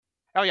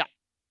Hell yeah.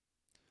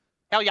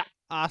 Hell yeah.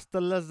 Hasta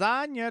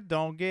lasagna,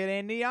 don't get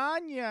any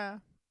on ya.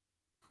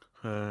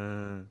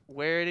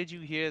 Where did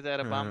you hear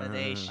that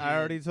abomination? I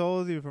already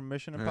told you from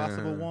Mission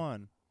Impossible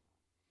 1.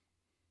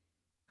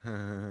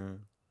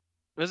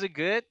 Was it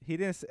good? He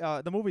didn't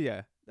the movie,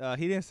 yeah.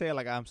 He didn't say it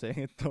like I'm saying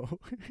it though.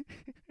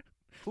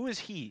 Who is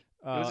he?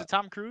 Was it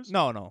Tom Cruise?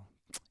 No.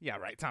 Yeah,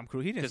 right. Tom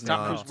Cruise. He didn't. Because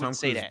Tom Cruise would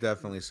say that.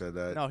 Definitely said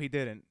that. No, he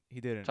didn't.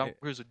 He didn't. Tom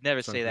Cruise would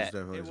never say that.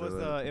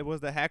 It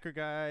was the hacker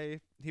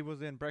guy. He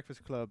was in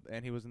Breakfast Club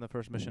and he was in the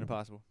first Mission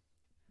Impossible.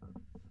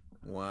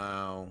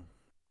 Wow.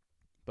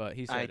 But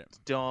he said it. I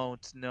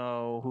don't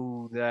know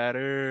who that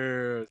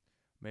is.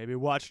 Maybe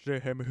watch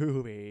the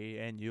movie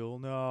and you'll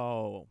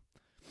know.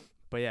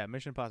 But yeah,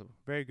 Mission Impossible,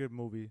 very good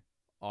movie,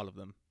 all of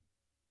them.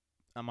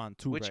 I'm on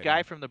 2. Which right guy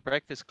now. from the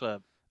Breakfast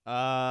Club? Damn,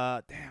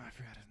 I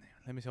forgot his name.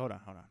 Let me see. Hold on.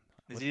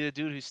 Is he the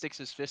dude who sticks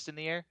his fist in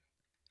the air?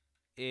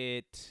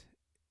 It's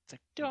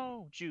like,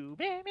 don't you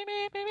forget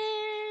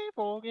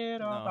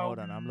about hold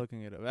on. I'm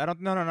looking it up. I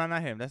don't. No,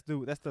 not him. That's the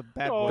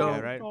bad boy guy,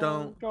 right?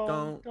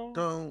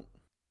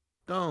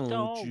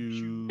 Don't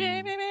you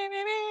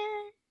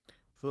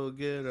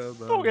forget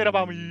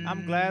about me.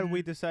 I'm glad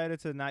we decided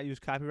to not use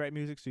copyright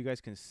music, so you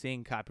guys can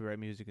sing copyright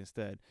music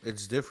instead.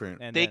 It's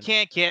different. And they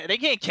can't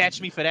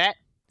catch me for that.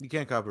 You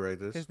can't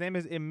copyright this. His name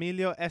is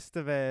Emilio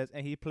Estevez,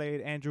 and he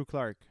played Andrew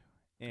Clark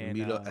in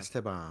Emilio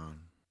Esteban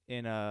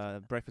in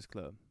Breakfast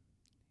Club.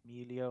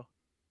 Emilio.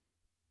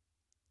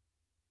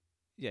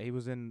 Yeah, he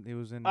was in.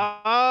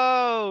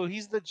 Oh,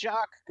 he's the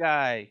jock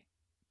guy.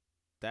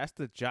 That's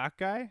the jock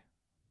guy.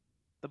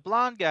 The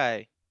blonde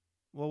guy.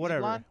 Well,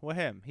 whatever. Well,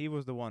 him. He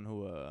was the one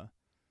who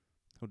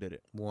did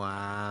it.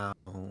 Wow.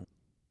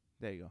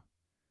 There you go.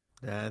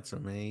 That's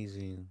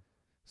amazing.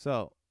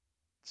 So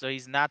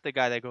he's not the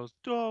guy that goes,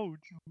 don't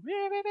you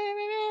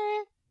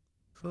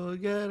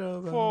forget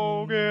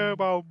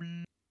about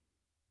me.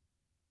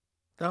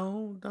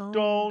 Don't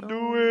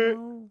do it.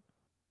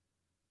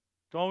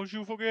 Don't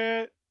you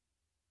forget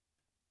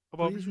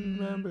about Please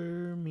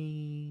remember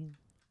me.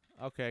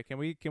 Okay, can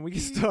we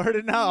get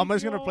started now? I'm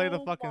just gonna play the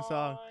fucking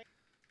song.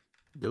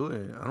 Do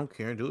it. I don't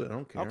care. Do it. I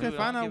don't care. Okay,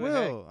 fine. I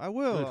will.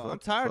 I'm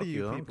tired of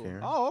you I people. don't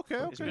care. Oh,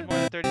 okay. It's been more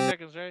than 30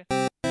 seconds, right?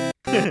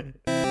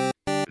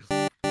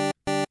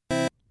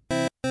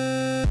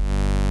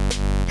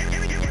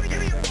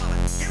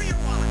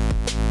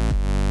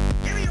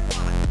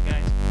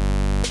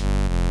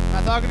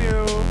 Not talking to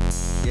you.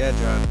 Yeah,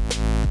 John.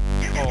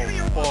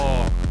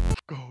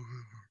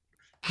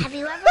 Have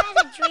you ever had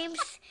a dream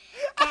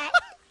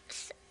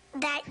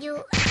that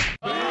you...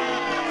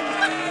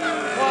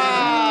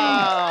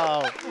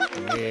 Wow!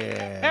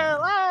 Yeah.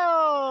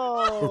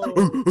 Hello!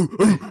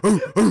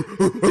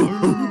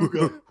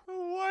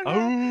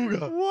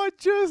 What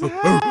just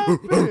happened?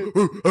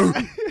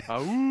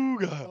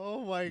 Auga!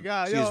 Oh my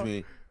god. Excuse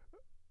me.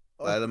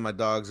 I let my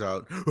dogs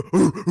out.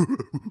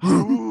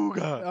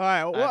 Auga! All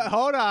right,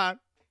 hold on.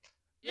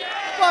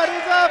 What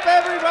is up,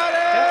 everybody?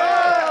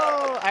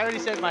 Hello! I already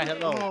said my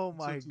hello. Oh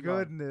my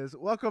goodness.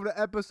 Welcome to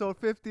episode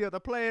 50 of the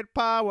Playing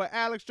Pod with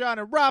Alex, John,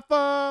 and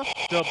Rafa.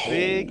 The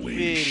big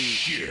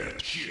bitty.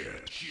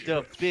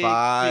 The big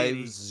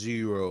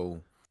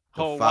 5-0.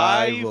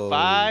 Hawaii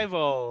 5-0.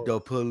 5-0. The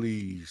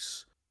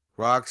police.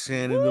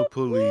 Roxanne and the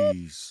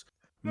police.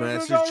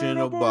 Message in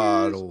a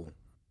bottle.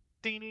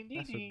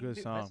 That's a good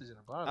song.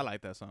 I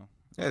like that song.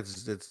 Yeah,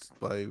 it's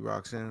by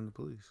Roxanne and the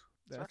police.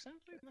 That's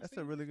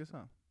a really good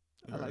song.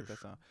 I like that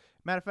song.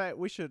 Matter of fact,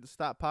 we should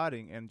stop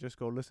potting and just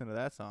go listen to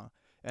that song,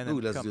 and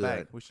then let's come do back.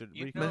 that. We should.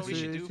 You know what we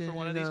should do for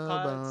one of these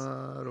pods?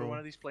 For one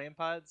of these playing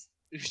pods?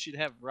 We should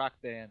have rock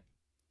band.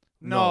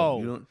 No,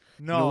 you don't.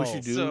 no. You know what we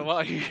should do? So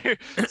while you're here,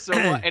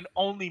 and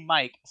only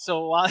Mike.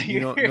 So while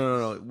you're here,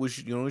 no. We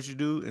should. You know what we should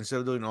do?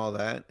 Instead of doing all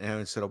that and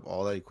having set up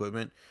all that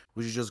equipment,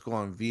 we should just go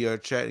on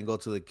VR chat and go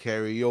to the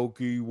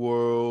karaoke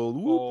world.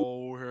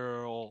 Oh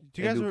hell!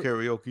 Do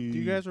karaoke? Do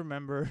you guys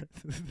remember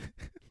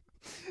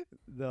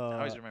I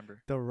always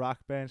remember the rock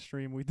band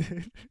stream we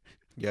did?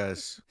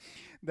 Yes.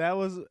 That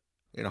was.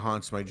 It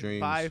haunts my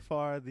dreams. By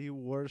far the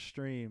worst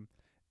stream,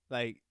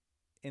 like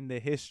in the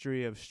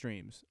history of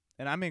streams.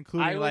 And I'm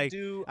including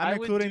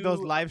those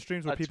live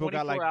streams where people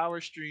got like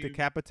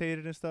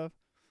decapitated and stuff.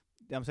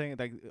 I'm saying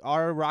like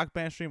our rock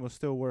band stream was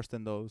still worse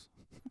than those.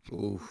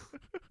 Oof.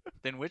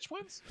 Then which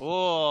ones?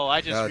 Oh,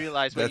 I just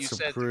realized what you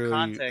said. The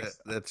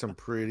context. That's some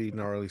pretty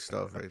gnarly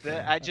stuff right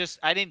there. I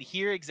didn't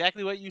hear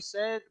exactly what you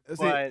said, See,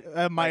 but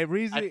I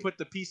put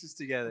the pieces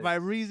together. My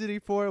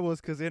reasoning for it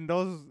was because in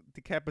those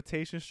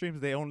decapitation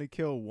streams they only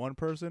kill one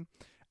person.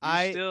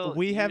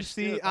 We have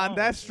seen on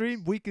that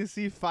stream we can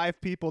see 5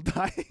 people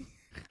dying.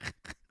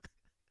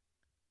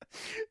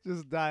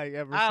 Just dying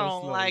ever so slowly. I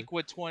don't like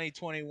what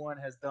 2021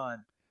 has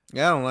done.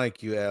 Yeah, I don't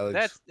like you,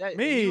 Alex.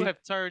 Me. You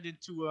have turned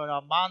into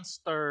a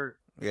monster.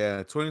 Yeah,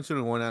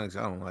 2021, Alex.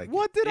 I don't like.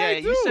 What did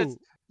I do?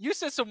 You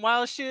said some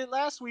wild shit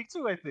last week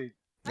too. I think.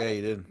 Yeah,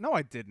 you did. No,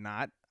 I did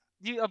not.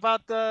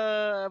 About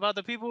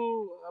the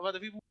people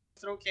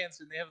throat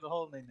cancer and they have the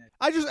hole in their neck.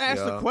 I just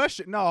asked the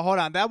question. No, hold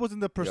on. That was in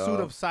the pursuit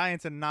of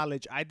science and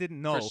knowledge. I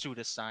didn't know. Pursuit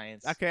of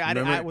science. Okay,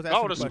 I was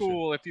asking go to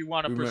school if you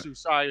want to pursue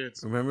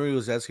science. Remember he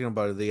was asking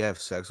about if they have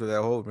sex with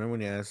that hole? Remember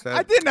when he asked that?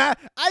 I didn't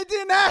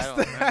ask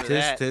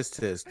that.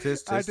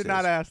 Tisk. I did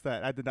not ask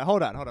that. I did not.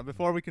 Hold on.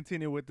 Before we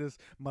continue with this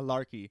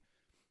malarkey,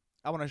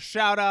 I want to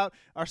shout out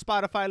our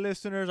Spotify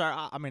listeners,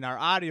 our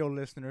audio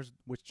listeners,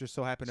 which just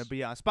so happen to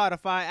be on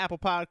Spotify, Apple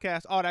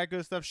Podcasts, all that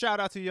good stuff.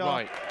 Shout out to y'all.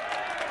 Right.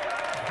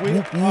 We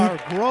are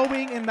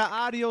growing in the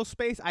audio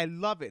space. I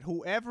love it.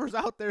 Whoever's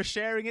out there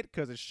sharing it,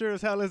 because it sure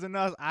as hell isn't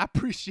us, I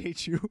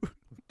appreciate you.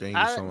 Thank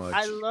you so much.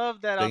 I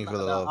love that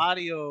the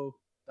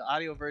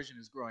audio version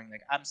is growing.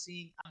 Like I'm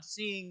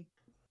seeing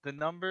the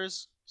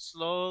numbers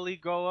slowly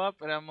go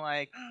up, and I'm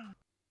like,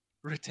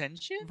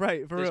 retention?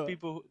 Right, for real.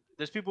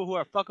 There's people who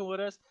are fucking with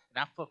us,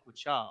 and I fuck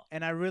with y'all.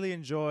 And I really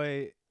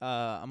enjoy.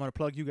 I'm gonna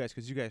plug you guys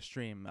because you guys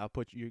stream. I'll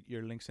put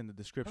your links in the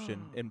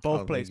description in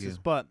both places.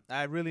 But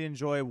I really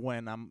enjoy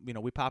when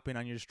we pop in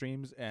on your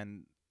streams,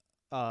 and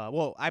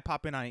I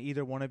pop in on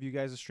either one of you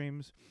guys'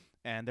 streams,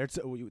 and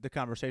the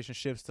conversation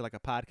shifts to like a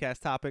podcast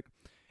topic,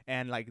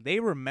 and like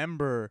they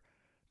remember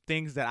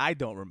things that I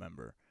don't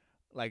remember.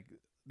 Like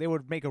they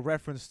would make a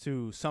reference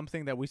to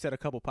something that we said a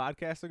couple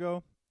podcasts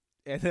ago.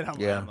 And then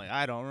I'm like,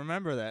 I don't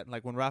remember that.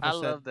 Like when Rafa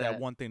said that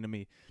one thing to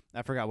me,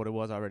 I forgot what it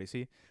was already.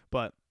 See,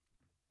 but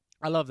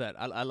I love that.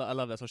 I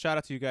love that. So shout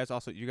out to you guys.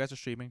 Also, you guys are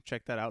streaming.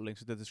 Check that out.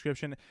 Links in the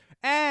description.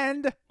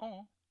 And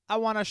I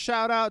want to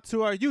shout out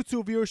to our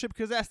YouTube viewership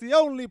because that's the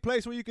only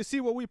place where you can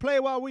see what we play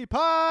while we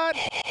pod.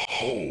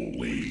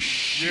 Holy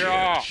shit!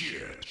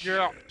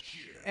 Yeah.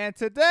 And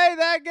today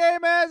that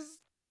game is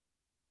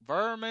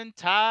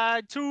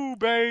Vermintide 2,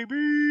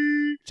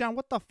 baby. John,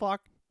 what the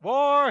fuck?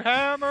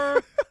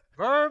 Warhammer.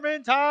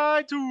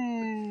 Vermintide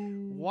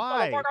 2.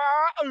 Why?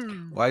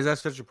 Why is that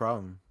such a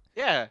problem?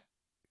 Yeah.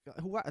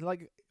 Why? I love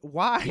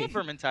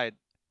Vermintide.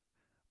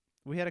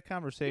 We had a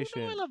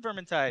conversation. I love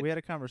Vermintide. We had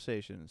a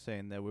conversation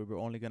saying that we were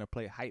only going to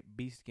play hype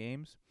beast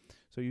games.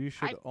 So you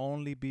should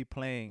only be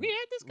playing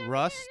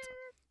Rust,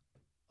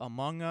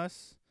 Among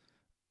Us,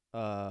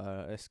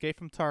 Escape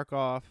from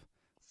Tarkov,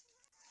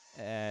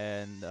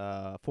 and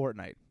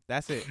Fortnite.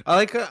 That's it. I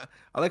like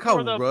how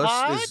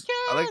Rust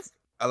is.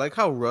 I like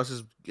how Russ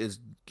is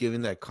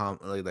giving that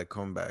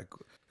comeback.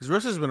 Because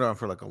Russ has been around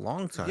for like a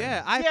long time.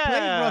 Yeah, I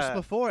played Russ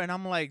before, and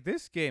I'm like,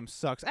 this game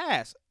sucks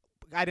ass.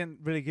 I didn't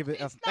really give it.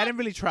 I didn't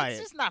really try it.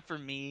 It's just not for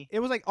me. It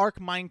was like Ark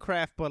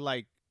Minecraft, but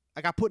like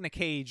I got put in a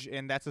cage,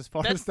 and that's as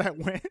far as that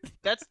went.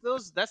 That's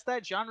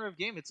that genre of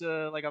game. It's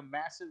a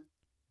massive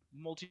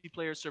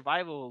multiplayer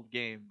survival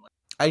game.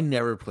 I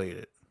never played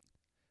it.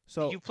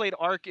 So you played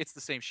Ark, it's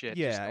the same shit.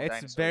 Yeah, it's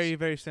dinosaurs. Very,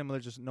 very similar,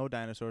 just no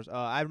dinosaurs.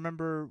 I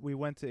remember we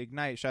went to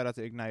Ignite. Shout out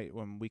to Ignite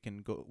when we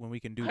can do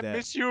that. I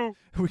miss you.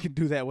 We can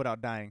do that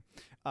without dying.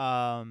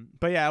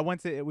 But yeah,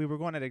 we were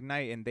going at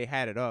Ignite and they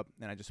had it up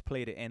and I just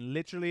played it and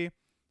literally,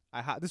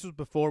 this was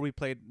before we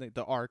played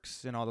the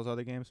Arks and all those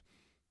other games.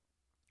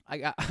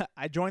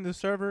 I joined the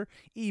server,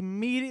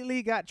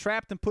 immediately got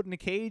trapped and put in a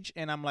cage,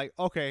 and I'm like,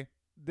 okay,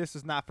 this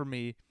is not for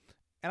me,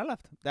 and I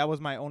left. That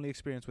was my only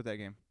experience with that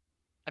game.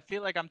 I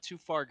feel like I'm too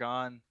far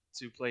gone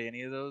to play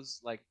any of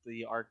those, like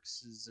the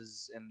Arks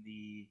and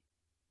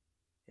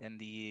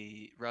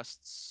the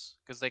Rusts,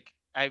 because like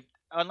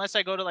unless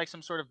I go to like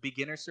some sort of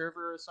beginner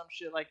server or some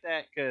shit like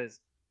that,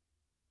 because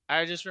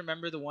I just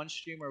remember the one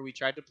stream where we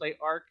tried to play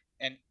Ark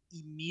and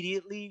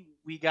immediately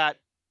we got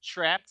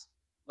trapped.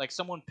 Like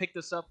someone picked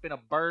us up in a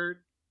bird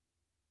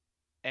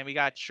and we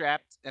got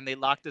trapped and they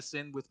locked us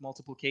in with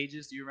multiple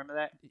cages. Do you remember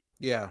that?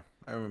 Yeah,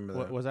 I remember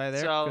that. Was I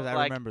there? So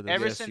I remember this.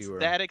 Ever since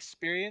that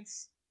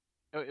experience,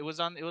 it was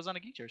on a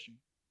Geek Chart stream.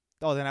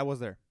 Oh, then I was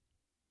there.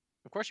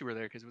 Of course you were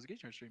there because it was a Geek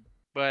Chart stream.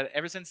 But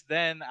ever since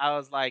then, I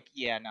was like,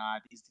 yeah, nah,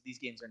 these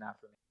games are not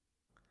for me.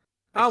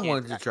 I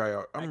wanted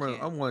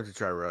to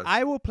try Rust.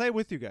 I will play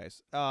with you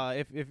guys.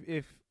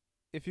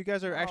 If you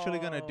guys are actually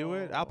gonna do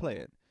it, I'll play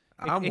it.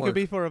 It could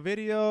be for a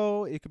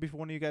video. It could be for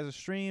one of you guys'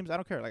 streams. I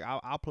don't care. Like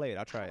I'll play it.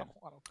 I'll try it.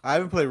 I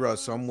haven't played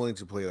Rust, so I'm willing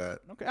to play that.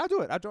 Okay, I'll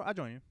do it. I'll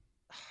join you.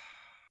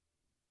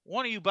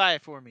 Why don't you buy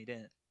it for me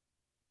then?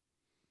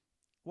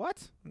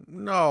 What?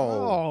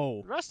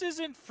 No. Rust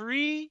isn't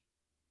free.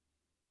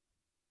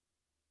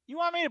 You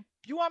want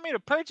me to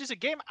purchase a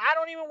game I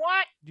don't even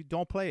want? You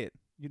don't play it.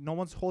 No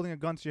one's holding a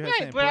gun to your head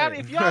saying but play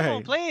it. if y'all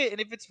don't play it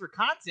and if it's for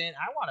content,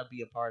 I want to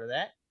be a part of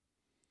that.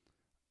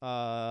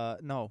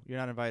 No, you're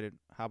not invited.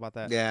 How about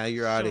that? Yeah,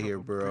 you're out of here,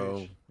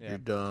 bro. Yeah. You're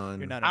done.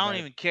 You're not I don't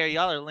even care.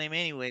 Y'all are lame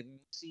anyway.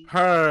 See?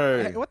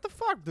 Hey, what the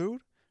fuck,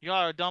 dude? Y'all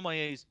are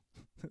dumbass.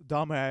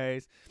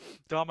 Dumbass.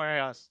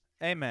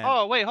 Hey, man.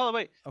 Oh wait, hold on,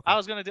 wait. Okay. I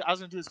was gonna do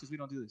this because we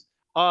don't do this.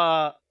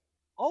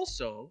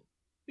 Also,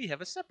 we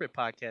have a separate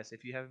podcast.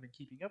 If you haven't been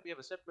keeping up, we have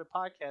a separate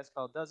podcast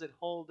called "Does It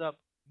Hold Up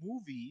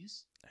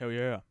Movies?" Hell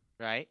yeah.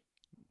 Right?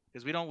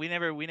 Because we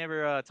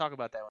never talk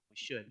about that one. We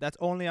should. That's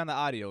only on the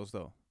audios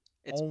though.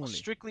 It's only.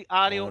 Strictly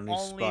audio only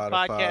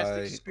Spotify,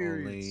 podcast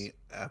experience. Only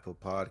Apple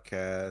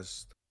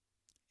Podcast.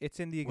 It's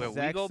in the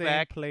exact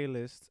same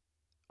playlist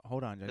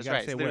Hold on, you That's gotta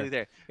right. say It's where. literally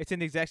there. It's in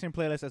the exact same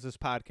playlist as this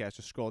podcast.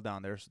 Just scroll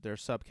down. They're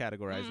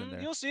subcategorized in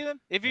there. You'll see them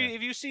if Yeah.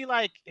 you see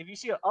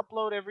an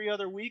upload every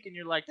other week and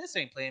you're like, this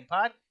ain't playing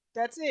pod.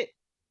 That's it.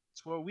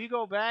 It's where we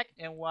go back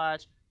and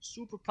watch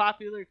super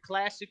popular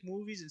classic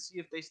movies and see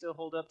if they still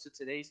hold up to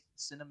today's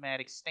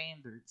cinematic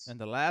standards. And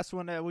the last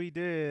one that we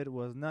did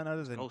was none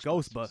other than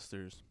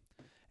Ghostbusters.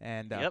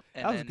 And yep.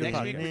 And that was a then good next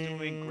podcast. week we're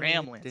doing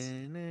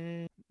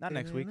Gremlins. Not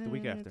next week, the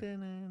week after.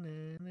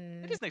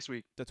 It is next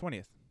week. The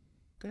 20th.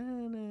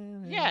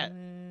 Yeah.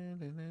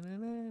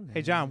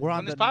 Hey John, we're on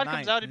when the this pod 9th.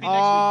 comes out, it'd be Oh, next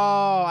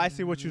week. I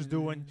see what you're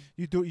doing.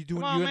 You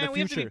Come on, you man. in the We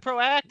have to be future.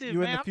 proactive, You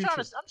man. in the I'm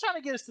future. trying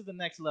to get us to the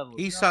next level.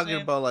 He's you know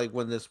talking about like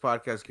when this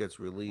podcast gets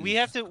released. We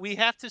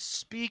have to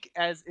speak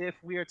as if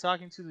we are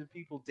talking to the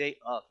people day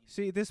up.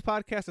 See, this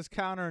podcast is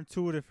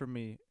counterintuitive for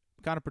me,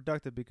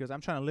 counterproductive because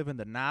I'm trying to live in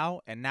the now,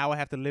 and now I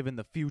have to live in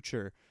the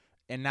future,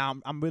 and now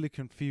I'm really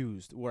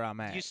confused where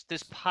I'm at.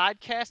 This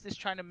podcast is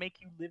trying to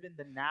make you live in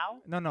the now.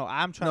 No,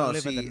 I'm trying to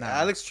live in the now.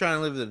 Alex trying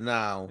to live in the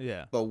now.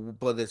 Yeah.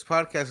 But this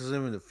podcast is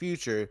living in the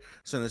future.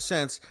 So in a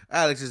sense,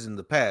 Alex is in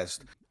the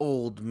past.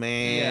 Old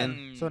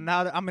man. Yeah. So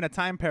now that I'm in a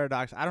time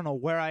paradox, I don't know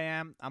where I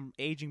am. I'm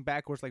aging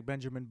backwards like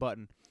Benjamin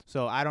Button.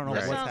 So I don't know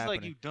what's happening. Sounds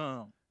like you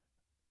dumb.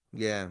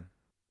 Yeah.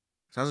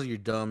 Sounds like you're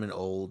dumb and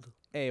old.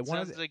 Hey,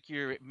 sounds like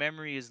your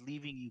memory is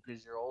leaving you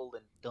because you're old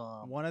and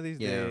dumb. One of these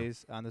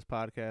days on this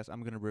podcast,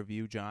 I'm gonna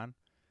review John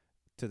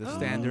to the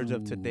standards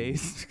of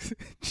today's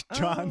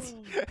John's.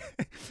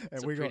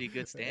 That's a pretty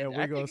good standard.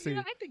 And we see.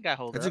 I think I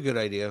hold That's up. a good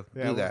idea.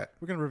 Yeah, do that.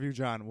 We're gonna review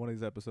John one of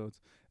these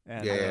episodes.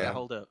 And, yeah.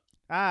 Hold up.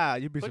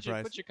 You'd be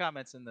surprised. Put your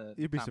comments in the.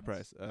 You'd be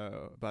comments. surprised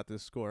about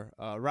this score.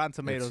 Rotten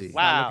Tomatoes is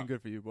Wow. not looking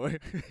good for you, boy.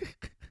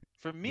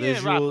 For me Visuals,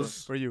 and Rafa.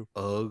 For you.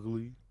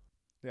 Ugly.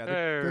 Yeah, the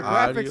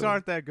graphics Audio.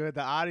 aren't that good.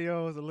 The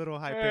audio is a little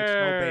high pitched,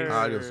 no bass.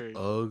 Audio's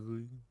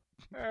ugly.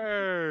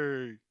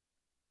 Hey.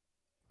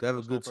 They have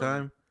a good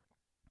time.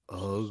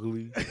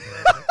 Ugly.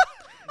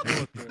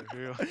 What the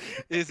hell?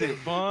 Is it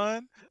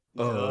fun?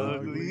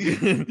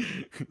 Ugly.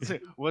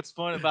 What's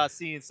fun about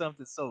seeing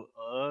something so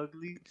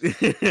ugly?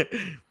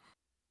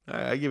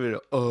 I give it an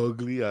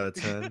ugly out of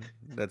 10.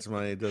 That's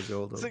my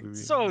hold up.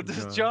 So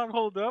does John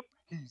hold up?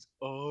 He's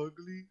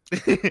ugly.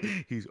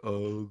 He's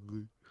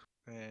ugly.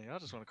 Man, y'all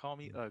just want to call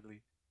me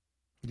ugly.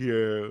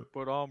 Yeah.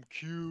 But I'm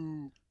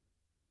cute.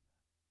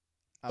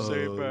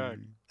 Say it back.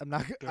 I'm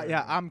not.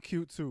 I'm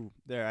cute too.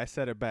 There, I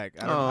said it back.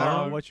 I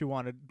don't know what you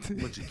wanted.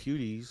 Bunch of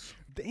cuties.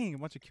 Dang, a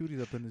bunch of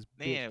cuties up in this.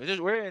 Man,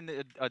 we're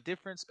in a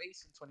different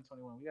space in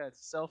 2021. We got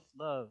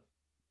self-love.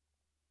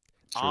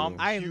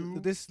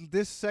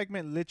 This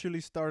segment literally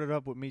started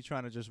up with me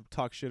trying to just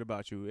talk shit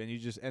about you, and you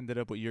just ended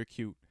up with you're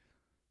cute.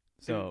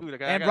 So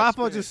Dude, and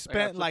Rafa just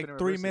spent like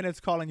 3 minutes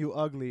calling you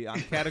ugly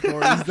on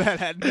categories that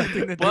had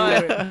nothing to do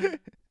with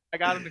it. I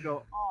got him to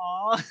go,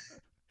 aw.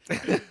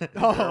 Okay.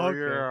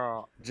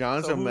 Yeah.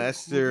 John's a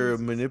master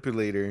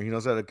manipulator. He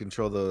knows how to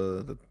control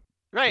the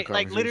right, the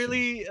like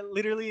conversation.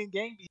 literally in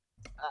Gang Beasts,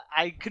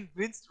 I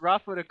convinced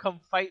Rafa to come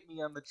fight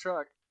me on the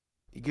truck.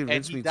 He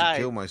convinced me died.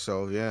 to kill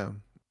myself. Yeah.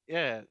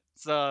 Yeah,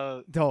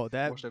 so No,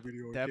 that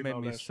video. that made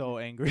me so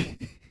angry.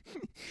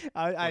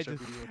 I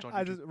just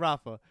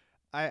Rafa,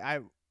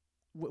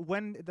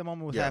 when the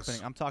moment was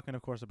happening, I'm talking,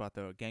 of course, about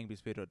the Gang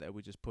Beasts video that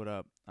we just put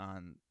up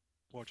on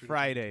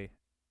Friday.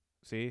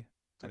 See,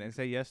 I didn't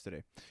say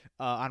yesterday.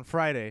 On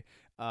Friday,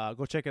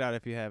 go check it out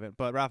if you haven't.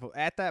 But Rafa,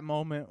 at that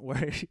moment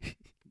where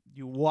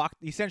you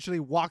essentially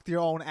walked your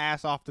own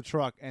ass off the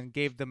truck and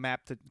gave the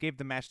match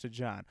to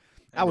John,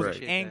 I was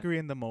angry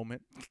in the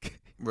moment.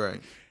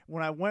 Right.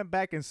 When I went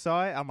back and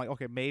saw it, I'm like,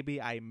 okay,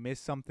 maybe I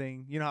missed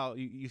something. You know how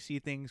you see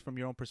things from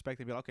your own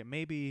perspective. You're like, okay,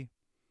 maybe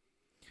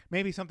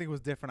something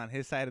was different on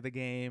his side of the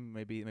game.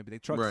 Maybe the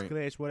truck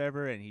glitched,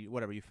 whatever, and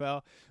you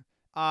fell.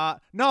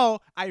 No,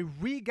 I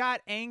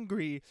got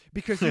angry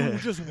because you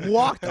just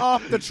walked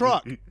off the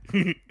truck.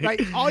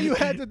 Like all you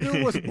had to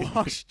do was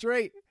walk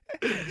straight,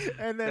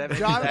 and then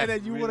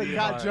you would have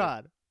got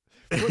John.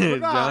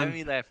 That made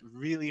me laugh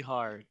really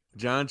hard.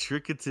 John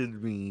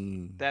tricketed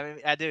me. That made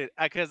me, I did,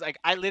 because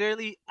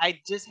I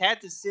just had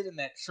to sit in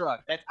that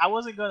truck. I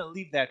wasn't gonna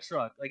leave that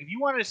truck. Like if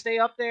you wanted to stay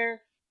up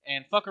there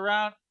and fuck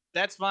around,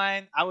 that's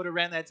fine. I would have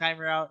ran that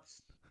timer out.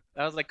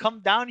 I was like,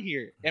 come down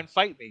here and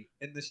fight me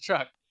in this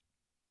truck.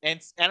 And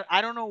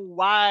I don't know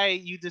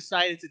why you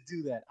decided to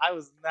do that. I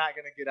was not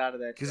gonna get out of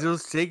that. Because it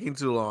was taking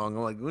too long.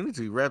 I'm like, we need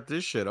to wrap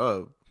this shit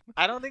up.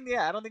 I don't think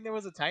there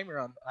was a timer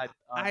on.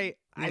 I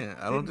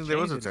don't think there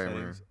was a timer.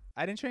 Settings.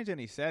 I didn't change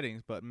any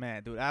settings, but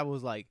man, dude, I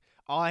was like,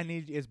 all I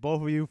need is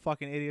both of you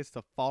fucking idiots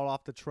to fall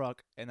off the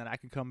truck, and then I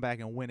can come back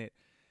and win it.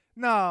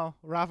 No,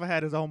 Rafa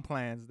had his own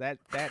plans. That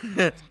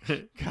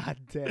god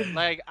damn.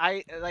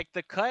 I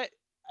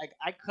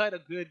cut a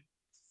good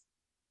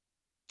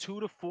 2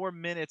 to 4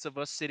 minutes of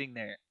us sitting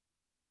there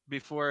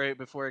before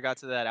it got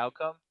to that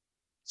outcome.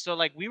 So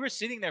like we were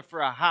sitting there for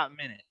a hot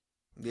minute.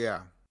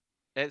 Yeah.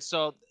 And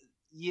so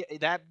yeah,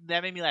 that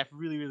made me laugh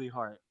really, really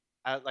hard.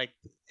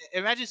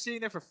 Imagine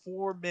sitting there for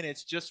 4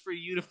 minutes just for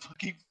you to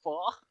fucking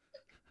fall.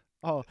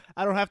 Oh,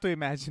 I don't have to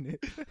imagine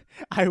it.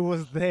 I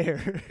was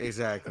there.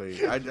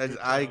 Exactly.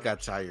 I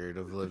got tired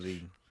of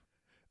living.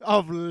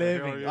 Of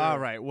living. yeah. All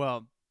right.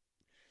 Well,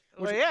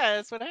 Well, yeah,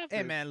 that's what hey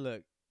happened. man,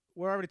 look,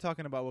 we're already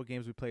talking about what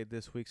games we played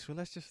this week, so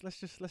let's just.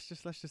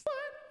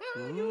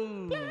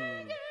 Ooh.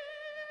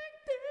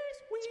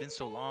 It's been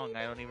so long,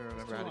 I don't even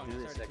remember how to do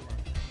this segment.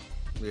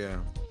 Yeah.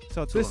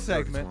 So this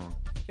segment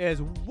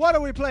is What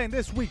Are We Playing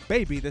This Week,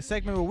 Baby? The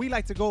segment where we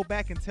like to go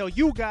back and tell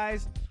you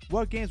guys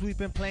what games we've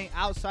been playing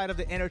outside of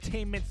the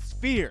entertainment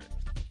sphere.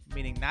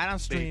 Meaning not on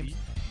streams,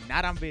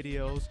 not on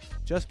videos,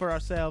 just for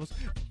ourselves,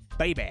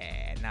 baby.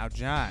 Now,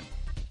 John,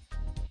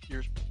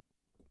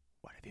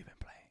 what have you been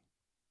playing?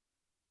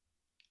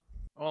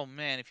 Oh,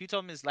 man, if you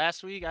told me this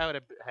last week, I would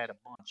have had a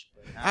bunch.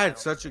 But I had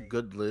such a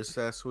good list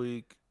last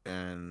week,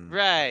 and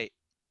right.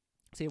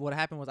 See, what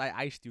happened was I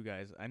iced you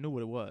guys. I knew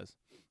what it was.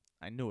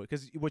 I knew it.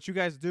 Because what you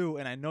guys do,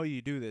 and I know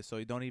you do this, so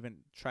you don't even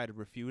try to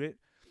refute it,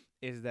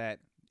 is that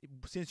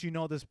since you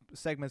know this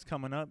segment's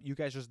coming up, you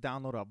guys just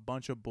download a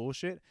bunch of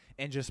bullshit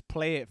and just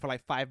play it for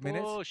like 5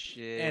 minutes.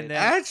 Bullshit. And then,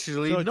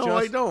 actually, I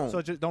don't.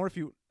 So just don't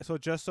refute. So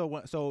just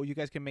so you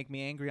guys can make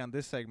me angry on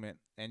this segment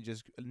and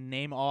just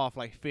name off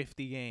like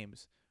 50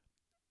 games.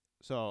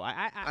 So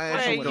I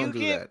actually don't do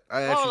that.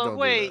 I actually don't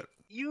do that.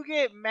 You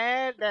get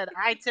mad that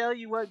I tell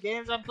you what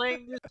games I'm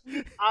playing this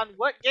week on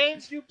what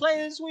games you play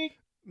this week?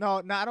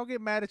 No, I don't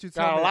get mad at you.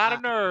 Got a lot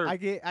of nerve. I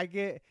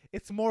get.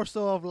 It's more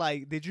so of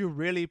like, did you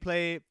really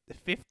play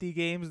 50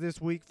 games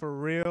this week for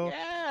real?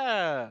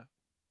 Yeah.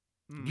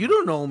 You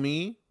don't know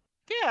me.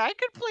 Yeah, I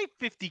could play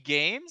 50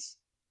 games.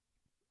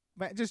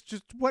 Man,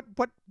 just what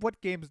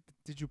games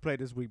did you play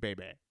this week,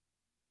 baby?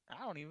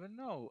 I don't even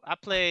know. I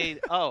played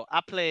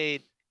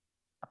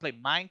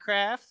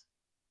Minecraft.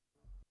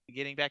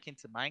 Getting back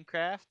into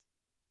Minecraft.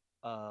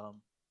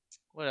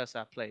 What else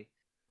I play?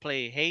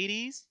 Play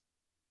Hades.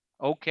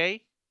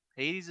 Okay.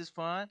 Hades is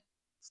fun.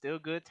 Still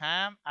good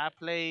time. I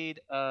played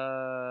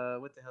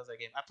what the hell's that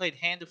game? I played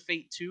Hand of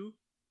Fate 2.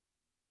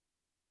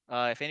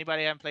 If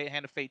anybody haven't played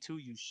Hand of Fate 2,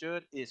 you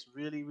should. It's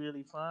really,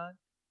 really fun.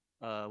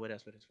 What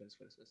else?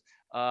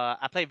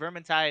 I played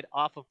Vermintide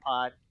off of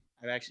Pod.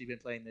 I've actually been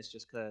playing this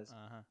just cause.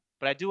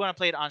 But I do want to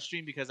play it on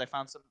stream because I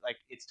found some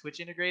it's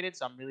Twitch integrated,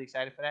 so I'm really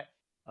excited for that.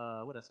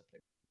 What else I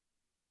played?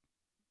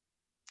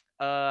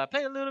 I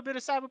played a little bit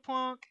of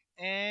Cyberpunk,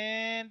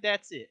 and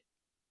that's it.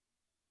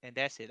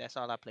 That's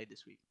all I played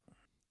this week.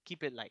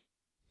 Keep it light.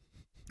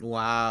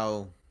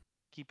 Wow.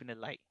 Keeping it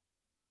light.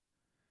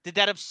 Did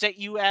that upset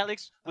you,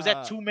 Alex? Was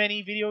that too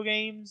many video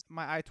games?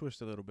 My eye twitched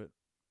a little bit.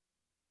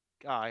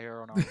 Oh,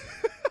 hero no.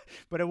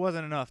 But it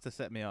wasn't enough to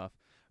set me off.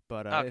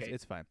 But okay.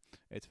 It's fine.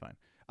 It's fine.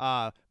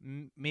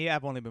 Me,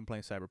 I've only been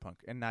playing Cyberpunk,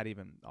 and not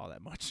even all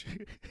that much.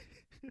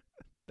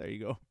 There you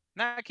go.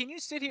 Now, can you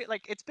sit here?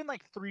 It's been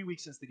 3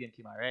 weeks since the game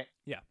came out, right?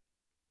 Yeah.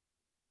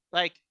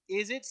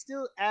 Is it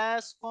still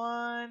as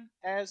fun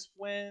as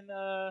when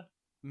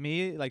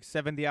me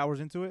 70 hours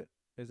into it?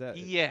 Is that?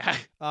 Yeah.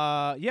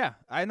 Yeah.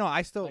 I know.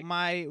 I still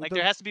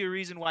there has to be a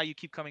reason why you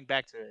keep coming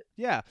back to it.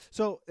 Yeah.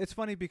 So it's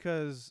funny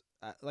because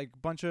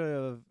bunch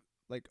of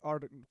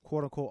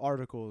quote unquote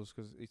articles,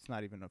 because it's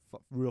not even a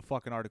real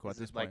fucking article at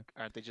this point.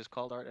 Aren't they just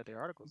called are they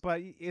articles?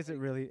 But is it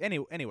really?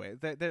 Anyway,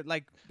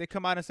 they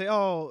come out and say,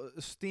 oh,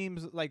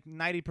 Steam's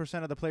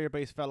 90% of the player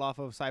base fell off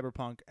of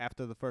Cyberpunk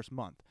after the first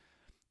month,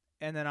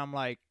 and then I'm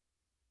like,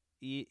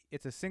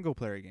 it's a single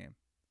player game.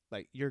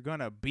 You're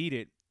gonna beat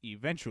it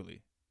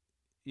eventually,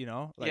 you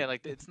know?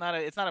 It's not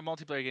a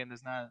multiplayer game.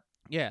 There's not.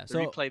 Yeah. The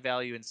replay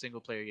value in single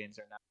player games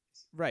are not.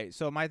 Right.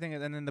 So my thing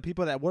is, and then the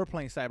people that were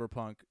playing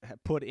Cyberpunk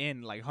put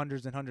in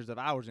hundreds and hundreds of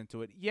hours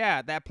into it.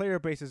 Yeah, that player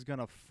base is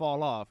gonna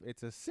fall off.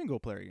 It's a single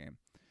player game.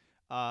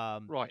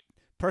 Right.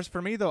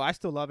 For me though, I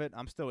still love it.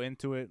 I'm still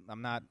into it.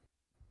 I'm not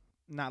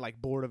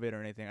bored of it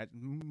or anything.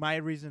 My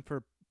reason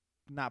for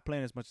not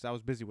playing as much is I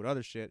was busy with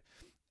other shit,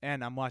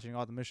 and I'm watching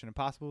all the Mission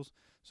Impossibles.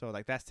 So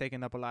that's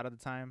taking up a lot of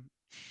the time.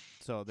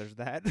 So there's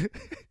that.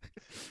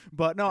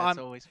 But no, that's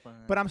always fun.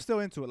 But I'm still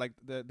into it.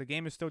 The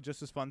game is still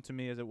just as fun to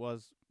me as it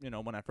was,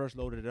 when I first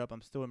loaded it up.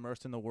 I'm still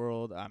immersed in the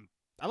world. I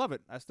love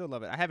it. I still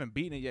love it. I haven't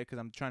beaten it yet because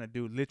I'm trying to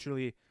do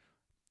literally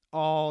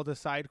all the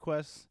side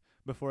quests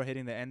before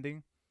hitting the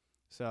ending.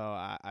 So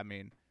I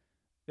mean,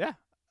 yeah,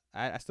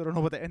 I still don't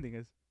know what the ending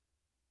is.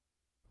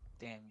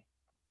 Damn,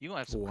 you gonna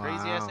have some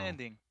crazy ass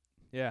ending.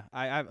 Yeah,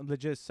 I'm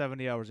legit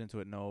 70 hours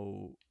into it.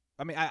 No,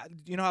 I mean,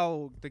 you know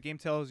how the game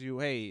tells you,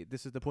 hey,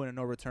 this is the point of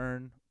no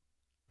return.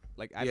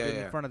 I've been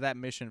in front of that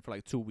mission for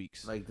 2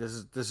 weeks.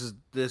 This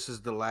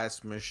is the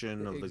last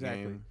mission of the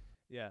game.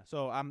 Yeah,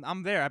 so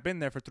I'm there. I've been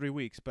there for 3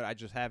 weeks, but I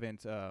just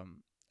haven't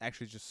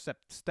actually just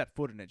stepped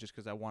foot in it just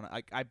because I want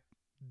to. I've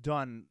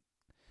done.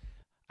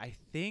 I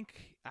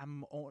think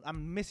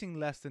I'm missing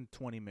less than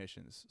 20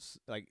 missions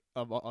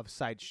of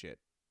side shit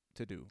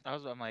to do.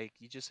 I'm like,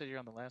 you just said you're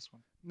on the last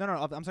one. No,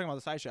 I'm talking about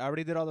the side shit. I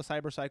already did all the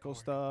cybercycle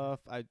stuff.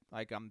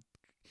 I'm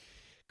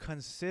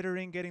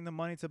considering getting the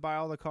money to buy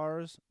all the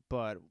cars,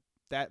 but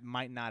that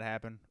might not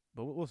happen.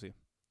 But we'll see.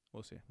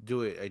 We'll see.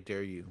 Do it. I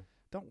dare you.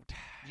 Don't.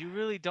 You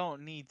really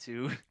don't need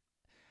to.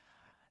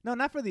 No,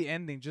 not for the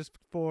ending, just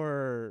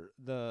for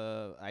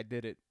the I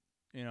did it.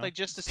 Like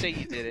just to say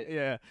you did it.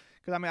 Yeah,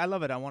 because I mean I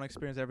love it. I want to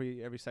experience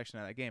every section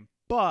of that game,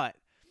 but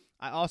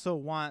I also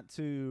want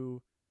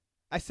to.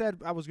 I said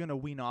I was gonna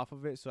wean off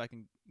of it so I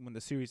can when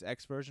the Series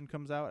X version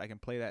comes out, I can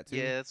play that too.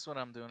 Yeah, that's what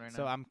I'm doing right now.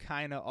 So I'm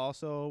kind of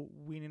also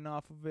weaning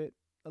off of it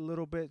a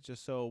little bit,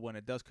 just so when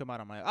it does come out,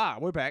 I'm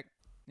like, we're back,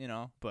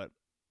 But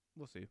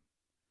we'll see.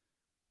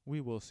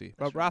 We will see.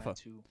 But Rafa,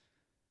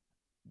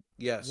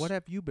 yes, what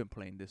have you been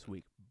playing this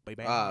week,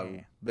 baby?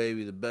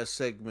 Baby, the best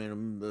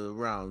segment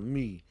around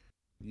me.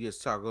 You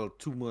just talk a little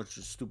too much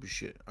of stupid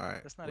shit. All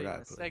right, that's not even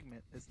a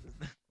segment.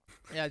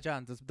 Yeah,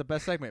 John, this is the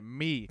best segment.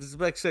 Me. This is the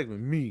best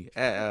segment. Me.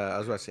 I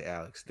was about to say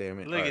Alex. Damn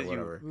it. Look at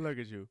whatever. you. Look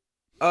at you.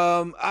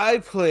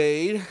 I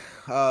played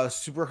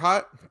Super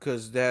Hot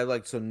because they had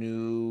like some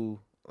new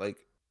I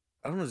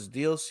don't know if it's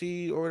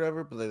DLC or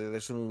whatever, but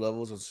there's some new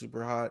levels on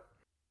Super Hot.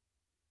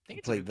 I think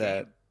it's played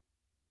that.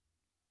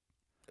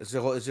 Is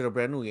it a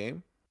brand new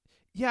game?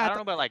 Yeah, I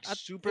don't know about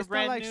super it's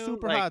brand not like new.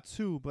 Super Hot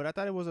 2, but I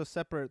thought it was a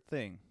separate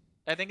thing.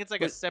 I think it's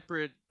a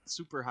separate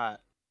Super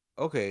Hot.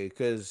 Okay,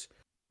 because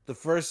the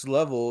first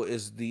level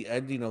is the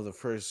ending of the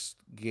first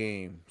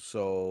game,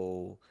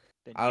 so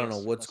then I don't know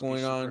what's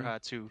going on. Super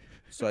Hot 2.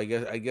 So I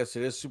guess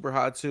it is Super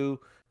Hot 2,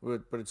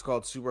 but it's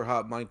called Super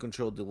Hot Mind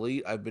Control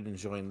Delete. I've been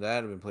enjoying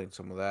that. I've been playing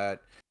some of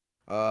that.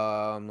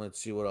 Let's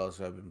see what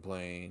else I've been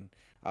playing.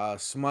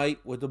 Smite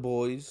with the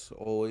boys,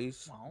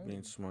 always. Wow.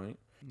 Playing Smite.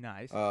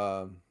 Nice.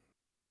 I'm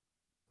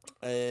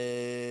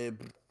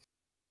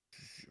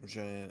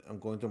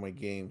going through my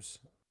games.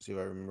 See if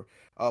I remember.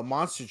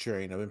 Monster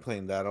Train. I've been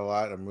playing that a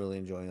lot. I'm really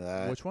enjoying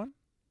that. Which one?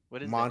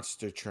 What is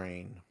Monster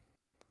Train?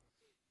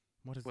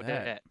 What is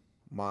that?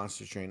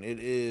 Monster Train. It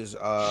is.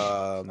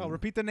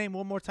 Repeat the name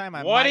one more time.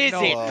 What is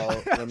it?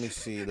 Well, let me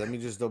see. Let me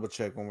just double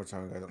check one more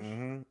time, guys.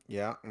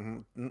 Yeah.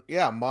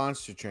 Yeah.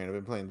 Monster Train. I've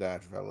been playing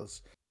that,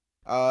 fellas.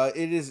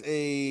 It is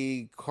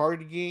a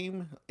card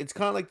game. It's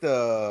kind of like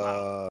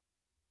the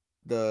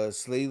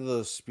Slay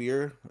the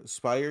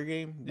Spire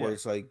game, where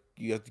it's like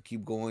you have to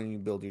keep going, you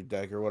build your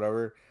deck or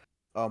whatever.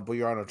 But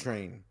you're on a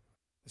train,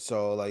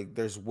 so like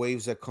there's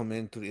waves that come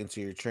into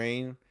your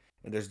train,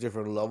 and there's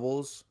different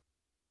levels.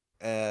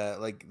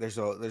 Like there's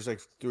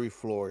like 3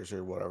 floors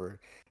or whatever,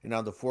 and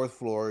on the 4th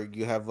floor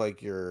you have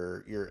like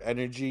your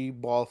energy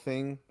ball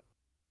thing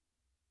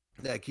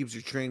that keeps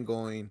your train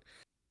going.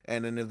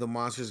 And then if the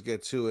monsters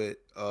get to it,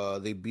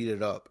 they beat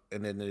it up,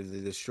 and then if they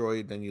destroy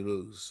it, then you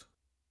lose.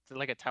 Is it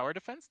like a tower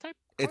defense type?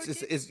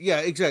 It's yeah,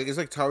 exactly. It's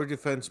like tower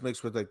defense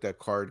mixed with like that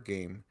card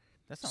game.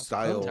 That sounds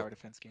style cool. Tower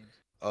defense games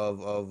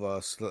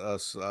of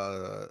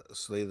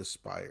Slay the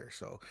Spire.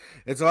 So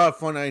it's a lot of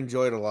fun. I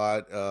enjoy it a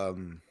lot.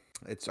 I'm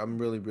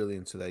really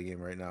into that game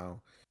right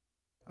now.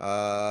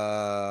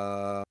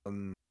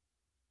 I'm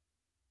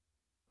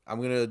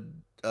gonna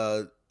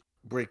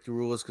break the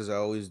rules because I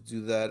always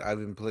do that. I've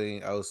been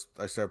playing. I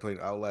started playing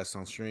Outlast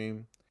on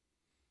stream.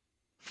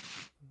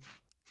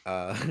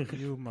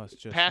 You must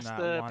just past not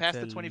the want past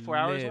to the 24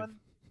 hours live. one.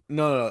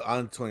 No,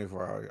 on the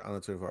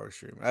 24-hour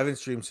stream. I haven't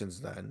streamed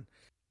since then.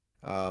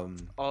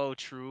 Oh,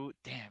 true.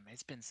 Damn,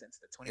 it's been since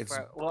the 24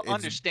 hours. Well,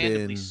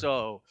 understandably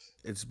so.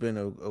 It's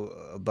been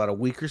about a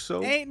week or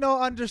so. Ain't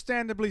no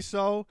understandably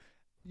so.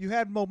 You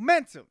had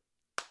momentum,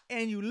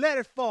 and you let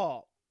it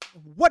fall.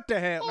 What the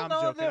hell? Well,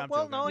 I'm joking.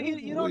 well, no,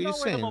 you don't know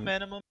where the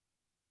momentum.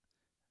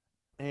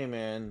 Hey,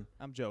 man.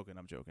 I'm joking.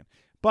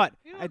 But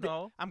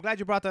know. I'm glad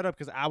you brought that up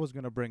because I was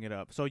gonna bring it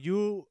up. So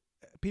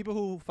people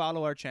who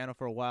follow our channel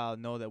for a while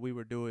know that we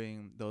were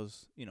doing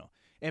those,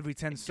 every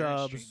 10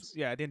 subs. Streams.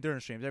 Yeah,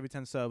 endurance streams. Every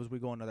 10 subs, we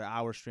go another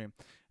hour stream.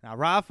 Now,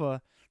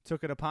 Rafa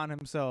took it upon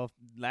himself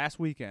last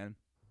weekend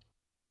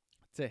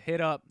to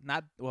hit up,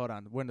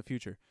 we're in the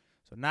future.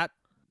 So not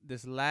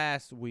this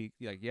last week,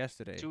 like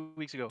yesterday. 2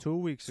 weeks ago. 2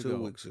 weeks ago.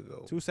 2 weeks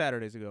ago. 2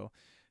 Saturdays ago.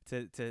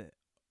 To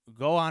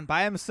go on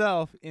by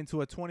himself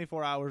into a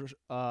 24-hour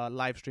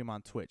live stream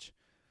on Twitch.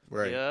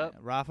 Right. Yep.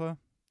 Rafa,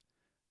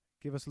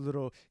 give us a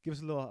little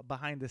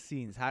behind the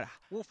scenes.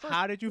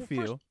 How did you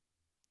feel?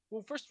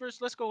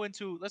 First, let's go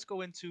into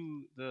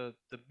the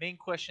main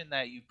question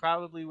that you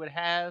probably would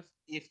have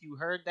if you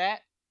heard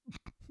that.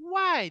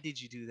 Why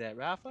did you do that,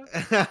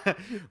 Rafa?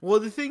 Well,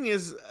 the thing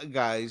is,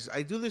 guys,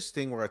 I do this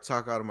thing where I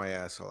talk out of my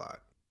ass a lot.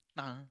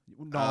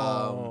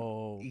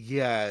 No.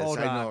 Yes, Hold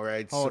I on. know,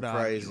 right? It's Hold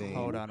surprising.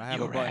 Hold on. I have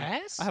Your a button.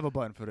 ass? I have a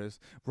button for this.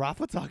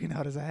 Rafa talking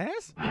out his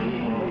ass?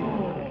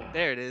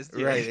 There it is.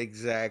 Dude. Right,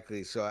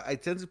 exactly. So I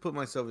tend to put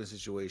myself in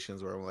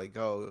situations where I'm like,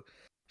 oh,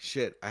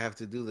 shit, I have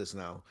to do this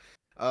now.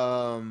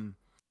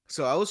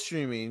 So I was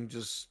streaming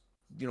just,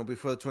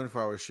 before the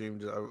 24-hour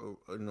stream,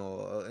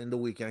 in the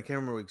weekend. I can't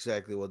remember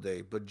exactly what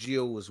day, but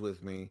Gio was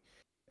with me.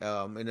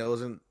 And it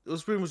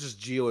was pretty much just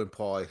Gio and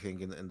Paul, I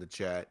think, in the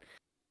chat.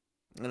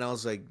 And I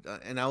was like,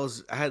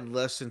 I had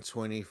less than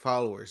 20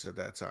 followers at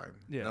that time.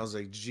 Yeah. And I was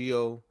like,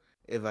 Gio,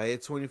 if I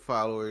hit 20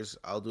 followers,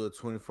 I'll do a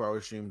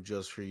 24-hour stream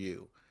just for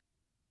you.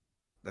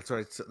 That's what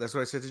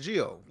I said to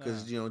Gio,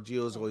 because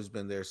Gio's always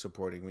been there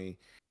supporting me.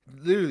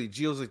 Literally,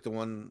 Gio's like the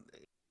one,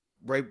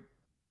 right?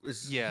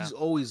 He's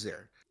always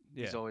there.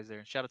 Yeah. He's always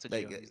there. Shout out to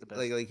Like Gio. He's the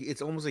best.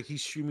 it's almost like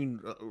he's streaming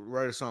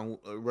right a song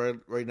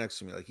right next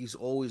to me. Like he's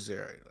always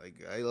there. Like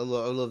I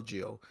love Gio.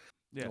 You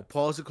Yeah. know,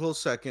 Paul's a close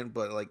second,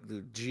 but like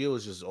the Gio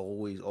is just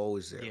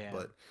always there. Yeah.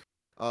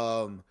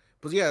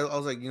 But yeah, I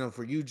was like,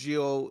 for you,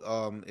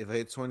 Gio, if I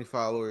hit 20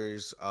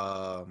 followers,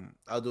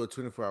 I'll do a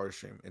 24-hour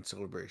stream in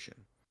celebration.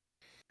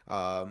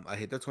 I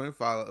hit the 20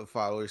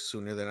 followers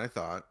sooner than I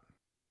thought.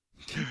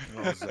 And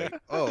I was like,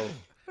 oh,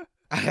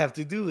 I have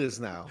to do this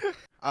now.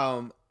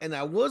 And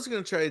I was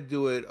gonna try to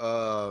do it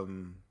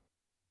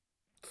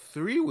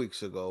 3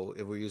 weeks ago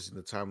if we're using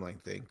the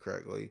timeline thing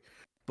correctly.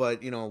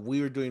 But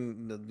we were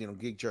doing the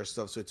Geek Jar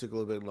stuff, so it took a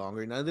little bit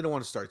longer, and I didn't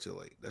want to start too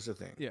late. That's the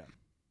thing. Yeah.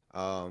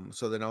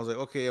 So then I was like,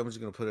 okay, I'm just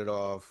gonna put it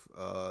off.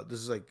 This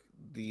is like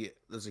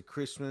there's a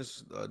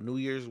Christmas, New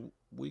Year's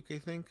week, I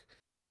think.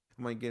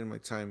 I might get my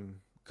time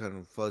kind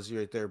of fuzzy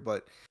right there,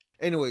 but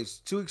anyways,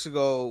 2 weeks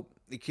ago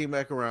it came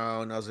back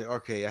around. I was like,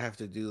 okay, I have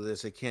to do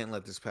this. I can't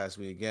let this pass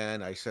me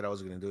again. I said I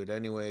was gonna do it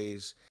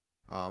anyways.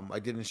 I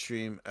didn't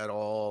stream at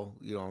all.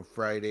 On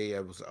Friday,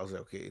 I was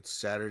like, okay, it's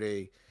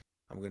Saturday.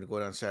 I'm gonna go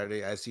down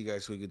Saturday. I see you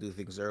guys so we could do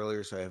things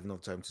earlier, so I have no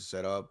time to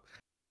set up.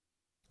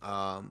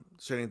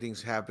 Certain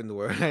things happened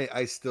where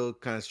I still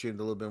kind of streamed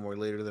a little bit more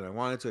later than I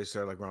wanted to. I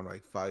started like around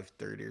like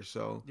 5:30 or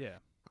so. Yeah.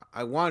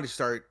 I wanted to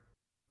start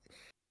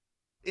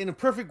in a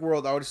perfect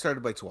world. I would have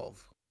started by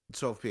 12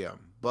 p.m.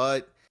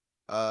 But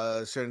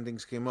certain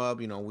things came up.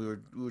 We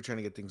were trying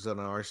to get things done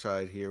on our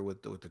side here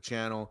with the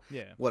channel.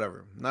 Yeah.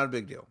 Whatever, not a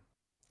big deal.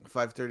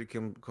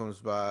 5:30 comes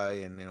by,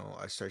 and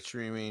I start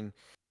streaming.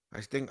 I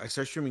think I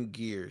start streaming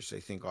Gears. I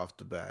think off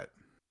the bat,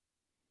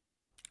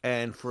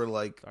 and for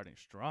like starting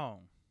strong.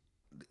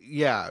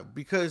 Yeah,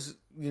 because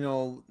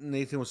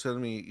Nathan was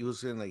telling me, he was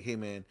saying like, "Hey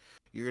man,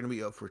 you're gonna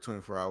be up for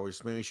 24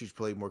 hours. Maybe you should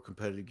play more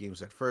competitive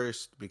games at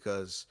first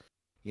because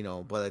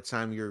by the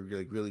time you're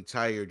like really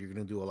tired, you're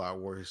gonna do a lot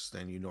worse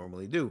than you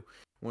normally do."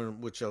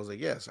 Which I was like,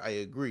 "Yes, I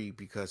agree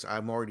because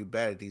I'm already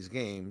bad at these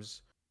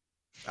games.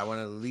 I want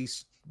to at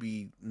least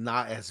be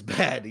not as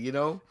bad,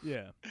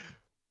 Yeah.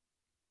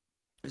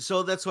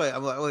 So that's why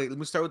I'm like, wait, let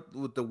me start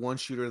with the one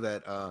shooter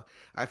that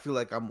I feel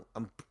like I'm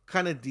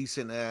kind of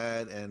decent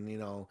at, and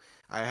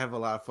I have a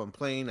lot of fun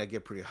playing. I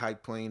get pretty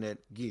hyped playing it.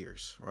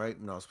 Gears, right?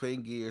 When I was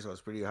playing Gears, I was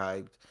pretty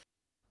hyped.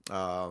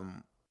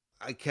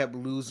 I kept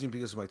losing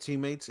because of my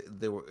teammates.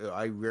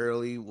 I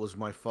rarely was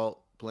my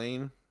fault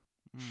playing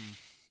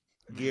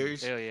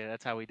Gears. Hell yeah,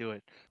 that's how we do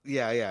it.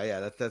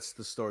 Yeah. That's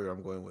the story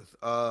I'm going with.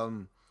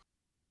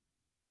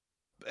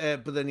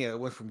 But then I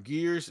went from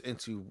Gears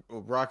into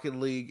Rocket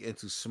League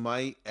into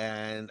Smite,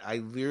 and I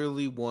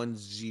literally won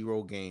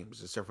 0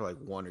 games except for like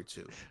 1 or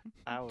 2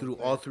 through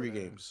all 3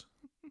 games.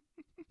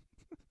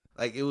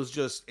 Like it was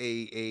just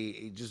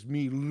just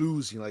me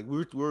losing. Like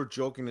we were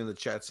joking in the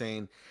chat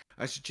saying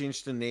I should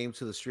change the name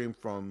to the stream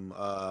from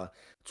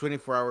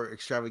 24-hour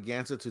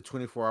extravaganza to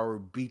 24-hour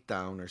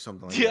beatdown or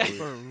something like that.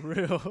 For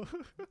real.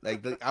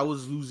 like I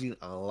was losing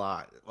a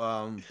lot.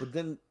 But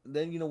then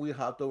we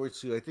hopped over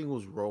to, I think it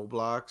was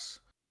Roblox.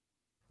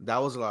 That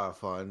was a lot of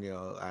fun.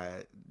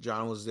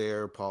 John was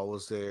there, Paul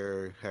was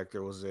there,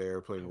 Hector was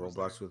there playing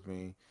Roblox with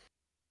me,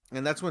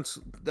 and that's when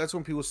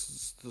people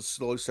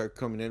slowly start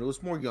coming in. It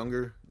was more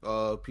younger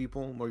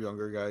people, more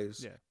younger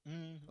guys. Yeah.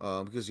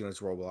 Because it's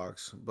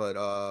Roblox, but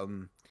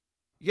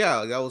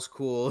yeah, that was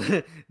cool.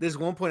 There's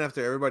one point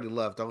after everybody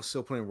left, I was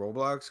still playing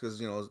Roblox because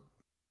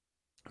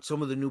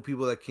some of the new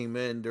people that came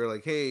in, they're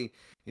like, hey,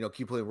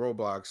 keep playing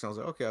Roblox. And I was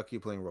like, okay, I'll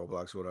keep playing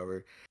Roblox,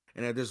 whatever.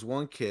 And there's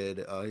one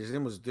kid, his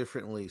name was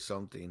Differently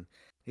something.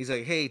 He's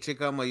like, hey,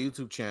 check out my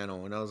YouTube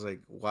channel. And I was like,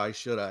 why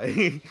should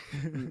I?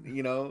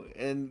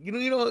 And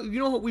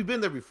we've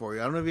been there before.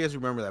 I don't know if you guys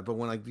remember that, but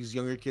when like these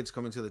younger kids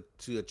come into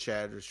the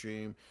chat or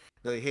stream,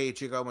 they're like, hey,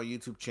 check out my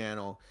YouTube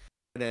channel.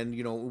 And then,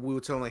 we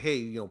would tell them like,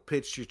 hey,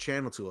 pitch your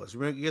channel to us.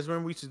 You guys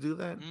remember we used to do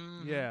that?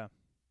 Yeah.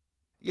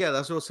 Yeah,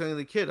 that's what I was telling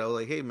the kid. I was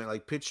like, hey man,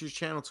 like pitch your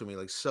channel to me,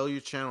 like sell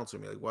your channel to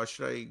me. Like, why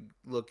should I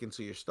look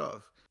into your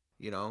stuff?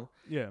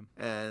 Yeah.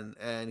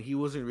 And he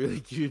wasn't really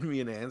giving me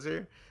an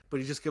answer,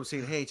 but he just kept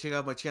saying, hey, check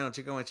out my channel,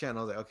 check out my channel.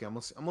 I was like, okay, I'm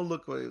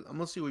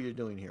gonna see what you're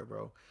doing here,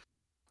 bro.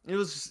 It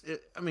was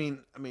I mean,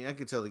 I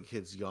could tell the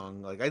kid's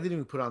young. Like I didn't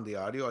even put on the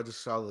audio, I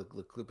just saw the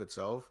clip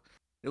itself.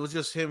 It was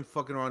just him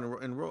fucking around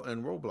in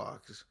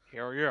Roblox.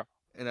 Hell yeah.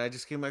 And I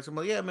just came back to him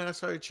like, yeah, man, I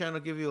saw your channel,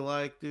 give you a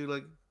like, dude,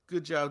 like,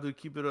 good job, dude,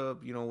 keep it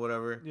up,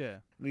 whatever. Yeah.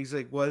 And he's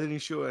like, why didn't you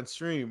show it on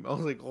stream? I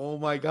was like, oh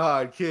my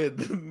god, kid,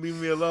 leave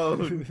me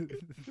alone.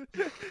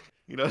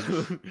 But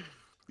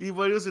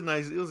it was a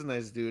nice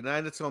dude. And I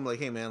had to tell him like,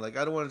 hey man, like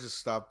I don't want to just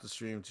stop the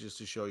stream just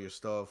to show your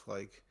stuff.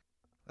 Like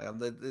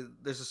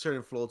there's a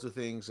certain flow to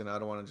things, and I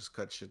don't want to just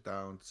cut shit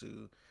down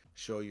to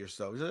show your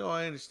stuff. He's like, oh,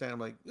 I understand. I'm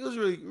like, it was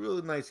really,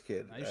 really nice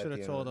kid. You should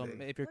have told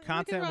him if your Look at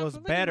content Rafa, was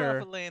look at better.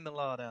 Rafa laying the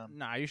law down.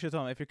 Nah, you should have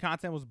told him if your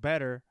content was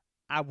better,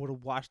 I would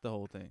have watched the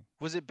whole thing.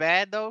 Was it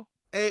bad though?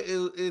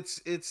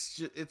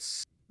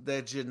 It's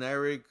that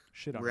generic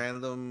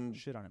random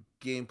shit on him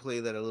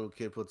gameplay that a little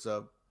kid puts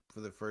up for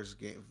the first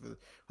game,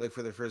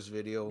 for their first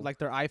video, like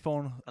their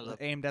iPhone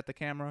aimed at the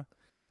camera.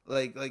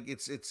 like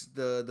it's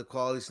the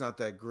quality's not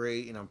that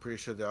great, and I'm pretty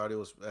sure the audio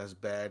was as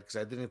bad because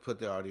I didn't put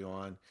the audio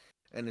on,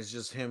 and it's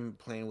just him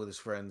playing with his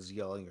friends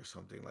yelling or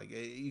something. Like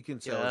you can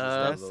tell it's just one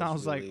Yeah. That of those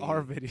sounds like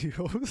our really.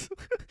 videos.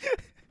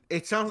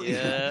 It sounds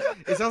Yeah.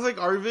 it sounds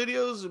like our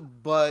videos,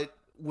 but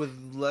with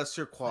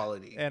lesser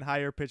quality. And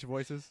higher pitched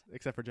voices,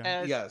 except for John.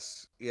 And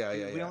Yes, yeah,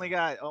 yeah, we yeah. only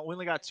got we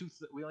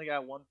only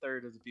got one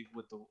third of the people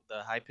with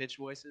the high pitched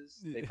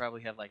voices. They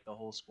probably had like the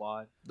whole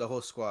squad. The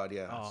whole squad,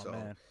 yeah. Oh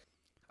man.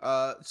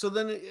 So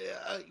then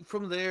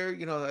from there,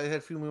 I had a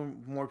few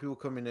more people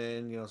coming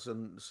in,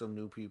 some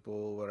new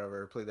people,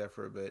 whatever. Played that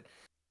for a bit.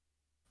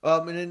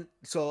 And then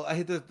so I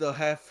hit the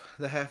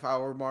half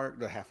hour mark,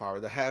 the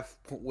half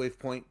wave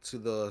point to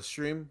the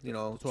stream.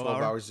 12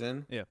 hours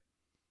in. Yeah.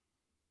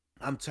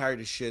 I'm tired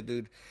of shit,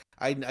 dude.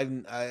 I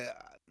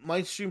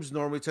my streams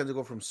normally tend to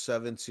go from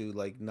 7 to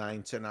like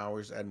 9-10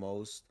 hours at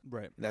most.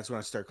 Right. And that's when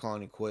I start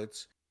calling it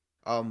quits.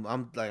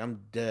 I'm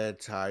dead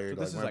tired.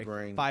 So this like is my like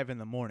brain. 5 in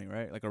the morning,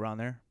 right? Like around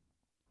there.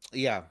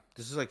 Yeah,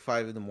 this is like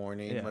 5 in the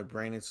morning. Yeah. My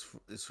brain is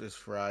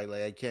fried.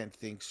 Like I can't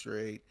think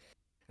straight,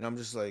 and I'm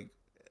just like,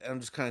 I'm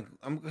kind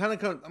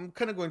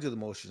of going through the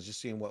motions,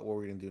 just seeing what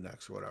we're gonna do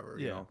next or whatever,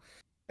 Yeah.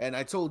 And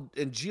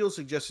Gio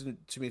suggested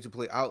to me to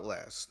play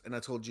Outlast, and I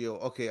told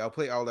Gio, okay, I'll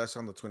play Outlast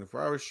on the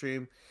 24-hour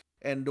stream.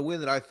 And the way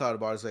that I thought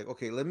about it is like,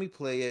 okay, let me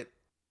play it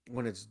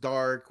when it's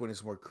dark, when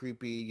it's more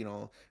creepy,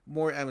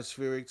 more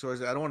atmospheric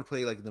towards it. I don't want to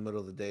play like in the middle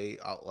of the day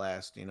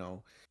Outlast.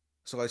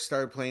 So I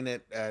started playing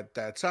it at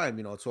that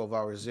time, 12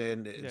 hours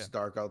in, it's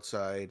dark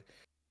outside.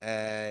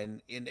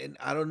 And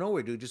I don't know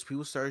where, dude, just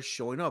people started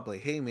showing up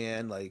like, hey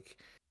man, like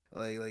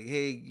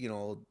hey,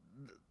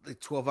 like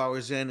 12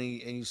 hours in,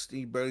 and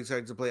you barely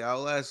started to play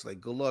Outlast,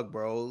 like good luck,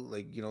 bro.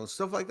 Like,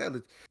 stuff like that.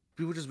 Like,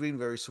 people just being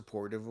very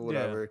supportive or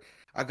whatever.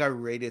 I got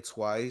rated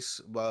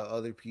twice by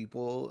other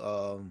people.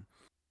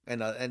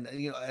 And at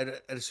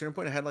a certain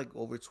point I had like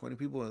over 20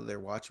 people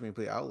there watching me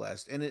play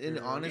Outlast. And in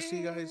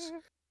honesty, guys,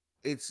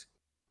 it's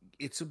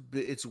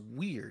it's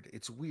weird.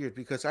 It's weird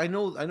because I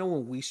know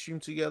when we stream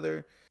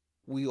together,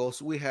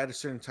 we had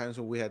certain times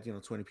when we had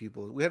 20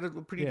 people. We had a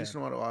pretty decent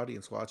amount of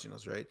audience watching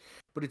us, right?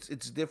 But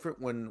it's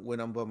different when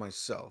I'm by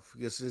myself,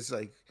 because it's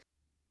like,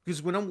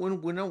 because when I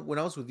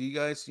was with you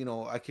guys,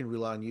 I can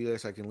rely on you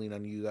guys. I can lean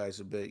on you guys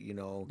a bit,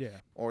 Yeah.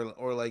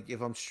 Or like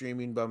if I'm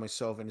streaming by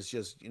myself and it's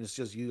just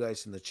you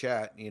guys in the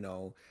chat,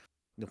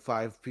 the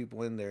 5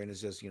 people in there, and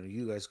it's just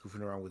you guys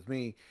goofing around with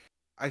me.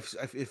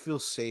 It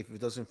feels safe.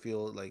 It doesn't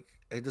feel like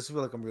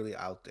I'm really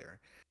out there.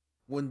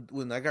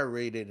 When I got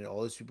rated and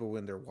all these people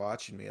when they're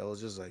watching me, I was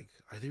just like,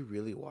 are they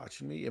really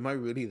watching me? Am I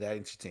really that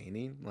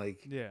entertaining?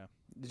 Like, Yeah.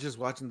 just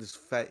watching this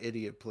fat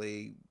idiot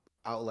play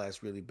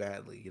Outlast really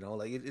badly,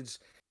 like it's.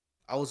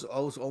 I was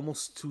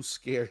almost too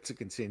scared to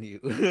continue.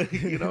 I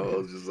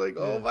was just like,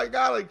 oh my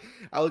god, like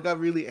I got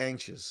really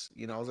anxious.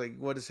 I was like,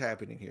 what is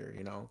happening here?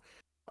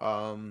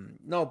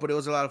 No, but it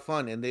was a lot of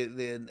fun, and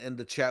and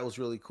the chat was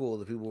really cool.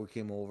 The people who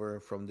came over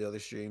from the other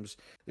streams,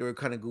 they were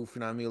kind of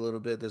goofing on me a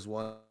little bit. There's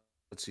one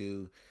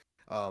to,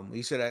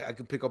 he said I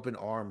could pick up an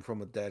arm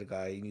from a dead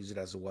guy and use it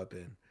as a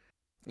weapon,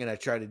 and I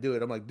tried to do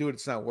it. I'm like, dude,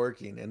 it's not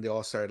working, and they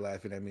all started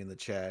laughing at me in the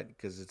chat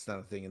because it's not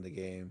a thing in the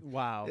game.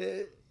 Wow.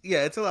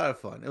 Yeah, it's a lot of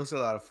fun. It was a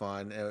lot of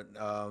fun,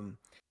 and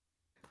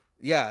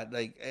yeah,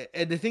 like,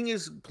 and the thing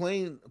is,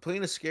 playing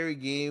a scary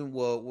game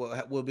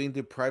while being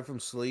deprived from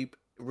sleep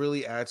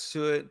really adds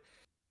to it,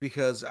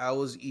 because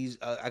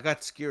I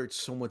got scared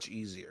so much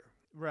easier.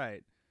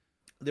 Right.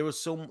 There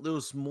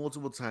was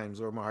multiple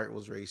times where my heart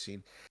was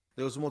racing.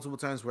 There was multiple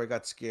times where I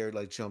got scared,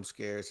 like jump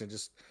scares, and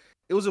just,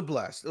 it was a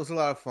blast. It was a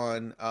lot of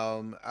fun.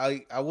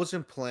 I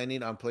wasn't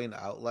planning on playing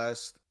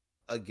Outlast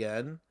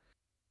again,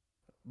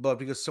 but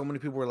because so many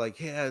people were like,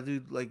 yeah,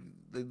 dude, like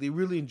they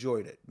really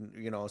enjoyed it,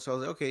 So I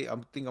was like, okay,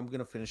 I'm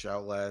gonna finish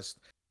Outlast.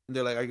 And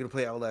they're like, are you gonna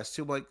play Outlast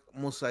 2? I'm like,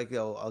 most likely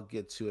I'll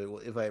get to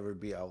it if I ever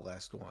be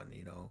Outlast 1.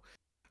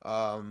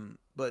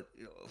 But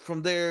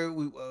from there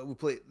we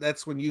played.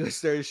 That's when you guys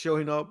started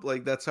showing up.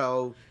 Like, that's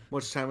how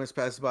much time has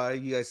passed by.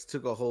 You guys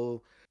took a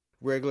whole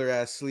regular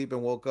ass sleep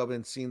and woke up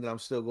and seen that I'm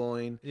still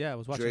going. Yeah, I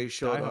was watching Dre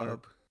showed Die Hard.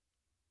 up.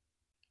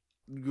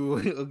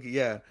 Okay,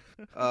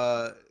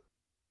 yeah.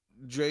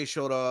 Dre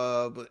showed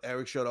up,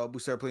 Eric showed up. We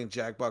started playing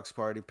Jackbox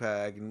Party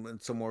Pack,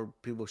 and some more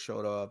people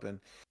showed up, and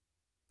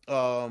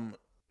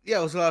yeah,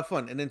 it was a lot of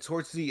fun. And then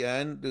towards the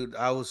end,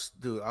 I was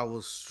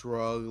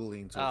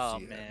struggling towards the end.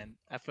 Oh man,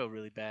 I felt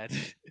really bad.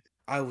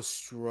 I was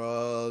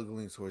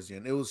struggling towards the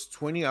end. It was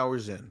 20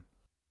 hours in.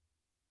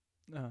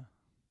 And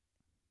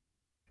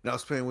I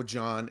was playing with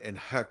John and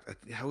Hector.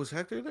 Was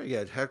Hector there?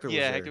 Yeah, Hector was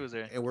there. Hector was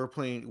there. And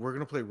we're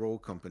gonna play Roll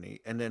Company,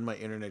 and then my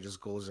internet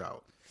just goes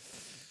out.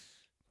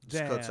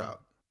 Just cuts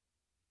out.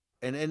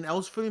 And I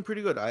was feeling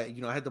pretty good. I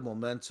had the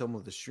momentum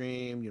of the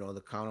stream.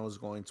 The counter was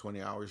going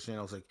 20 hours in.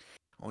 I was like,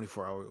 only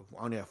 4 hours.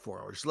 I only have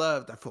 4 hours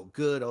left. I felt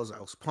good. I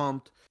was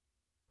pumped.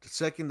 The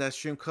second that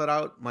stream cut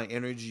out, my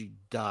energy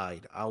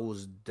died. I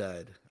was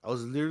dead. I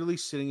was literally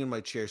sitting in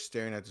my chair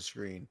staring at the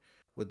screen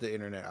with the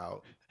internet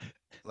out.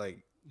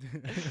 Like,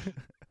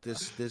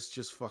 this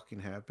just fucking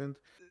happened.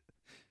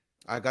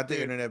 I got the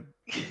dude. internet,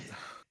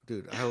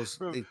 dude. I was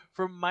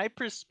From my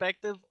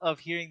perspective of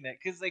hearing that,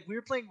 because like we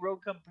were playing Road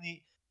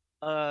Company,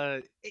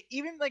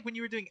 even like when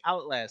you were doing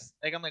Outlast,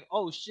 like I'm like,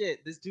 oh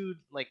shit, this dude,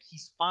 like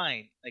he's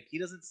fine, like he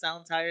doesn't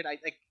sound tired.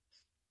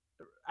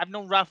 I've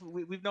known Rafa,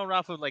 we've known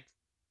Rafa like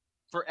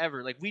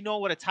forever, like we know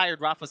what a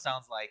tired Rafa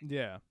sounds like.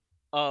 Yeah.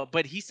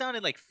 But he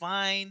sounded like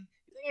fine.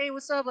 He's like, hey,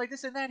 what's up? Like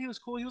this and that. He was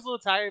cool. He was a little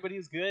tired, but he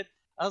was good.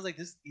 I was like,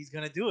 this, he's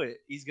gonna do it.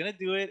 He's gonna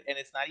do it, and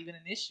it's not even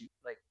an issue.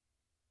 Like,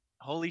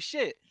 holy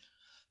shit.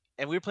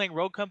 And we were playing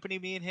Road Company,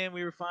 me and him.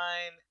 We were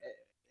fine.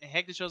 And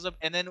Hector shows up,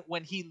 and then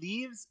when he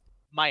leaves,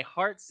 my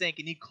heart sank.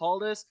 And he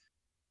called us,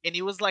 and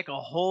he was like a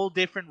whole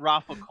different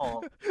Rafa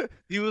call.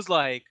 He was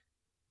like,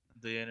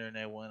 the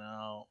internet went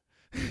out.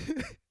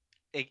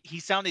 He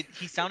sounded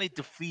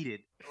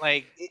defeated.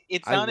 Like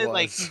it I sounded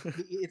like was.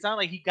 it sounded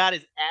like he got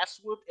his ass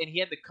whooped, and he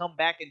had to come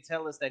back and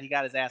tell us that he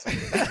got his ass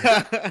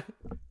whooped.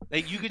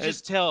 Like you could And,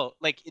 just tell,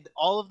 like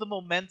all of the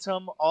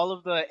momentum, all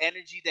of the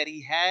energy that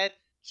he had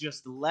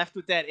just left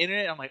with that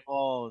internet. I'm like,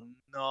 oh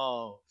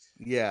no.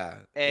 yeah.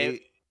 And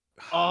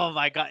oh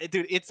my god,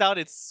 dude, it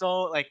sounded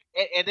so like,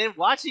 and then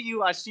watching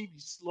you on stream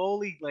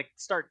slowly like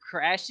start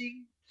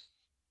crashing,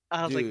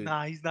 I was like, dude,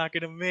 nah, he's not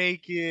gonna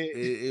make it.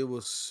 it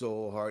was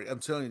so hard. I'm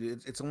telling you,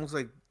 it's almost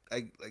like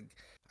I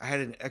had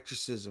an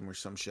exorcism or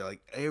some shit. Like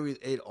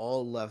it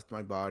all left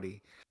my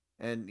body,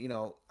 and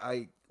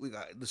we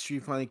got the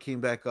stream finally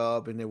came back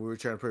up, and then we were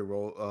trying to play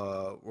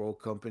roll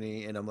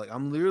company, and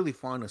I'm literally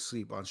falling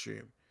asleep on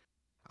stream.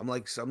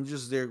 I'm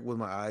just there with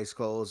my eyes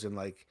closed, and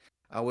like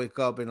I wake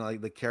up and like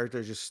the character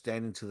is just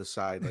standing to the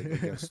side like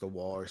against the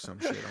wall or some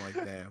shit. I'm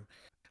like, damn.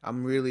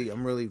 I'm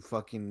really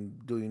fucking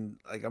doing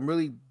like I'm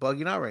really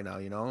bugging out right now.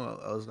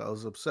 I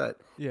was upset.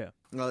 Yeah.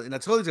 And I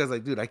told these guys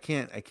like, dude, I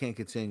can't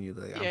continue.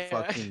 Like I'm Yeah.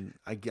 fucking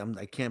I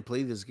can't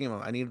play this game.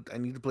 I need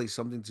to play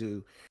something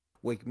to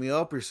wake me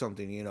up or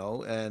something.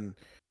 And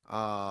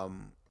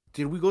um,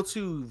 did we go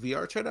to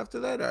VR chat after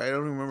that? I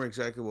don't remember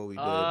exactly what we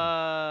did.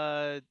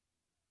 Uh,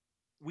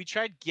 we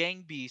tried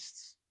Gang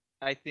Beasts,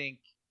 I think,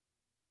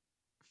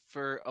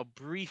 for a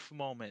brief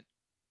moment.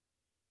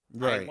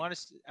 Right. I want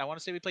to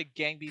say we played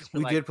Gang Beasts for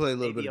We like did play a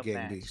little bit maybe of a Gang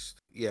match.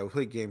 Beast. Yeah, we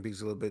played Gang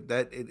Beast a little bit.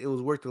 That it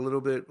was worked a little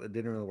bit, but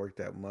didn't really work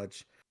that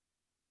much.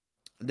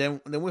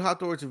 Then we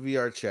hopped over to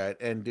VR chat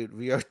and dude,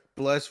 VR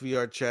bless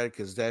VR chat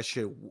because that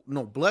shit.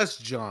 No, bless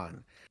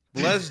John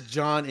in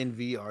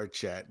VR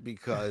chat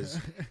because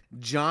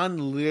John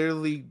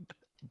literally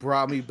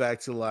brought me back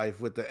to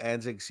life with the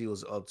antics he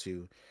was up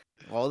to.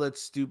 All that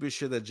stupid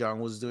shit that John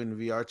was doing in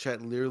VR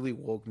chat literally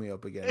woke me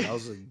up again.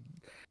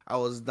 I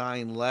was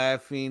dying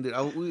laughing. Dude,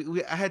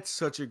 I had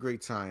such a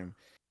great time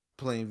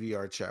playing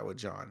VR chat with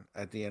John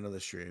at the end of the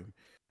stream.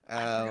 I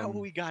forgot what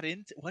Um, we got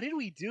into. What did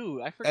we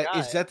do? I forgot.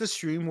 is that the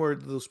stream where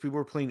those people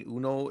were playing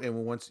Uno and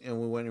we went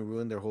and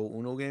ruined their whole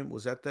Uno game?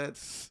 Was that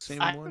same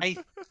one? I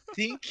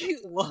think it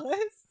was.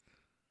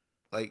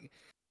 Like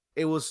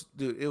it was,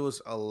 dude. It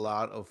was a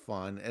lot of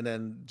fun. And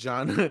then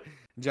John,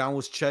 John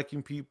was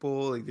checking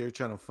people like they were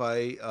trying to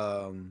fight.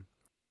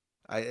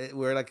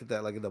 We're like at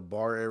the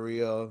bar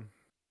area.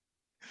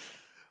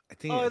 I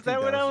think Oh, I is think that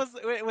that when I was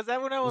was? Wait, was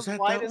that when I was was that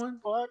white that as one.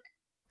 fuck?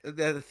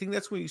 I think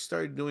that's when you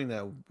started doing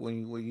that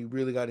when you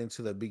really got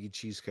into the Biggie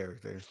Cheese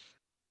character.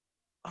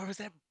 Or was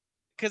that?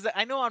 Because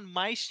I know on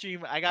my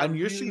stream I On got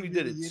your stream, really, you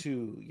did it really in.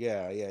 too.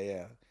 Yeah, yeah,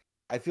 yeah.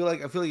 I feel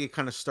like it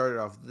kind of started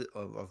off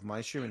of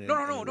my stream No,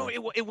 no, and no, it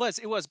no. went.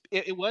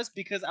 It was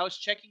because I was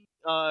checking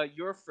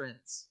your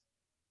friends.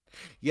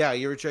 Yeah,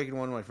 you were checking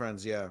one of my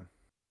friends. Yeah,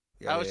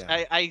 yeah,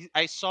 yeah, yeah.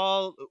 I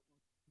saw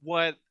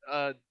what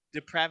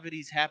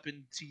depravities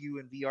happen to you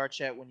in VR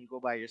chat when you go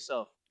by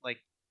yourself. Like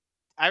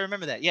I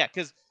remember that. Yeah,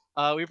 because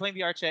we were playing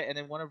VR chat, and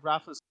then one of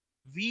Rafa's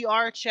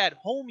VR chat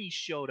homies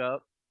showed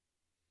up,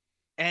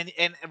 and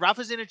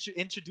Rafa's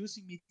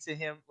introducing me to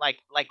him like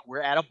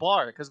we're at a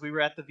bar because we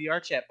were at the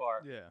VR chat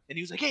bar, Yeah. and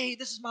he was like, "Hey,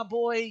 this is my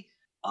boy.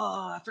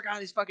 I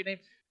forgot his fucking name."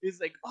 He's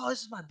like, "Oh,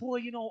 this is my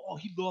boy. Oh,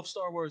 he loves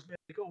Star Wars, man.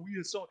 Like, oh, we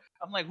are so."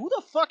 I'm like, "Who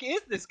the fuck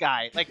is this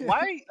guy? Like,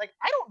 why? Like,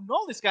 I don't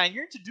know this guy. And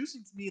you're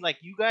introducing to me like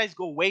you guys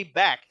go way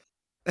back."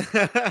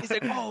 He's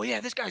like, "Oh yeah,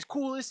 this guy's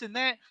cool, this and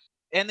that."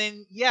 And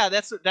then yeah,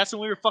 that's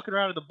when we were fucking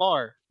around at the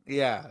bar.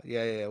 Yeah,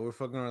 yeah, yeah. We're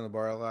fucking around the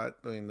bar a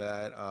lot doing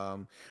that.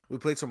 We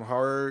played some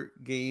horror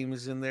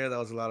games in there. That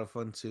was a lot of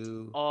fun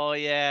too. Oh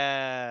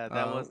yeah,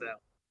 that Uh, was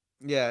that.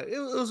 yeah, it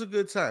was a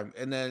good time.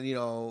 And then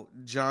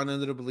John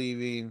ended up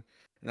leaving,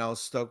 and I was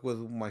stuck with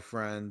my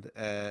friend,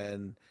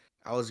 and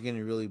I was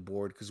getting really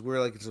bored because we are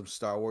like in some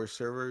Star Wars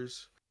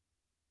servers,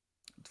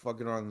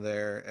 fucking on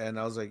there. And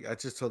I was like,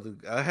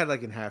 I had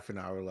like in half an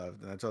hour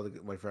left, and I told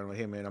my friend like,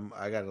 hey man,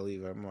 I gotta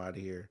leave. I'm out of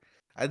here.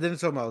 I didn't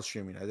tell him I was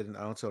streaming. I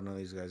don't tell none of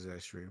these guys that I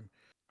stream.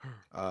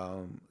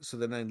 So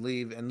then I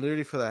leave, and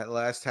literally for that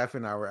last half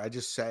an hour, I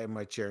just sat in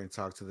my chair and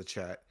talked to the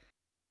chat,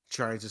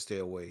 trying to stay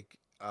awake.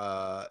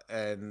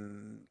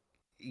 And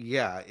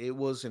yeah, it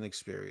was an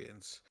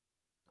experience.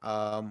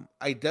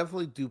 I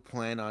definitely do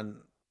plan on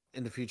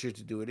in the future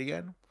to do it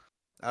again.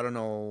 I don't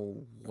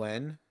know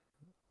when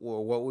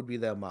or what would be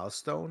that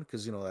milestone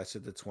because that's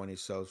at the 20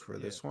 subs for Yeah.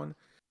 this one.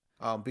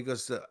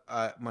 Because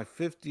my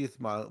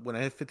 50th when I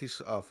hit 50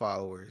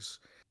 followers,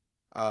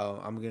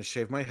 I'm gonna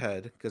shave my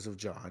head because of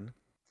John.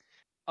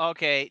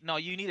 Okay, no,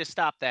 you need to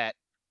stop that.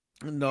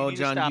 You No, need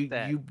to John, stop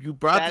that. you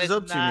brought That this is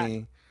up to not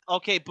me.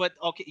 okay. But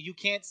okay, you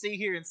can't sit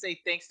here and say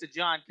thanks to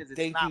John because it's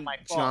Thank not you, my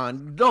fault.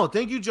 John. No,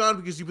 thank you, John,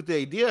 because you put the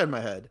idea in my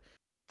head.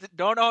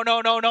 No, no,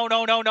 no, no, no,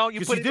 no, no, no. You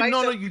Because put you it by didn't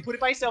know. No, yourself. you You put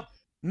it by yourself.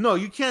 no,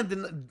 you can't.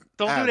 Don't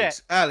do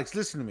that. Alex,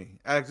 listen to me.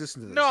 Alex,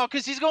 listen to No, this.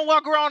 because he's gonna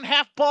walk around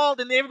half bald,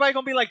 and everybody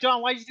gonna be like,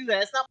 John, why'd you do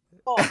that? It's not my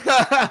fault.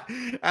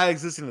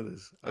 Alex, listen to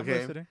this. I'm Okay.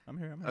 listening. I'm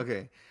here.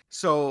 Okay.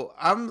 So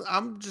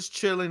I'm just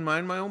chilling,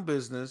 mind my own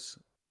business,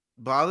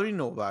 bothering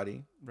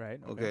nobody.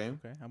 Right. Okay.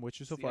 Okay. I'm with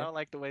you so See, far. I don't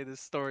like the way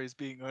this story is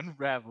being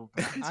unraveled.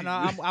 I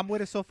know. I'm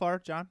with it so far,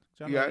 John.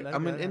 Yeah, let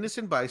I'm it an happen.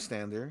 innocent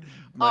bystander. Oh,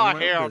 Minding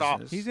my hell own no.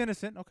 business. He's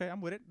innocent. Okay, I'm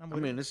with it. I'm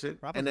innocent.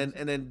 Rafa's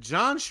And then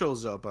John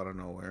shows up out of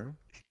nowhere.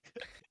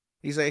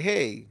 He's like,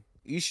 "Hey,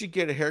 you should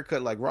get a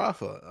haircut like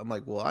Rafa." I'm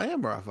like, "Well, I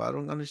am Rafa. I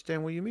don't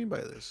understand what you mean by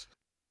this."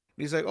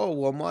 He's like, "Oh,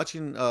 well, I'm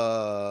watching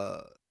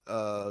Clone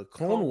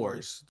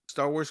Wars,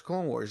 Star Wars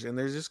Clone Wars, and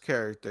there's this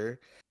character.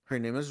 Her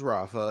name is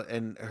Rafa,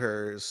 and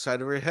her side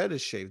of her head is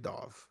shaved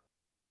off."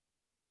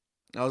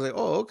 I was like,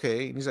 "Oh,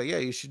 okay." And he's like, "Yeah,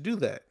 you should do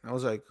that." I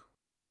was like,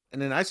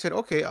 and then I said,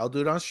 "Okay, I'll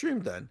do it on stream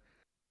then."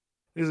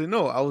 He's like,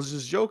 "No, I was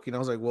just joking." I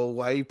was like, "Well,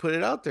 why you put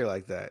it out there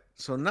like that?"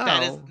 So now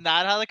That is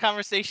not how the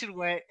conversation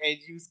went, and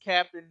use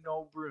Captain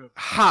No Broom.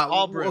 how?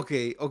 All broom.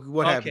 Okay,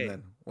 what happened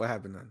then? What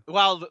happened then?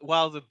 While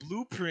the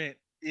blueprint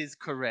is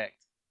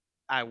correct,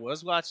 I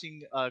was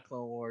watching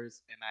Clone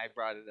Wars, and I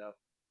brought it up.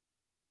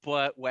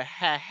 But what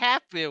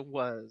happened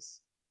was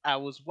I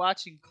was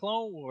watching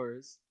Clone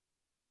Wars.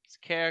 His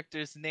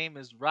character's name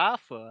is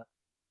Rafa.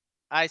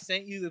 I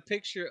sent you the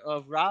picture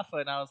of Rafa,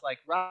 and I was like,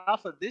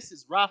 Rafa, this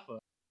is Rafa.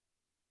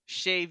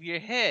 Shave your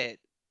head,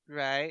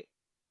 right?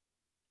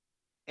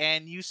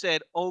 And you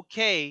said,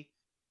 okay.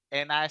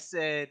 And I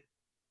said,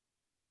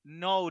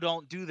 no,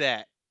 don't do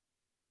that.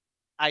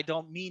 I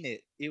don't mean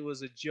it. It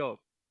was a joke.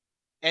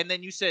 And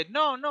then you said,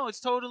 no, no, it's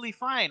totally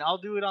fine. I'll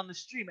do it on the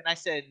stream. And I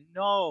said,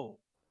 no,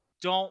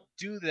 don't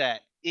do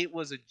that. It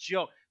was a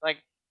joke. Like,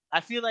 I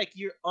feel like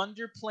you're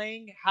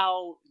underplaying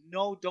how,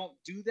 no, don't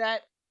do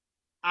that.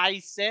 I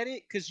said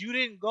it because you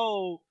didn't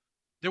go,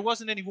 there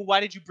wasn't any, well, why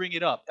did you bring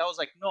it up? I was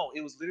like, no,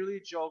 it was literally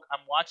a joke. I'm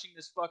watching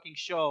this fucking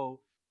show.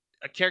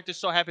 A character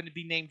so happened to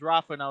be named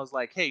Rafa, and I was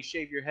like, hey,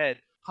 shave your head.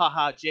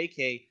 Haha,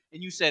 JK.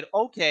 And you said,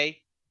 okay.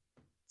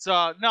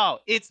 So, no,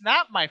 it's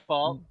not my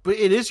fault. But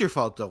it is your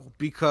fault though,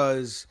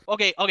 because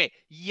Okay.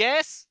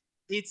 Yes,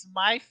 it's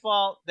my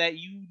fault that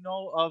you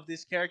know of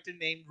this character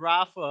named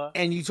Rafa.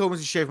 and you told me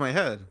to shave my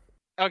head.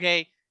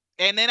 Okay.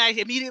 And then I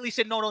immediately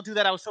said, no, don't do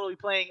that. I was totally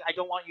playing. I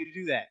don't want you to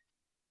do that.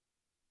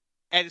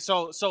 And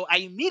so I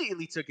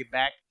immediately took it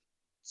back.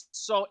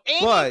 So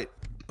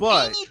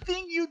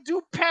anything you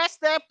do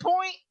past that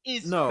point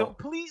is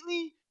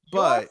completely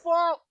your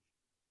fault.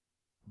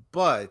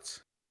 But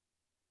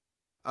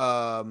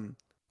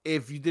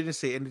if you didn't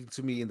say anything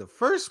to me in the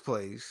first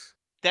place,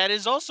 that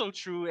is also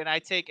true, and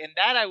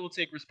that I will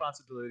take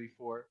responsibility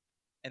for,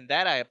 and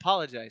that I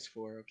apologize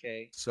for.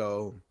 Okay.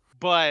 So,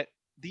 but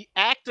the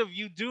act of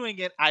you doing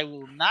it, I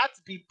will not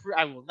be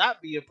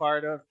a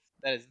part of.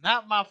 That is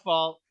not my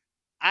fault.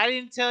 I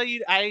didn't tell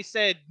you. I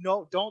said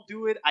no, don't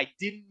do it. I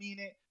didn't mean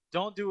it.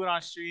 Don't do it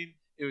on stream.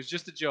 It was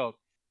just a joke.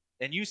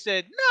 And you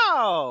said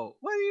no.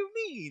 What do you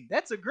mean?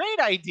 That's a great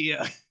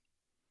idea.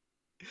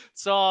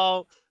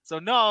 So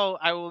no,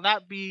 I will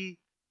not be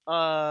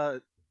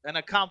an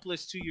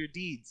accomplice to your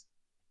deeds.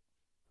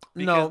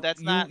 No,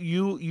 that's not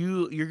you're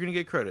gonna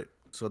get credit.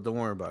 So don't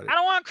worry about it. I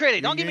don't want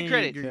credit. Don't give me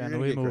credit. Can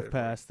we move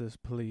past this,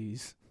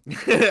 please?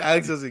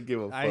 Alex doesn't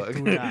give a fuck. I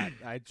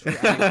do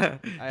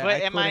not.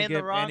 But am I in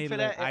the wrong for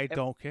that? I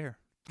don't care.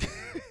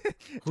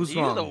 Who's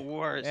You're wrong? the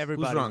worst.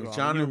 Who's wrong?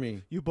 John or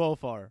me? You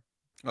both are.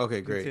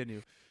 Okay, great.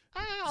 Continue.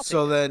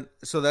 So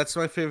that's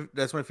my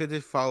 50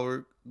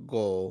 follower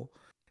goal,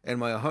 and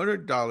my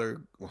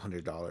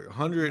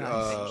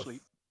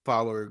 $100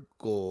 follower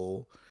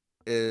goal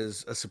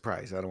is a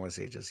surprise. I don't want to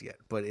say it just yet,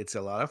 but it's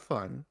a lot of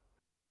fun.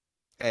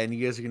 And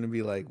you guys are gonna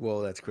be like,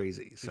 "Whoa, that's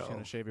crazy!" So you're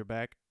gonna shave your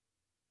back.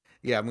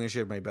 Yeah, I'm gonna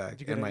shave my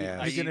back and my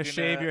ass. Are you gonna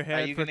shave your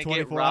head for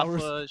 24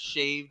 hours? Rafa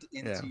shaved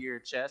into your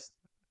chest?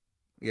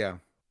 Yeah.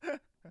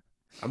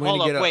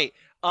 Hold up, wait.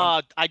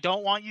 I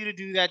don't want you to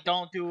do that.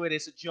 Don't do it.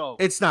 It's a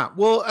joke. It's not.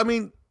 Well, I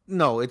mean,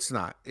 no, it's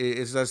not.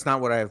 That's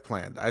not what I have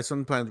planned. I have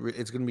something planned.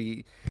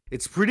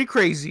 It's pretty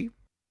crazy.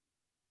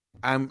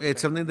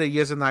 It's something that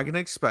you guys are not gonna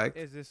expect.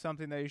 Is this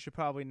something that you should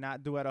probably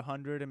not do at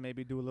 100 and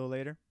maybe do a little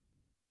later?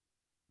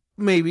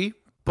 Maybe,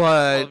 but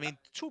well, I mean,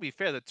 to be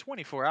fair, the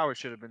 24 hours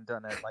should have been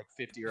done at like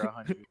 50 or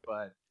 100.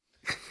 But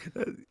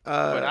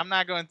I'm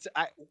not going to.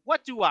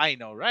 What do I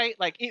know, right?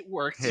 Like it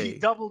worked. Hey, he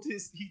doubled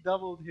his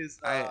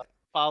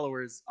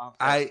followers on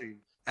stream.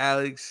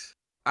 Alex,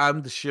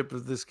 I'm the ship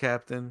of this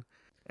captain,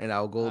 and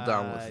I'll go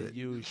down with it.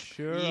 You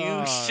sure You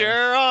are.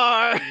 sure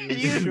are.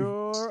 You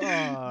sure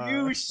are.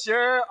 You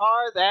sure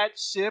are that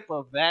ship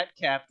of that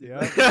captain.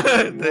 Yep.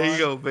 There you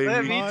go, baby.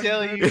 Let me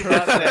tell you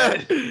about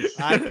that.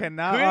 I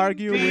cannot Couldn't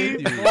argue be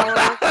with you. more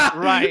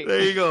right.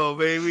 There you go,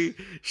 baby.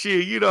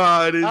 Shit, you know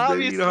how it is.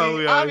 Obviously, You know how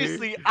we are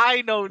obviously,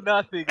 I know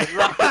nothing, and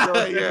Rafa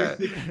knows Yeah.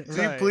 everything.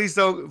 See, Right. please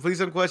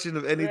don't question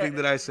of anything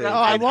that I say. No,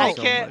 I Thank you won't.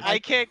 so can't. much. I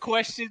can't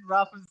question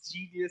Rafa's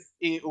genius.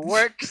 It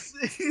works.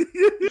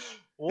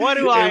 What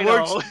do I It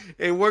know? works.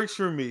 It works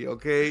for me.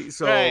 Okay,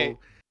 so Right.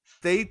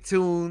 stay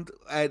tuned.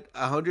 At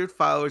 100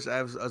 followers, I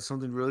have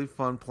something really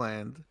fun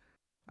planned.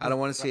 I don't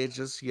want to say it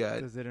just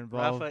yet. Does it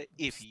involve Rafa,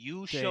 if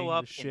you staying show the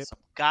up in ship? some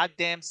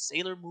goddamn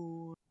Sailor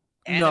Moon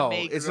No,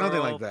 anime it's girl, nothing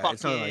like that.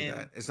 It's nothing like fucking-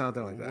 that. It's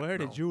nothing like that. Where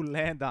no. did you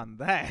land on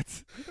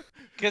that?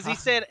 Because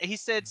he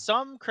said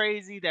some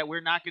crazy that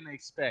we're not gonna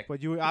expect.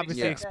 But you can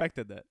obviously expect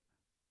expected that.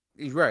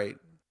 He's right.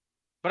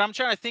 But I'm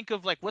trying to think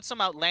of like what's some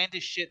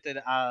outlandish shit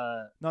that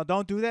No,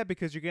 don't do that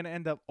because you're gonna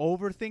end up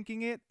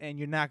overthinking it, and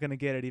you're not gonna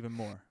get it even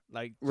more.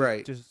 Like,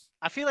 Right. Just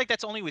I feel like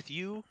that's only with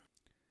you.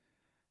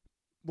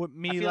 with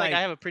me, I feel like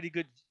I have a pretty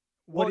good.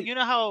 Well, do you-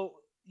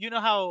 you know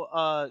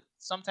how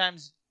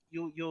sometimes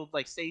you'll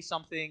like say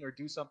something or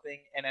do something,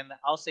 and then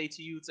I'll say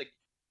to you, it's like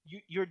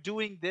you're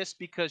doing this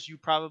because you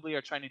probably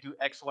are trying to do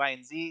X, Y,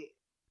 and Z,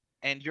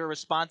 and your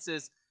response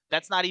is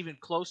that's not even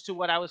close to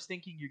what I was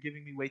thinking. You're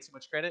giving me way too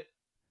much credit.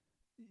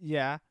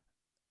 yeah.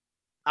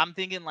 I'm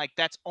thinking like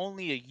that's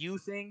only a you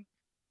thing.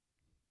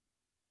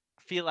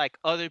 I feel like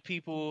other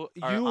people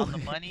are You on the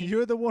money.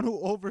 you're the one who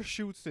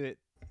overshoots it,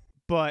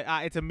 but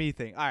it's a me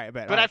thing. All right,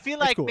 bet. But I feel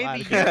like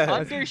maybe you're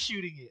Alright.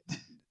 undershooting it.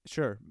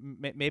 Sure.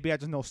 Maybe I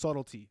just know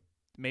subtlety.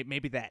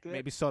 Maybe that. Good.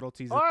 Maybe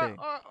subtlety's a or, thing.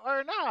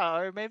 or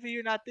not, or maybe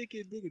you're not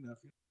thinking big enough.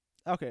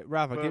 Okay,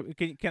 Rafa, But-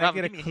 can I Rafa,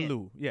 get a give me a hint.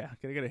 clue? Yeah,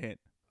 can I get a hint?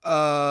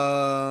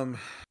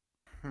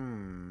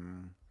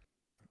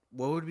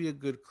 What would be a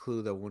good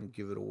clue that wouldn't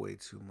give it away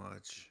too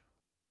much?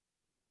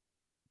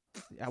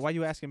 Why are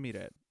you asking me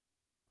that?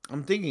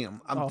 I'm thinking.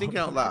 I'm Oh. thinking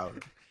out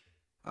loud.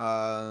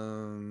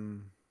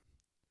 Um,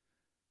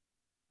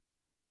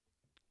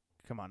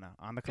 Come on now,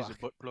 on the Is clock. it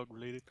butt plug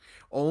related?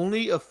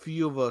 only a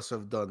few of us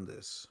have done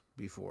this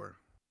before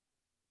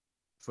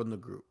from the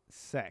group.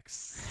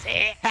 Sex.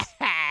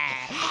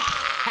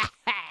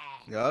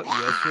 Yup, you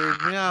guys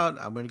figured me out.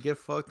 I'm gonna get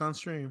fucked on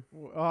stream.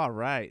 All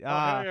right.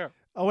 Yeah.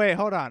 Oh wait,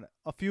 hold on.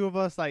 A few of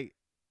us like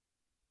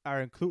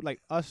are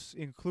us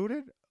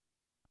included.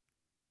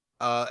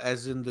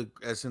 As in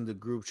the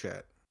group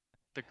chat.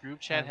 The group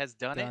chat Have has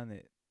done it.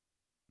 it.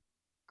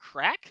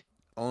 Crack?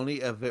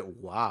 Only of it.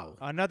 Wow.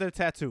 Another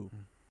tattoo.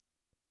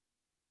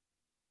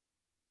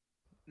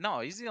 No,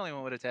 he's the only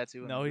one with a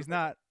tattoo. in No, the he's group.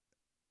 not.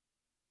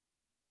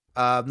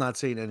 I'm not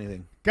saying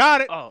anything.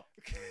 Got it. Oh,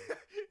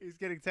 He's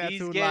getting he's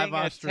tattooed getting live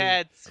on a stream.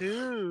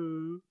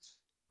 tattoo.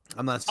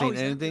 I'm not Oh, saying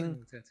he's not anything.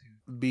 doing a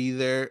tattoo. Be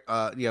there.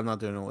 Yeah, I'm not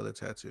doing it with a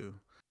tattoo.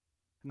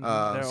 There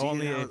are see,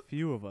 only you a know-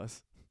 few of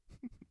us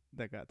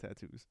that got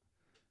tattoos.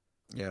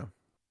 Yeah.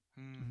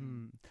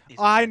 Mhm. He's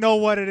a I know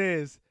tattoo. what it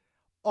is.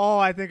 Oh,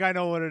 I think I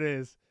know what it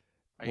is.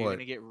 Are you What?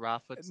 gonna get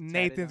Rafa?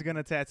 Nathan's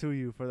gonna tattoo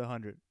you for the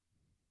 100.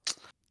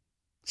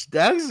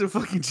 That is a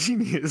fucking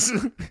genius.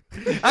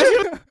 I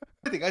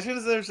should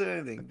have never said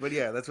anything. But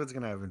yeah, that's what's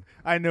gonna happen.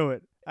 I knew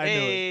it. I knew it.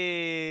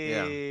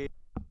 Hey.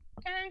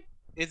 Okay.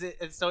 Is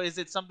it so? Is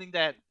it something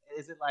that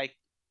is it like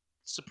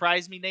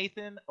surprise me,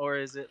 Nathan, or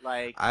is it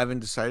like? I haven't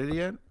decided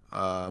yet.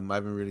 I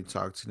haven't really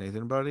talked to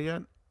Nathan about it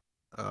yet.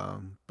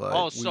 But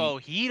Oh, so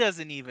he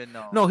doesn't even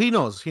know. no, he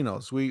knows. He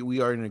knows.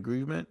 We are in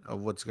agreement of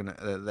what's gonna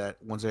that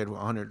once I hit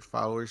 100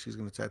 followers, he's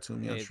gonna tattoo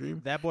me on Hey,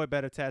 stream. that boy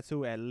better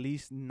tattoo at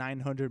least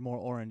 900 more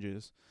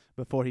oranges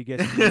before he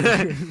gets.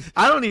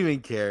 I don't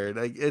even care.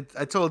 Like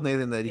I told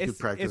Nathan that he could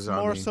practice it's on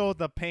more me. so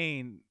the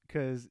pain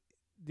because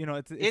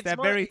it's It's that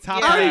more- very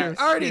top yeah. layer of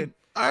I skin.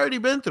 already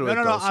been through No, it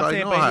no, though, no, so I'm I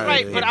saying, know but how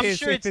Right, it but is. I'm If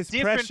sure it's it's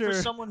different for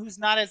pressure- someone who's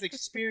not as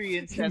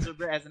experienced as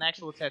an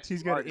actual tattoo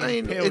He's gonna artist. I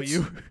mean, impale it's-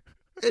 you.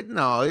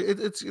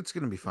 It's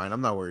gonna be fine.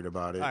 I'm not worried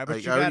about it. All right, but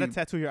Like, you I gotta already-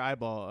 tattoo your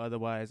eyeball,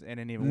 otherwise, and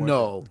it ain't even worth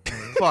No,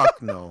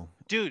 fuck no.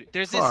 Dude,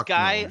 there's this Fuck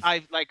guy no.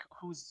 I've like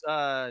who's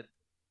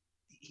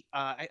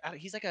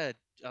he's like a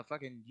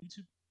fucking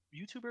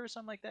YouTuber or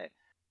something like that.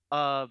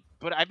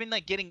 But I've been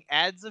like getting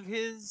ads of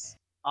his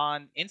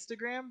on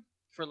Instagram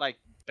for like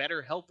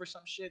better help or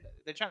some shit.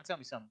 They're trying to tell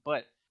me something,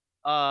 but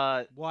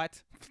it.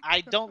 What?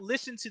 I don't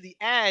listen to the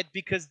ad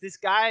because this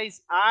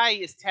guy's eye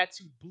is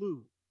tattooed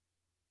blue.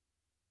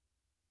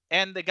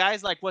 And the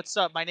guy's like, "What's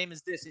up? My name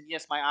is this, and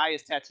yes, my eye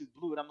is tattooed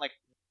blue." And I'm like,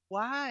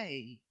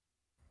 "Why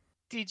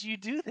did you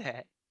do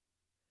that?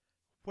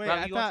 Wait, Rob,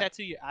 I you gonna thought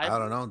tattoo your eye?" I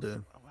don't know,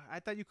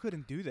 dude. you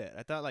couldn't do that.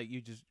 I thought like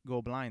you just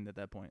go blind at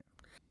that point.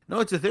 No,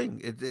 it's a thing.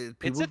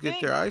 People a get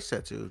thing. their eyes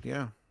tattooed.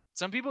 Yeah.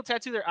 Some people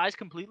tattoo their eyes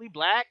completely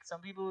black.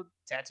 Some people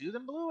tattoo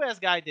them blue, as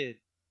guy did.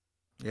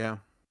 Yeah.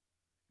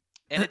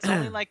 And it's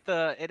only like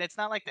it's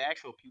not like the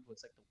actual pupil.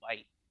 It's like the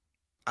white.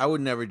 I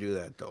would never do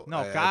that though.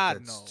 No, God,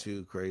 that's no.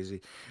 too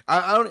crazy.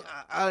 I don't.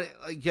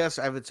 I guess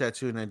I have a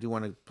tattoo, and I do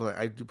want to play.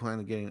 I do plan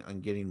on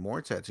getting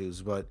more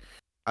tattoos, but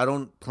I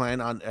don't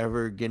plan on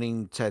ever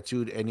getting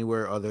tattooed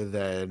anywhere other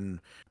than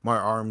my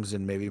arms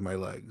and maybe my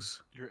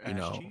legs. Your You ass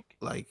know, cheek.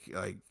 like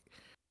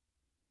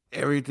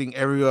everything,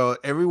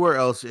 everywhere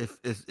else, if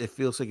it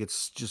feels like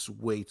it's just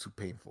way too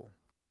painful.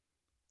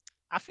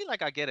 I feel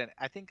like I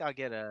think I'll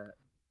get an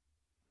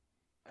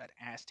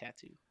ass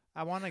tattoo.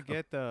 I want to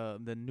get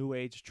the new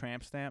age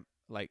tramp stamp.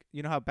 Like,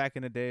 you know how back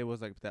in the day it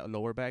was like that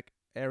lower back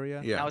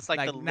area. Yeah. Now it's like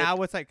the Like lip.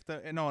 now it's like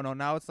the no,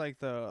 now it's like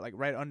the like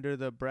right under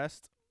the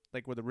breast,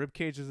 like where the rib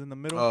cage is in the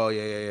middle. Oh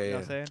yeah, yeah, You yeah, know what yeah.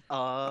 I'm saying?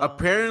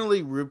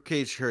 Apparently,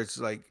 ribcage hurts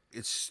like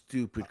it's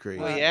stupid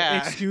crazy. Well,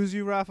 yeah. Excuse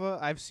you, Rafa.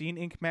 I've seen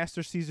Ink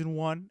Master season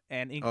 1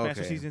 and Ink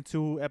Master Okay. season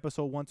 2,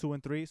 episode 1, 2,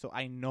 and 3. So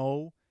I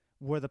know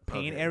where the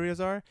pain Okay. areas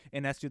are,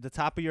 and that's the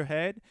top of your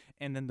head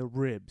and then the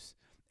ribs.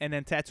 And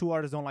then tattoo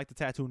artists don't like to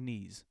tattoo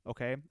knees.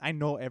 Okay, I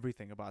know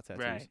everything about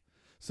tattoos. Right.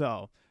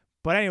 So,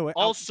 but anyway,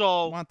 I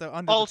Also, want the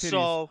under the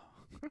titties.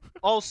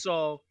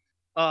 also,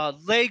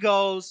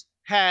 Legos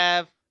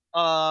have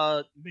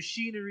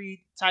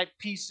machinery type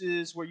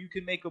pieces where you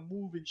can make a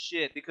move and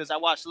shit. Because I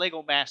watch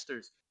Lego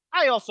Masters.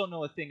 I also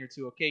know a thing or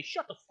two. Okay,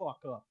 shut the fuck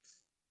up.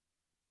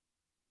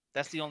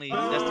 That's the only show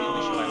I watch.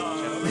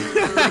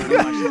 I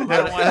don't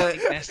watch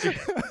Lego Masters.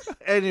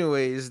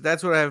 Anyways,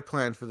 that's what I have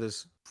planned for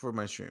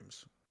my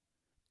streams.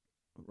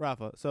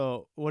 Rafa,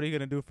 so what are you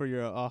gonna do for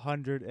your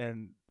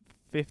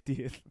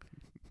 150th?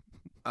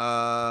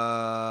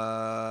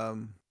 I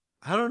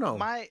don't know.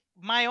 My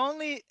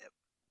only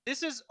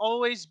this has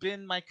always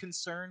been my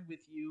concern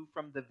with you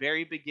from the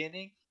very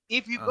beginning.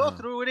 If you go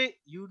through with it,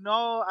 you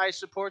know I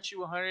support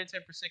you 110%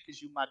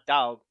 because you my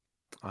dog,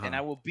 and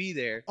I will be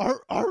there.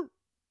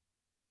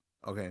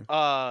 Okay.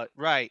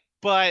 Right,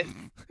 but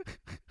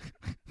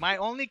my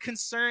only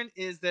concern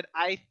is that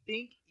I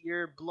think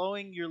you're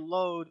blowing your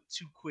load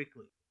too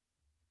quickly.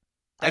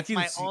 That's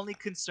my only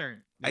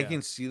concern. Yeah. I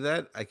can see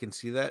that. Like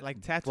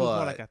tattoos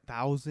more like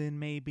 1,000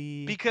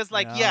 maybe. Because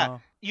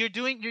you're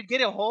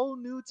getting a whole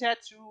new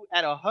tattoo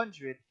at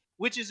 100,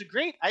 which is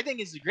I think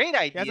it's a great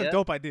idea. That's a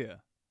dope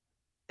idea.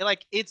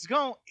 Like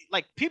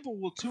people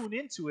will tune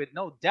into it,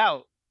 no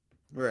doubt.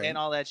 Right. And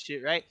all that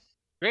shit, right?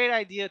 Great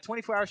idea.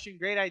 24-hour stream,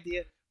 great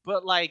idea.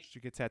 But like, you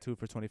get tattooed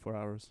for 24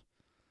 hours.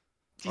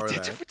 You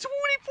tattooed for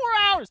 24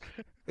 hours.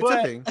 It's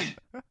a thing. That's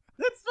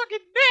fucking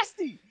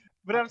nasty.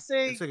 But I'm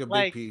saying it's like a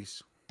big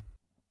piece.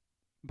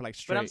 But like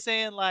straight. But I'm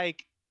saying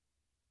like,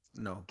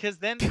 no. Because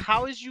then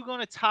how is you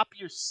gonna top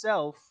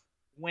yourself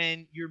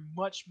when you're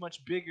much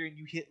bigger and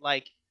you hit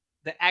like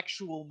the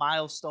actual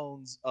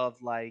milestones of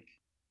like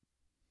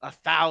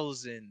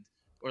 1,000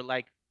 or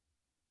like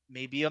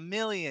maybe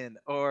 1,000,000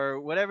 or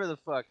whatever the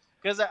fuck?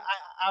 Because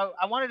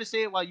I wanted to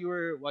say it while you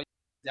were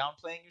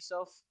downplaying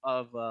yourself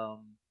of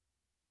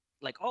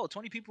like, oh,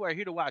 20 people are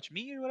here to watch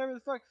me or whatever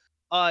the fuck.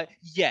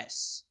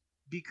 Yes,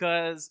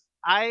 because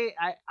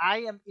I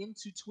am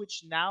into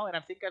Twitch now, and I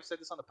think I've said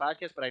this on the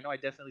podcast, but I know I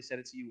definitely said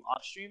it to you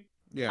off stream.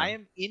 Yeah. I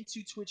am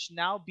into Twitch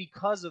now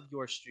because of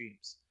your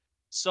streams.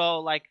 So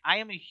like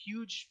I'm a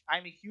huge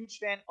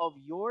fan of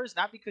yours,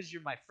 not because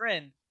you're my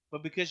friend,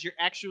 but because you're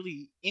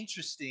actually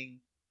interesting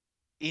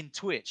in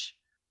Twitch.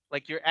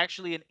 Like you're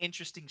actually an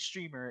interesting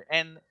streamer,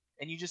 and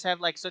you just have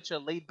like such a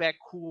laid back,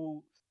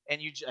 cool, and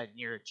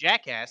you're a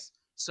jackass.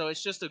 So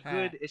it's just a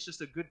good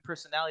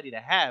personality to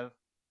have.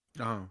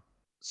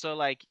 So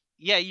like,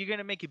 yeah, you're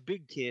gonna make it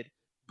big, kid.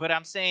 But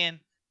I'm saying,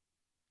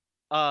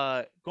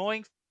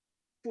 going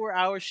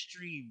 4-hour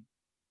stream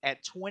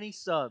at 20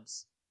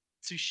 subs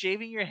to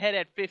shaving your head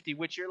at 50,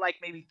 which you're like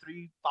maybe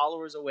 3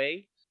 followers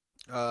away.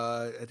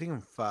 I think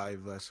I'm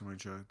 5 last time I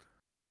checked.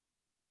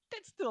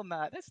 That's still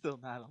not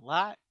a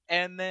lot.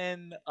 And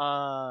then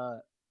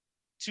to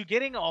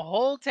getting a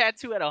whole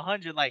tattoo at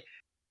 100, like I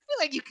feel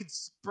like you could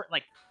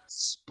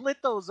split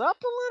those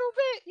up a little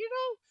bit, you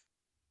know?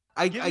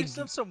 Give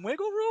yourself some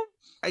wiggle room.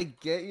 I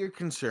get your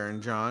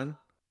concern, John.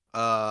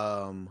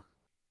 But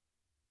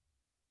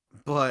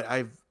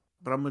I'm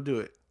gonna do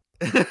it.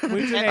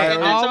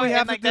 All we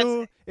have to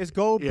do is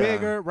go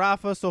bigger,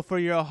 Rafa. So for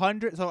your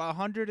 100, so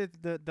 100 is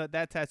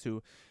that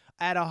tattoo.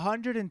 At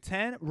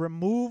 110,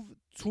 remove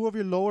 2 of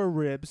your lower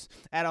ribs.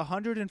 At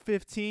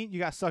 115, you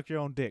got to suck your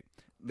own dick.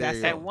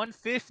 That's at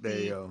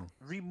 150.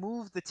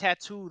 Remove the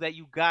tattoo that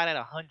you got at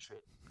 100.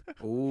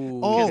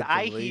 Ooh,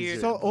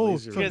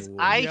 because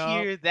I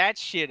hear that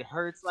shit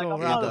hurts like a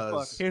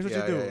motherfucker. Here's what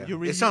you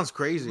do. It sounds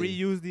crazy.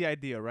 Reuse the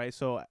idea, right?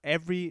 So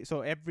every it's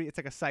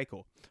like a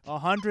cycle.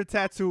 100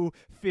 tattoo,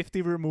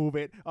 50 remove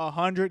it.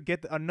 100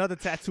 get another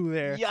tattoo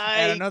there. Yikes.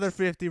 And another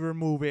 50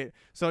 remove it.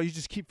 So you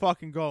just keep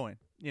fucking going.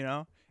 You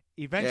know.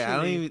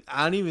 Eventually,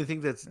 I don't even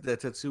think that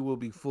tattoo will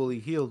be fully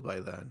healed by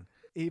then.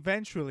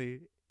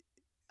 Eventually.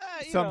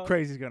 Something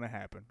crazy is gonna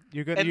happen.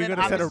 You're gonna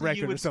set a record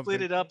you would or something.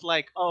 Split it up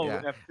like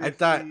I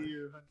thought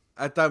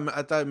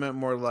it meant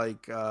more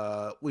like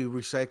we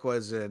recycle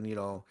as in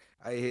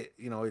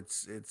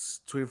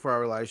it's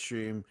 24-hour live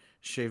stream,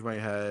 shave my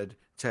head,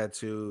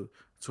 tattoo,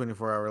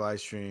 24-hour live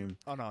stream.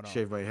 Oh no,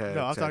 shave my head.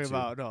 No, I'm tattoo.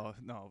 talking about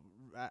no.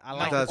 I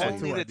like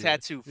only the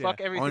tattoo.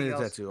 Fuck everything only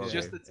else. The tattoo. Okay.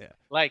 Just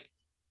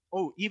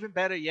even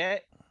better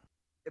yet.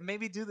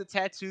 maybe do the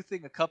tattoo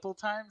thing a couple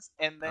times,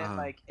 and then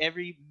like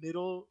every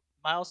middle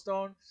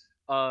milestone,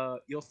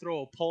 you'll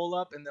throw a poll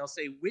up, and they'll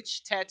say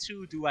which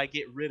tattoo do I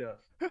get rid of,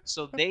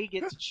 so they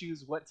get to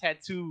choose what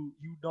tattoo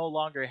you no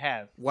longer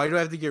have. Why do I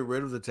have to get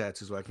rid of the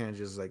tattoos? Why can't I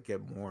just like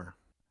get more?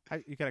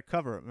 You gotta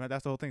cover it.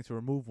 That's the whole thing, to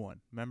remove one.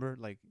 Remember,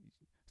 like,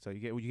 so you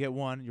get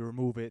one, you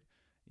remove it.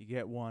 You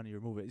get one, you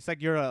remove it. It's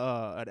like you're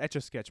an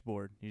Etch-a-Sketch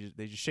board.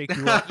 They just shake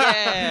you up.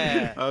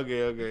 Yeah.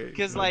 Okay.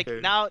 Because like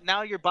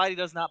now your body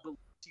does not belong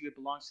to you; it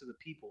belongs to the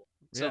people.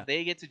 So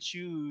they get to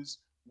choose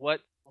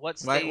what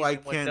stays why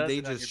and what can't doesn't they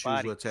on your just choose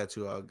body. what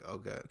tattoo I'll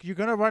get? You're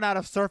gonna run out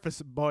of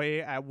surface,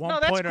 boy, at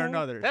one point or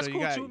another. That's so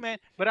cool too, man.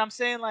 But I'm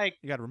saying like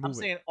you gotta remove I'm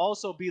saying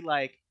also be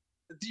like,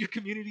 your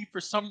community for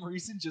some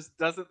reason just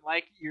doesn't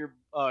like your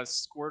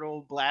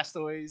Squirtle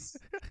Blastoise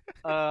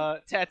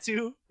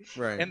tattoo,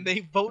 Right? and they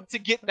vote to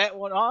get that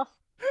one off.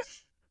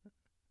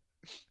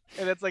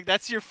 And it's like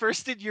that's your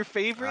first and your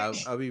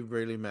favorite. I'll be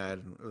really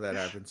mad if that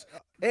happens.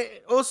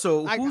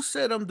 Also, who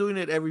said I'm doing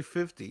it every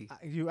 50?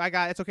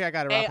 It's okay. I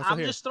got it, Hey,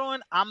 Rafa.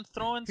 I'm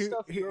throwing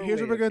stuff.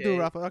 Here's what we're gonna do,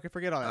 Rafa. Okay,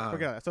 forget all that.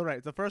 Forget all that. So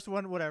the first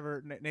one,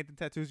 whatever. Nathan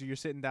tattoos you. You're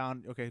sitting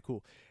down. Okay,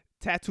 cool.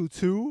 Tattoo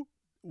 2.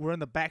 We're in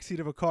the backseat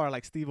of a car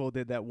like Steve-O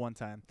did that one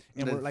time,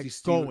 and we're like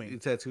going. You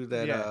tattooed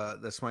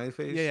that the smiley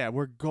face. Yeah,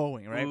 we're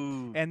going right.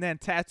 Ooh. And then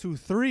tattoo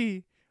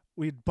 3.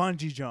 We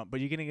bungee jump,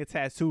 but you're getting a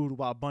tattooed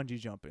while bungee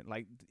jumping,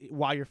 like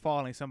while you're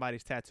falling,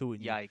 somebody's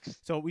tattooing you. Yikes!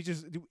 So we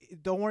just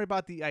don't worry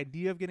about the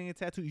idea of getting a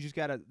tattoo. You just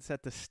gotta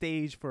set the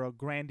stage for a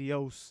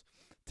grandiose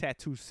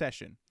tattoo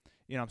session.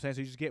 You know what I'm saying?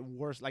 So you just get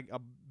worse, like a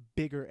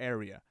bigger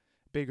area,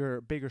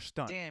 bigger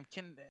stunt. Damn,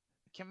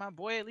 can my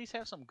boy at least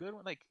have some good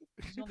one? Like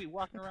he's gonna be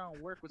walking around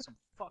work with some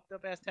fucked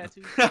up ass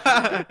tattoos.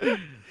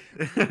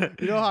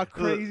 You know how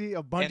crazy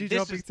a bungee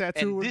jumping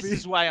tattoo would be. This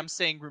is why I'm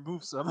saying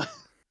remove some.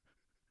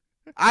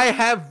 I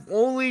have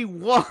only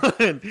one.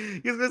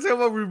 He's gonna say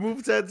about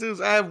remove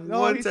tattoos. I have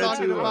one he's tattoo.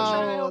 Talking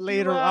about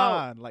later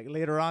on, like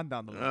later on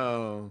down the line.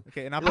 Oh,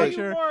 okay. And I'm pretty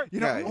sure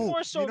you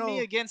more so me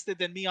against it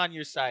than me on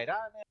your side.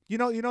 You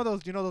know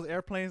those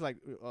airplanes like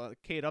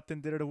Kate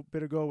Upton did it a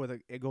bit ago, where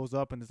it goes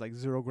up and it's like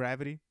zero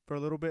gravity for a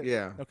little bit.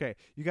 Yeah. Okay,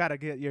 you gotta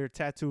get your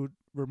tattoo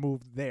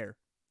removed there,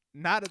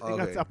 not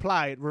that's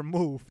applied,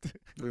 removed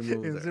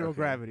in zero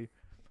gravity.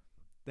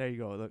 There you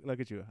go. Look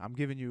at you. I'm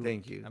giving you.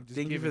 Thank you. I'm just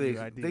thank you for these.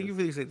 Thank you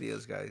for these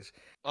ideas, guys.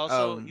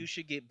 Also, you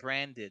should get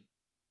branded.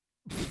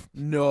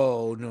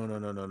 No.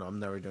 I'm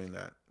never doing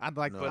that. I'd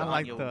like put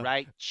on your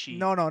right cheek.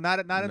 No, not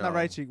in the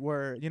right cheek.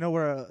 Where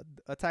where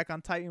Attack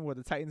on Titan, where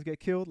the Titans get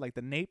killed, like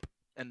the nape.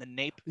 And the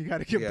nape. You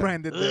gotta get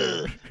branded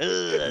there.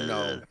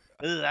 No.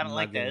 I don't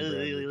like that.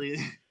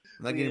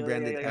 I'm not getting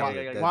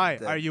branded. Why?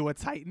 Are you a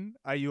Titan?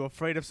 Are you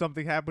afraid of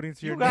something happening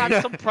to your? You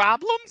got some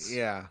problems?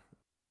 Yeah,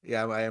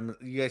 I am.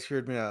 You guys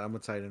heard me out. I'm a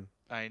Titan.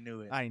 I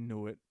knew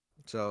it.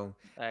 So,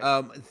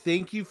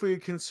 thank you for your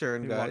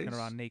concern, guys. Walking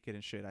around naked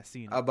and shit. I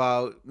seen it.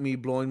 About me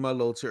blowing my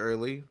load too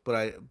early, but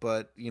I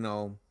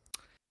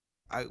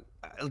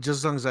just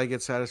as long as I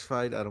get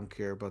satisfied, I don't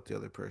care about the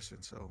other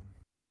person. So.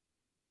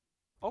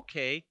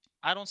 Okay,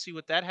 I don't see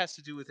what that has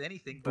to do with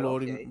anything. But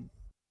okay.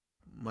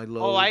 My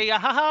load. Oh,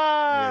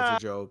 yeah,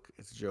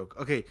 it's a joke.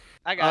 Okay.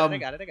 I got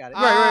it.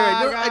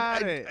 Right.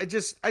 No, I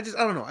just I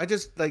don't know. I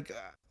just like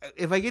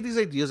if I get these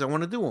ideas, I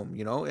want to do them,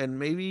 and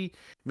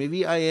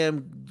maybe I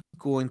am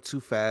going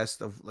too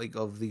fast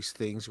of these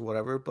things or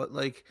whatever, but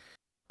like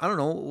I don't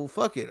know. Well,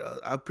 fuck it.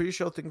 I'm pretty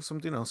sure I'll think of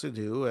something else to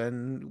do,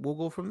 and we'll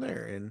go from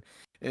there.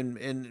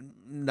 And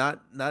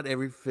not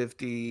every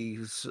 50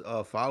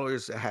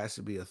 followers has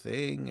to be a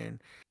thing,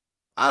 and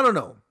I don't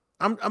know.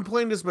 I'm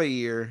playing this by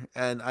ear,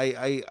 and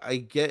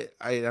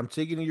I'm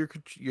taking your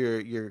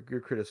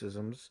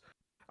criticisms,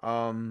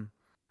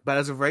 but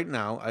as of right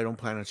now, I don't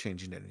plan on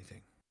changing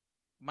anything.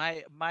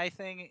 My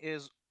thing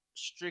is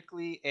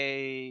strictly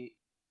a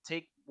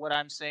take what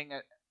I'm saying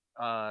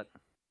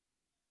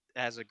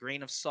as a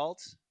grain of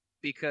salt,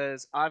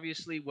 because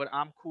obviously what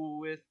I'm cool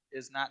with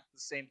is not the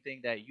same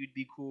thing that you'd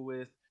be cool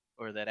with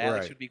or that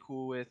Alex would be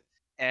cool with,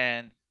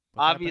 and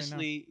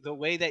obviously the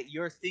way that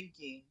you're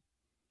thinking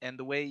and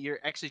the way you're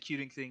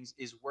executing things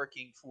is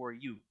working for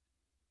you.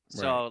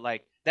 So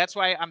like that's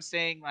why I'm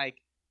saying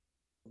like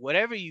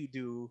whatever you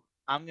do,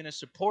 I'm gonna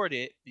support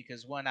it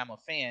because one, I'm a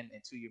fan,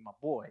 and two, you're my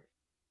boy.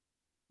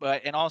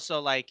 But and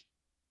also like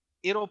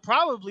it'll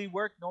probably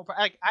work.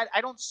 Like I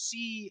don't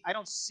see.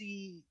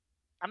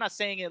 I'm not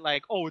saying it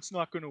like, oh, it's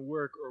not gonna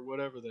work or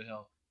whatever the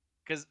hell,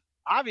 because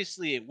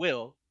obviously it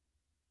will,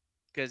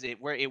 because it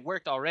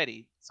worked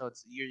already. So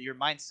it's your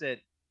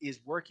mindset is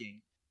working.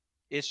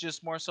 It's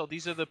just more so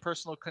these are the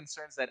personal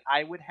concerns that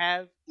I would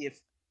have if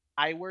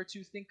I were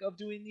to think of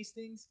doing these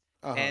things.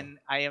 And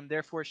I am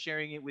therefore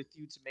sharing it with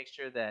you to make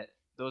sure that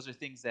those are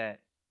things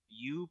that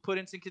you put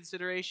into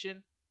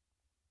consideration.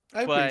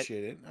 I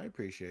appreciate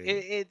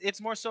it. It's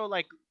more so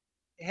like,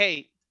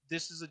 hey,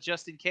 this is a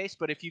just in case,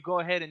 but if you go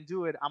ahead and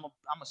do it, I'm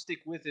gonna stick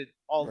with it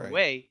all the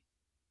way.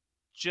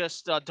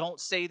 Just don't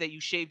say that you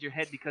shaved your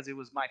head because it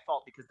was my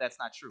fault, because that's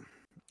not true.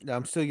 No,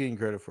 I'm still getting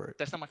credit for it.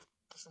 That's not my fault.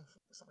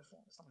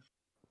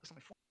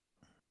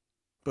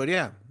 But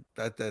yeah,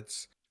 that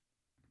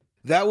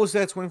was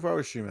that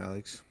 24-hour stream,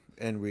 Alex,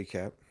 and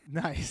recap.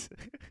 Nice.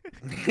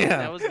 Yeah,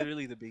 That was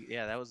literally the big.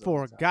 Yeah, that was the whole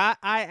time. Forgot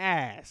I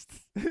asked.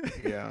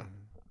 yeah,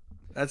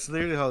 that's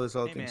literally how this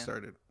whole Hey thing man,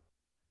 started.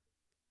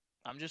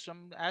 I'm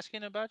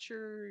asking about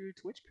your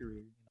Twitch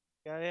career.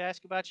 Gotta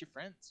ask about your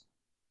friends.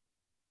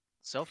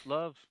 Self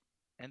love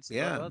and love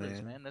Yeah, others,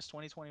 man. man. That's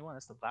 2021.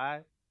 That's the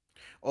vibe.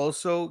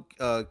 Also,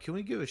 can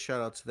we give a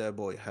shout out to that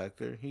boy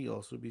Hector? He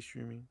also be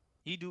streaming.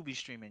 He do be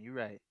streaming. You're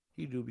right.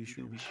 He do be He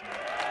do be streaming, streaming.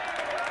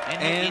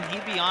 And and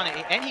he be on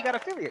it. And he got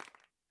affiliate.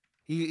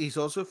 he's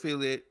also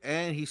affiliate,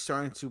 and he's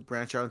starting to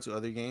branch out into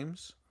other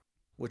games,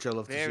 which I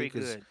love to see Very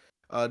because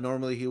good.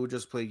 normally he would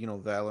just play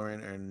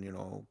Valorant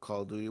and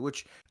Call of Duty.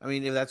 Which I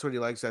mean, if that's what he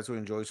likes, that's what he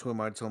enjoys. Who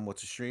am I to tell him what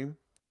to stream?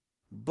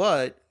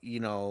 But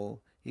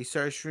he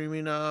started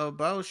streaming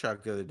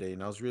Bioshock the other day,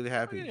 and I was really Look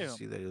happy at to him.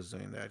 see that he was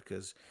doing that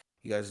because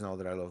you guys know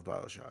that I love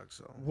Bioshock.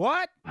 So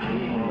What?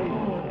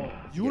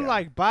 You Yeah.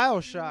 like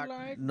Bioshock?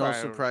 Like no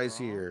surprise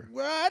here.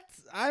 What?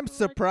 I'm Like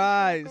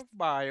surprised.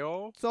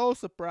 Bio. So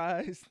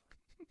surprised.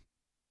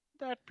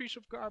 That piece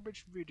of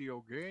garbage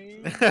video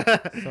game.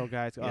 So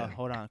guys, Yeah.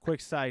 hold on.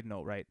 Quick side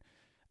note, right?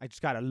 I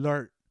just got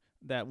alert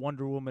that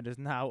Wonder Woman is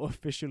now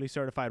officially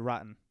certified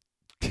rotten.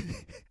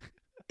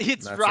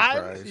 It's Not right.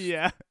 surprised.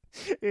 Yeah.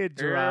 It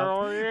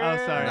dropped. Yeah. I'm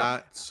sorry.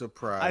 Not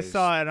surprised. I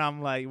saw it and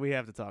I'm like, we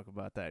have to talk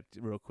about that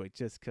real quick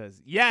just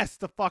because. Yes,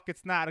 the fuck,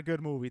 it's not a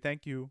good movie.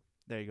 Thank you.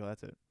 There you go.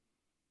 That's it.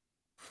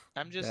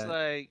 I'm just That-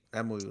 like,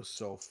 That movie was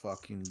so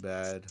fucking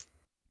bad.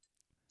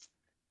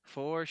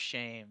 for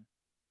shame.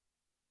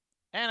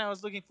 And I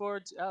was looking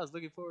forward to it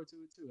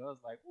too. I was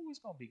like, "Oh, it's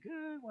gonna be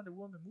good, Wonder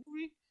Woman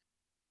movie."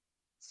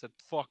 Said,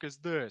 "Fuck is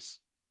this?"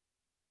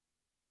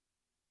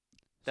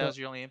 That So, was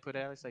your only input,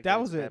 Alex. Like that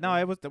it's was a it. bad No,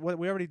 movie? it was.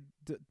 We already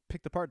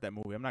picked apart that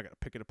movie. I'm not gonna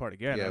pick it apart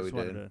again. Yeah, I we just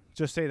wanted did. to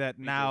just say that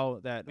We now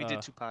that We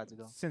did 2 pods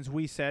ago. since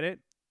we said it,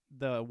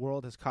 the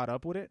world has caught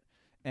up with it,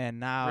 and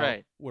now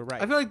Right. we're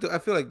right. I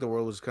feel like the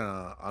world was kind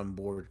of on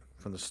board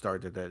from the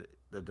start that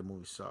the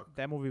movie sucked.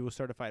 That movie was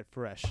certified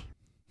fresh.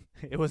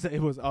 It was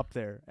up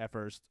there at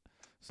first.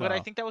 So, But I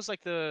think that was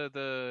like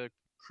the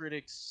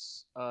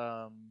critics, you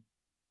know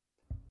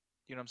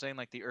what I'm saying?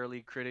 Like the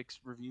early critics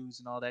reviews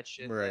and all that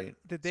shit. that Right.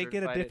 did they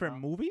get a certified it different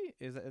and all. movie?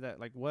 Is that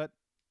like what?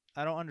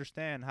 I don't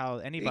understand how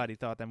anybody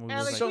thought that movie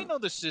Alex, was So- we know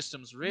the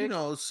systems, Rick. You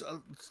know,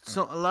 so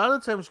a lot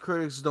of times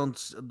critics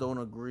don't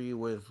agree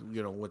with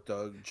with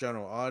the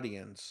general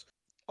audience,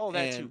 Oh,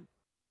 that and too.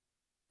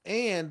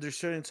 and there's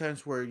certain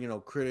times where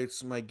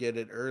critics might get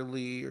it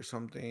early or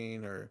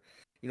something, or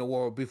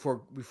well before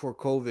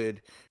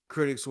COVID,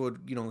 critics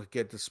would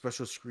get the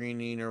special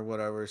screening or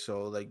whatever,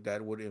 so like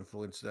that would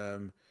influence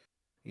them.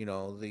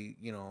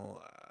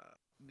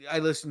 I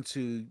listened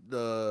to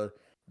the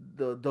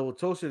Double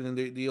Toasted, and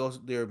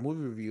they're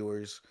movie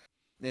reviewers,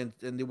 and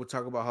they would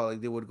talk about how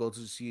like they would go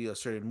to see a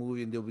certain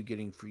movie and they'll be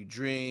getting free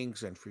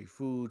drinks and free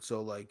food.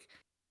 So like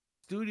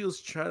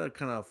studios try to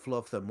kind of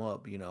fluff them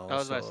up, I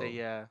was about to say, So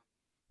yeah.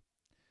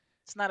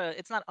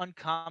 It's not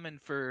uncommon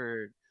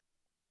for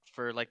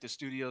like the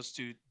studios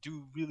to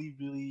do really,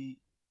 really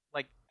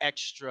like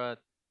extra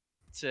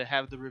to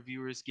have the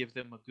reviewers give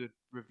them a good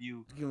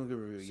review. give them a good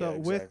review. so Yeah,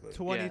 with exactly.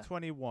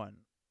 2021.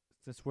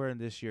 Since we're in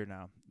this year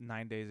now,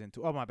 9 days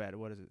into. Oh my bad.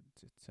 What is it?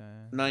 It's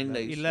 9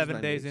 days. It's 11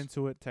 9 days days.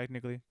 into it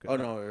technically. Oh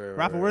no,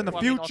 Rafa, we're in the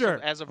Well, I mean, also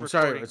future. as of I'm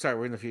recording. sorry,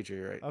 we're in the future.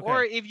 You're right. Okay.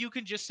 Or if you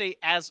can just say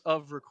as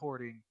of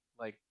recording,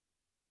 like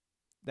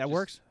That just-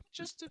 works.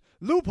 just to,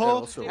 Loophole.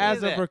 also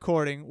As works. of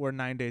recording, we're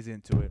 9 days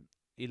into it.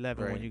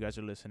 11 when Right. you guys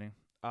are listening.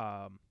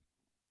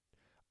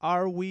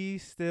 Are we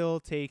still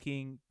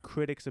taking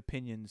critics'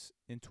 opinions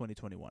in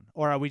 2021,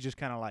 or are we just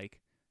kind of like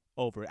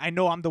over it? I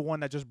know I'm the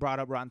one that just brought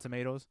up Rotten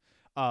Tomatoes,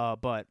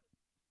 but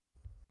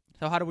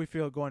so how do we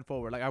feel going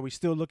forward? Like, are we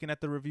still looking at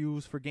the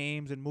reviews for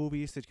games and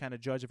movies to kind of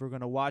judge if we're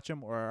gonna watch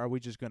them, or are we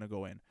just gonna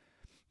go in?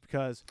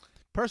 Because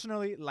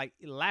personally, like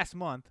last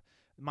month,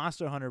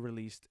 Monster Hunter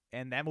released,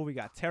 and that movie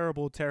got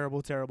terrible,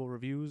 terrible, terrible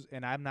reviews,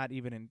 and I'm not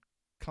even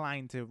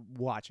inclined to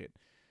watch it.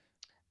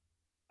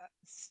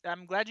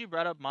 I'm glad you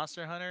brought up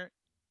Monster Hunter,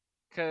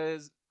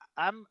 because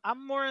I'm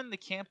more in the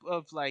camp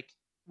of like,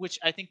 which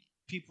I think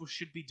people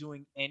should be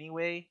doing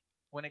anyway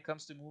when it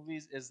comes to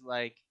movies, is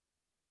like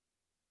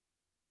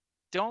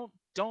don't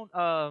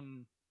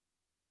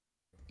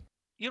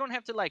you don't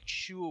have to like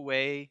shoo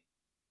away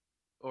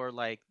or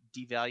like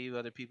devalue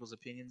other people's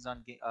opinions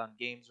on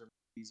games or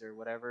movies or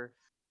whatever.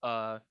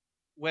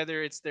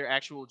 Whether it's their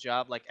actual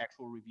job, like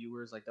actual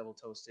reviewers, like Double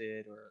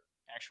Toasted, or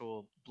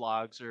actual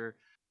blogs,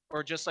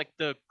 or just like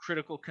the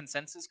critical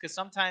consensus. Because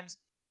sometimes,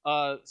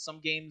 some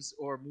games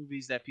or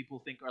movies that people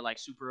think are like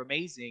super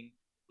amazing,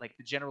 like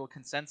the general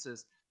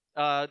consensus,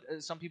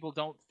 some people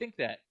don't think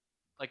that.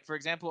 Like for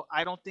example,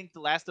 I don't think The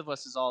Last of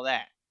Us is all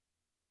that.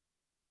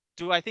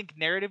 Do I think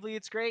narratively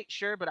it's great?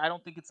 Sure, but I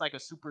don't think it's like a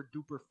super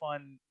duper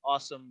fun,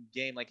 awesome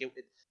game. Like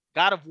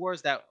God of War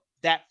is that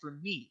for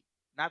me.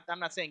 I'm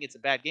not saying it's a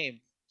bad game.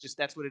 Just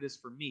that's what it is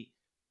for me.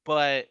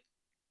 But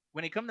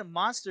when it comes to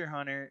Monster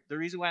Hunter, the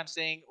reason why I'm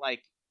saying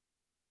like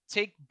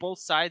take both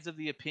sides of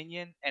the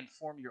opinion and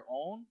form your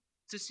own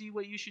to see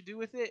what you should do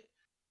with it.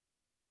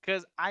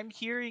 Because I'm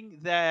hearing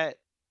that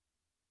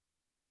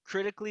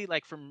critically,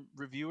 like from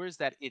reviewers,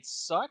 that it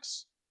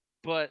sucks,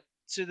 but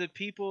to the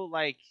people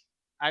like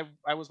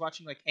I was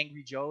watching like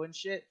Angry Joe and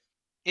shit,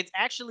 it's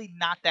actually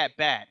not that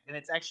bad, and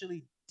it's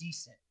actually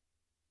decent.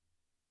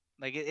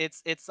 Like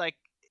it's like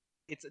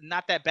it's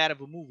not that bad of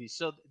a movie.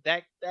 So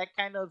that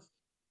kind of,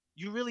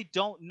 you really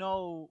don't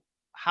know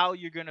how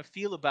you're gonna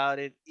feel about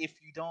it if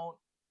you don't,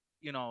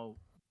 you know,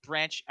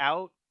 branch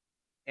out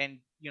and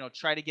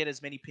try to get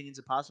as many opinions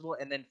as possible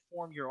and then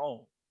form your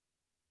own.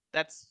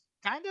 That's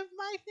kind of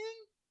my thing,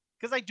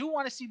 because I do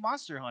want to see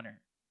Monster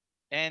Hunter,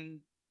 and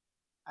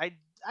I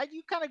I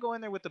you kind of go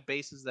in there with the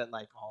basis that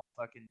like all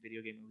fucking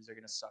video game movies are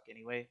gonna suck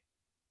anyway.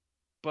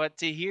 But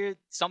to hear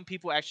some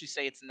people actually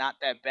say it's not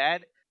that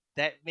bad,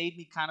 that made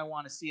me kind of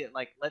want to see it.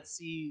 Like, let's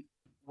see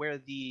where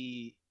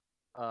the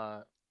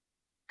uh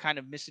kind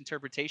of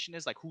misinterpretation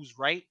is, like who's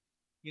right,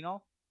 you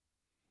know?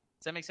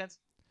 Does that make sense?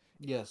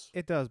 Yes.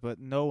 It does, but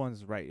no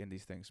one's right in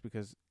these things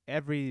because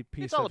every It's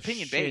piece all of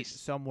opinion shit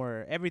based.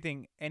 somewhere,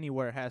 everything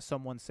anywhere has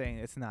someone saying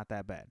it's not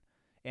that bad.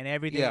 And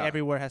everything Yeah.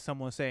 everywhere has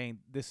someone saying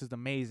this is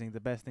amazing, the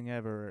best thing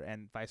ever,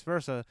 and vice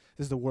versa,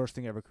 this is the worst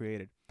thing ever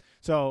created.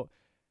 So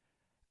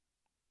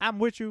I'm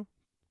with you.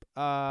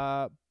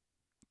 Uh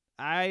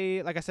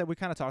like I said, we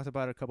kind of talked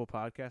about it a couple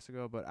podcasts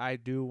ago, but I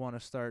do want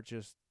to start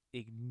just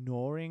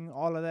ignoring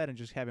all of that and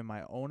just having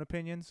my own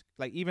opinions.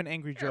 Like even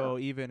Angry Joe,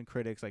 even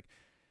critics, like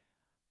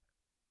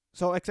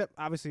so. Except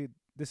obviously,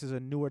 this is a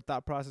newer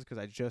thought process because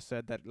I just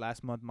said that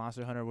last month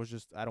Monster Hunter was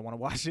just I don't want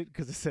to watch it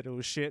because I said it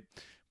was shit.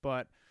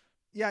 But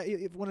yeah,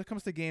 when it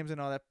comes to games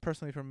and all that,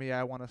 personally for me,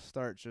 I want to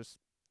start just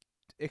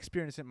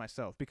experience it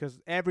myself because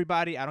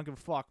everybody, I don't give a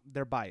fuck,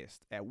 they're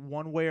biased at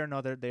one way or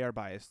another. They are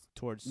biased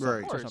towards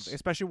Right. something,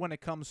 especially when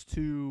it comes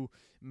to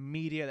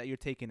media that you're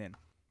taking in,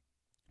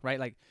 right?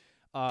 Like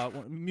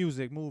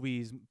music,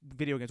 movies,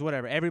 video games,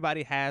 whatever.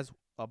 Everybody has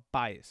a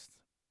bias.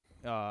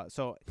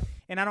 So,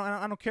 and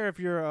I don't care if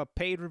you're a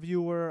paid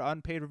reviewer,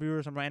 unpaid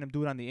reviewer, some random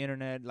dude on the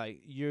internet.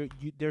 Like you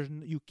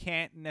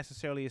can't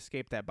necessarily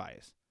escape that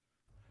bias.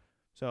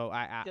 So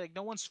Yeah, like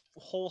no one's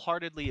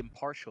wholeheartedly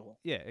impartial.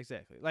 yeah,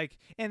 exactly. Like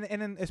and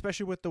then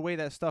especially with the way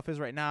that stuff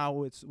is right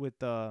now, it's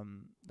with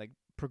like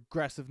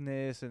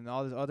progressiveness and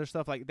all this other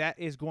stuff, like that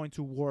is going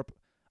to warp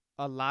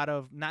a lot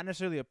of not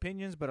necessarily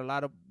opinions, but a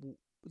lot of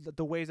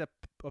the ways that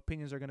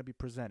opinions are going to be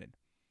presented.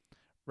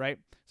 Right?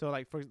 So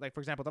like for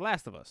example, The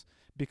Last of Us,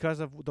 because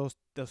of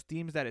those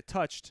themes that it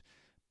touched,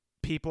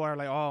 people are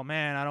like, "Oh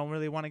man, I don't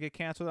really want to get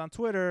canceled on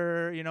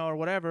Twitter, or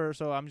whatever,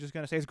 so I'm just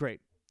going to say it's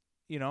great."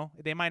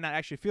 They might not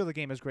actually feel the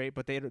game is great,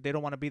 but they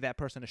don't want to be that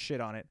person to shit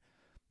on it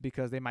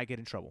because they might get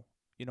in trouble,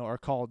 or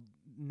called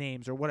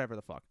names or whatever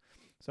the fuck.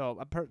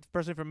 So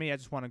personally for me, I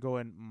just want to go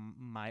in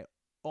my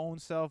own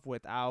self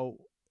without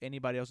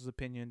anybody else's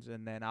opinions,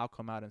 and then I'll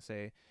come out and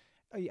say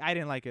I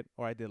didn't like it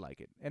or I did like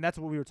it. And that's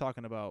what we were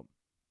talking about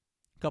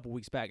a couple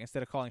weeks back.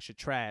 Instead of calling shit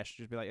trash,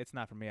 just be like, it's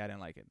not for me, I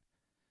didn't like it.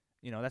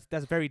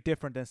 That's very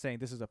different than saying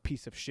this is a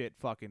piece of shit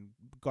fucking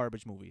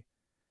garbage movie.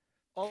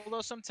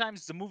 Although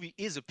sometimes the movie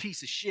is a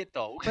piece of shit,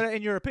 though. But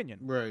in your opinion,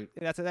 right?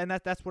 That's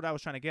what I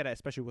was trying to get at,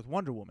 especially with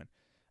Wonder Woman.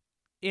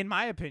 In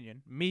my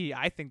opinion,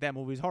 I think that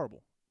movie is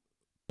horrible.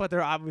 But there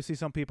are obviously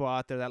some people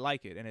out there that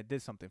like it, and it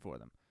did something for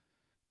them.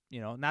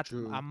 Not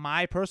on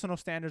my personal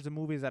standards of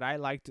movies that I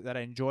liked, that I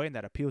enjoy, and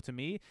that appeal to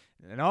me.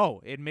 No,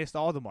 it missed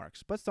all the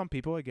marks. But some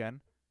people, again,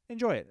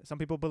 enjoy it. Some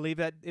people believe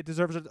that it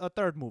deserves a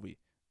third movie.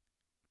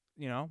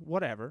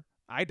 Whatever.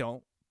 I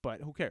don't.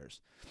 But who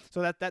cares?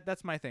 So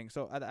that's my thing.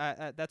 So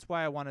I that's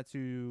why I wanted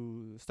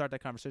to start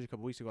that conversation a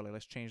couple weeks ago. Like,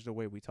 let's change the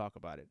way we talk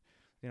about it.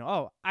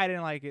 I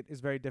didn't like it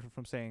is very different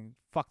from saying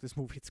fuck this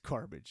movie, it's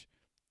garbage.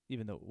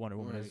 Even though Wonder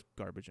Woman is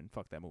garbage and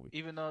fuck that movie.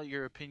 Even though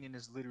your opinion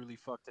is literally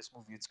fuck this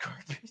movie, it's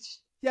garbage.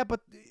 Yeah,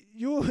 but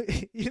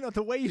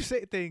the way you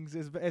say things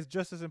is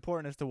just as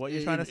important as to what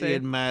you're trying to say.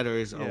 It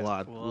matters a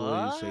lot.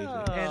 Wow. You say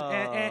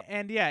things.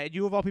 And yeah,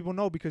 you of all people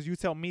know because you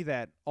tell me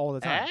that all the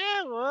time.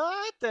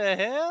 What the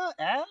hell?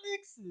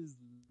 Alex is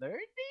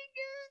learning?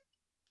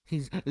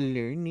 He's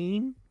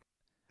learning.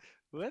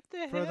 What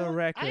the hell? For the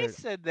record, I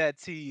said that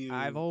to you.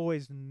 I've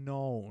always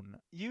known.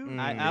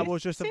 I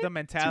was just of the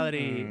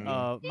mentality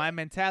of my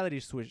mentality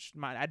switched.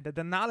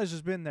 The knowledge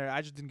has been there.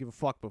 I just didn't give a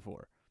fuck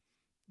before.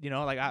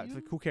 Like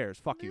who cares?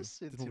 Fuck you.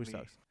 This movie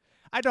sucks.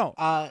 I don't.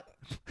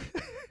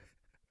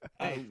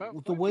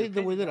 The way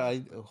that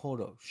I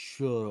hold up,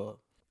 shut up.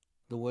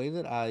 The way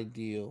that I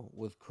deal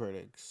with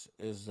critics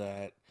is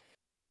that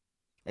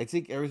I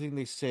take everything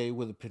they say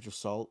with a pinch of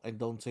salt. I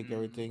don't take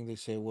everything they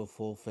say with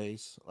full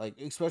face. Like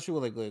especially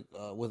with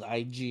with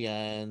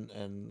IGN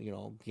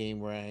and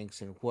Game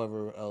Ranks and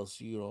whoever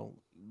else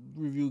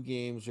review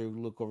games or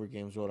look over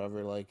games or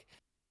whatever. Like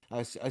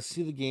I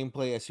see the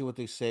gameplay, I see what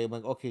they say. I'm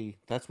like, okay,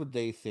 that's what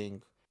they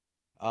think.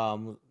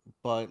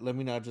 But let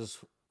me not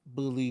just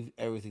believe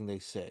everything they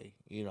say.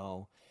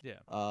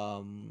 Yeah.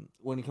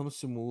 When it comes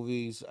to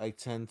movies, I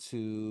tend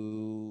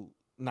to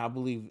not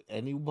believe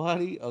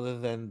anybody other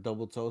than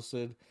Double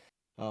Toasted.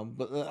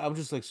 But I'm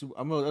just like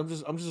I'm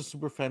just a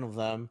super fan of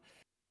them.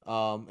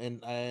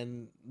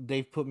 And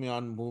they've put me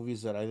on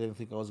movies that I didn't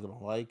think I was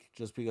gonna like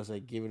just because I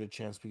gave it a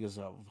chance because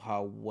of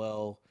how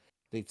well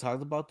they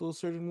talked about those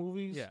certain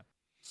movies. Yeah.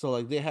 So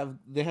like they have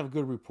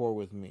good rapport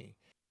with me.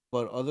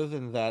 But other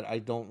than that, I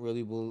don't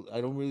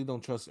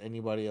trust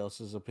anybody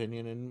else's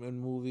opinion in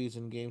movies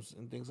and games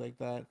and things like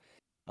that.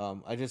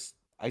 I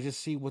just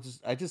see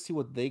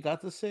what they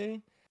got to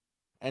say,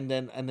 and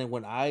then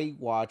when I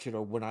watch it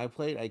or when I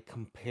play it, I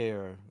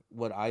compare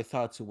what I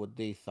thought to what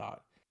they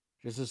thought,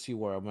 just to see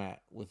where I'm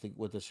at with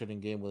a certain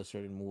game, with a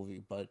certain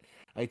movie. But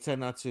I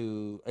tend not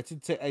to. I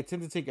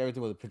tend to take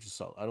everything with a pinch of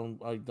salt. I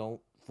don't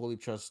fully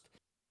trust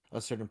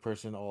a certain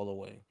person all the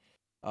way.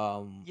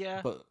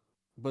 Yeah.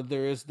 But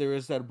there is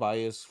that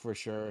bias for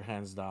sure,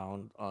 hands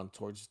down, on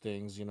towards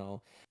things.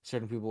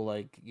 Certain people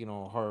like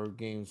horror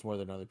games more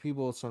than other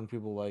people. Some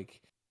people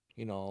like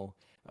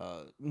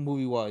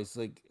movie wise,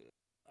 like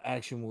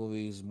action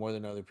movies more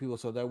than other people.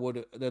 So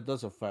that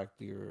does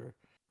affect your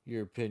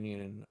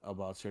opinion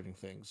about certain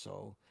things.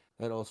 So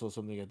that also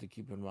something you have to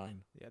keep in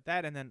mind. Yeah,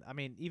 that, and then I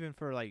mean, even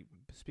for like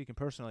speaking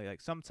personally,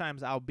 like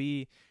sometimes I'll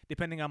be,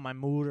 depending on my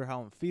mood or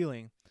how I'm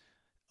feeling,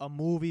 a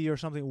movie or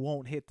something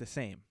won't hit the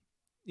same.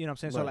 You know what I'm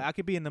saying? So like Right. I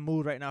could be in the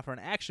mood right now for an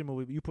action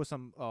movie, but you put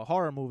some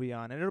horror movie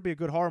on, and it'll be a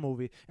good horror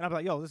movie, and I'll be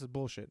like, yo, this is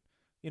bullshit.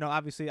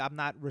 Obviously I'm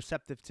not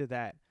receptive to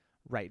that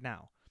right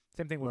now.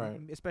 Same thing with,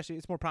 Right. especially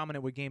it's more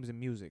prominent with games and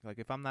music. Like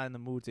if I'm not in the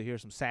mood to hear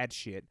some sad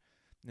shit,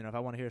 if I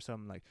want to hear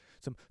some like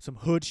some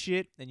hood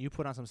shit, and you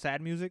put on some sad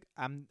music,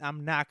 I'm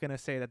not gonna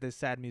say that this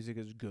sad music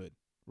is good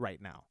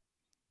right now.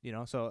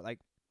 So like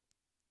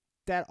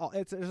that.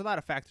 There's a lot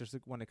of factors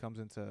when it comes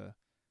into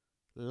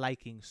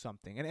liking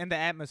something, and the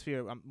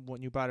atmosphere.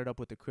 When you brought it up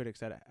with the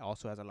critics, that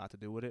also has a lot to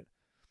do with it.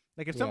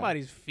 Like if Yeah.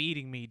 somebody's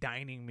feeding me,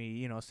 dining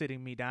me,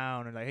 sitting me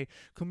down, and like, hey,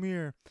 come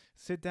here,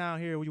 sit down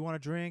here. You want a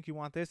drink? You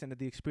want this? And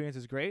the experience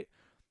is great.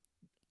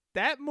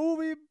 That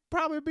movie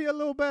probably be a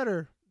little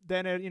better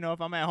than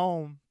if I'm at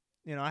home.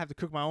 I have to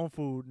cook my own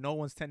food. No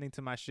one's tending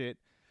to my shit,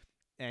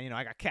 and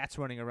I got cats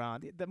running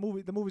around. The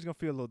movie's gonna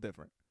feel a little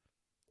different.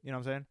 You know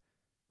what I'm saying?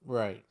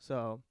 Right.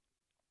 So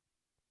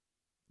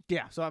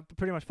yeah. So I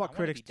pretty much fuck I wanna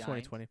critics be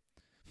dined. 2020.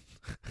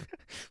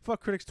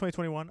 Fuck critics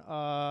 2021.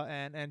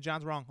 And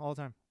John's wrong all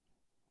the time.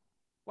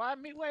 Why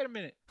me? Wait a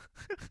minute.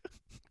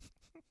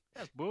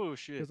 That's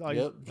bullshit.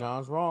 Yep.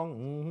 John's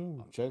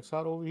wrong. Checks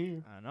out over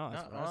here. I know.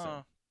 That's what I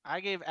said. I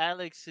gave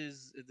Alex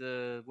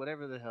the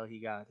whatever the hell he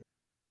got.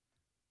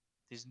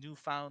 His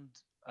newfound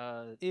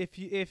If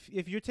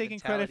you're taking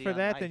credit mentality for on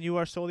that, life. then you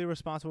are solely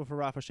responsible for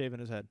Rafa shaving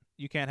his head.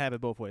 You can't have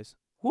it both ways.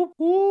 Whoop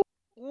whoop.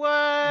 You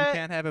What?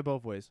 can't have it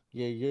both ways.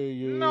 Yeah.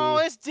 No,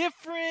 it's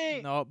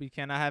different. No, you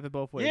cannot have it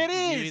both ways. It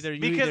You is either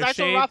because I told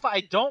shave- Rafa I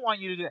don't want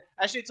you to do that.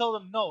 I actually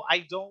told him no, I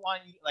don't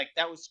want you. Like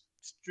that was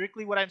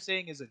strictly what I'm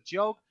saying is a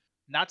joke,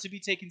 not to be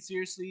taken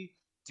seriously.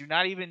 Do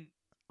not even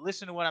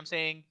listen to what I'm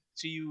saying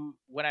to you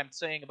when I'm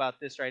saying about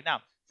this right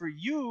now. For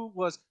you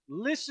was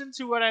listen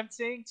to what I'm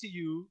saying to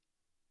you,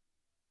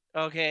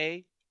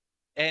 okay,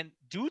 and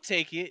do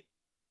take it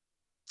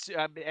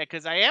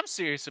because I am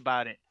serious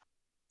about it.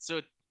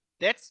 So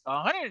that's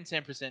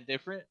 110%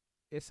 different.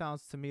 It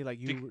sounds to me like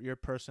you're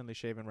personally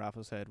shaving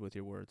Rafa's head with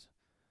your words,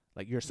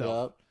 like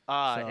yourself. Yep.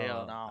 Ah, So,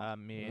 hell no. I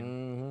mean,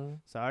 Mm-hmm.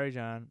 sorry,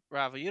 John.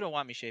 Rafa, you don't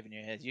want me shaving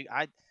your head.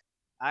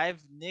 I've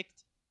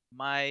nicked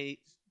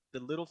the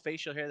little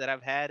facial hair that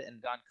I've had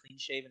and gone clean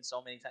shaven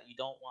so many times. You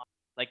don't want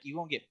you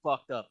won't get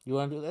fucked up. You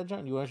want to do that,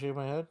 John? You want to shave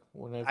my head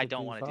when I have I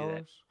don't want to do that.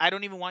 followers? I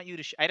don't even want you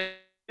to. I don't want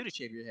you to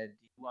shave your head.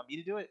 Do you want me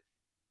to do it?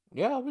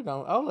 Yeah, I'll be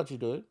down. I'll let you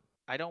do it.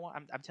 I don't want.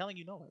 I'm telling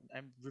you no.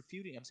 I'm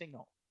refuting. I'm saying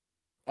no.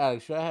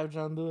 Alex, should I have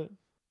John do it?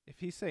 If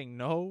he's saying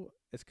no,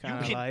 it's You kind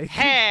of can like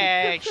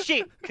heck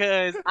shit,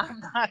 cause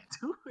I'm not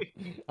doing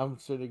it. I'm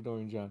straight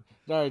ignoring John.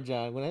 All right,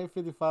 John. When I hit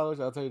 50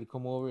 followers, I'll tell you to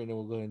come over and then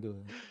we'll go ahead and do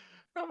it.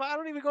 Rafa, I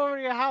don't even go over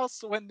to your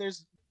house when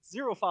there's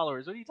 0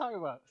 followers. What are you talking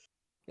about?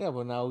 Yeah,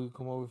 but now we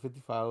come over 50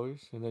 followers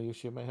and then you'll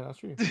shave my head on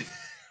stream.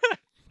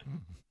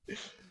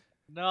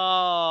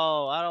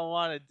 No, I don't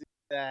want to do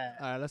that.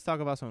 All right, let's talk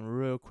about some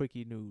real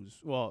quickie news.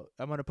 Well,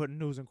 I'm going to put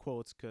news in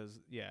quotes because,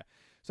 yeah.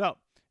 So,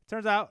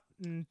 turns out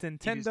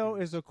Nintendo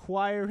is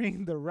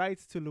acquiring the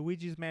rights to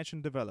Luigi's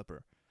Mansion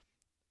developer.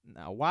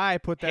 Now, why I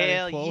put that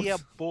Hell in quotes? yeah,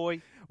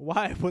 boy.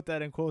 Why I put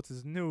that in quotes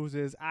as news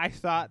is I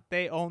thought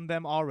they owned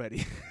them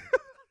already.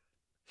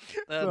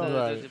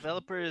 The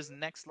developer is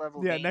Next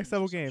Level yeah, Games. Next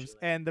Level Games.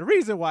 And the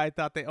reason why I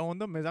thought they owned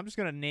them is I'm just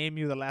going to name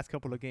you the last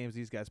couple of games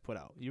these guys put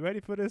out. You ready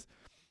for this?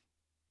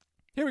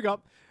 Here we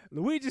go.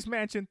 Luigi's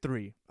Mansion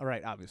 3. All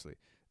right, obviously.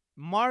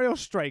 Mario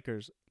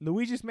Strikers.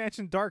 Luigi's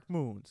Mansion Dark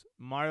Moons.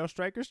 Mario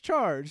Strikers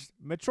Charged.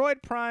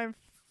 Metroid Prime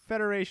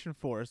Federation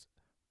Force.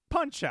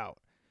 Punch-Out.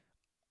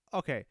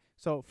 Okay,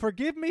 so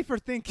forgive me for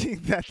thinking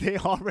that they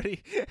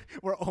already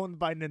were owned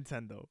by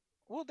Nintendo.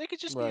 Well, they could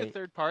just be a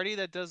third party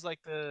that does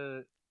like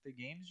the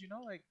games,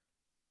 like.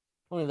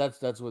 I mean,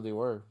 that's what they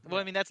were. Well,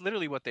 I mean, that's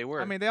literally what they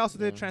were. I mean, they also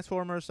did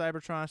Transformers,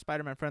 Cybertron,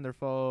 Spider-Man Friend or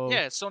Foe.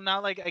 Yeah, so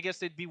now I guess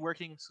they'd be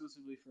working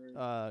exclusively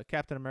for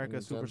Captain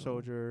America, Super Nintendo.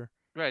 Soldier.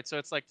 Right. So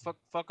it's like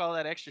fuck all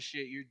that extra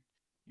shit.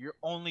 You're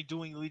only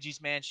doing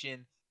Luigi's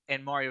Mansion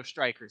and Mario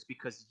Strikers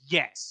because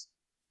yes.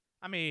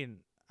 I mean,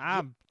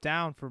 I'm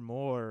down for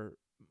more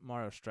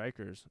Mario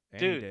Strikers any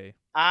Dude, day.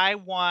 I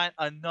want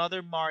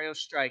another Mario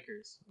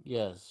Strikers.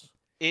 Yes.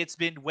 It's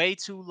been way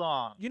too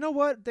long. You know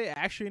what they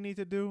actually need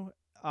to do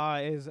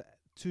is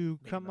to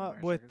Make come another up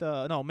Mario with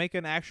Strikers? no, make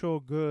an actual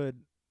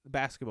good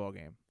basketball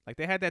game. Like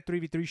they had that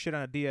 3v3 shit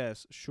on a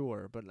DS,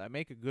 sure, but like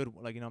make a good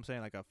one, like you know what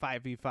I'm saying, like a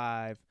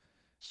 5v5,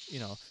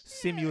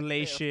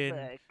 simulation,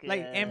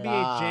 like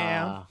NBA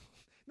Jam. Ah.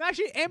 No,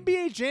 actually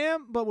NBA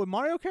Jam, but with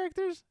Mario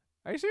characters.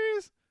 Are you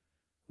serious?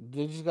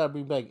 They just gotta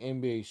bring back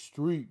NBA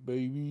Street,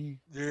 baby.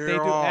 They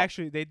do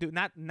actually. They do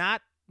not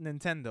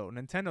Nintendo.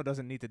 Nintendo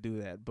doesn't need to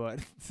do that, but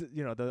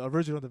you know the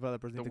original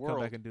developers need to come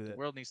back and do The that.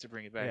 world needs to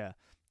bring it back. Yeah,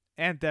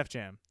 and Def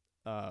Jam.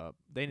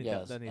 They need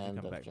Yes, that needs to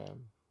and come Def back.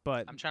 Jam.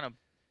 But I'm trying to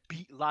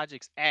beat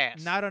Logic's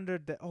ass. not under.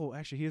 Oh,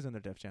 actually, he is under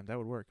Def Jam. That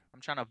would work.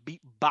 I'm trying to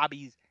beat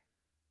Bobby's.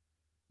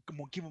 Come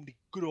on, give him the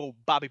good old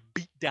Bobby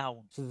beat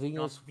down. So the thing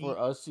is, for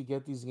us to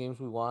get these games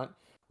we want,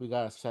 we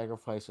gotta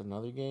sacrifice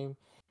another game.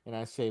 And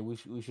I say we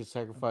should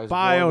sacrifice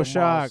BioShock.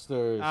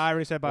 Monsters. I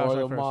already said War BioShock of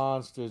the first.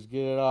 Monsters.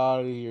 Get it out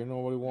of here.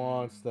 Nobody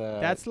wants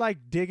that. That's like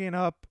digging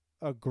up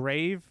a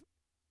grave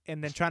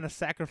and then trying to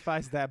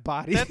sacrifice that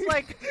body. That's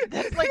like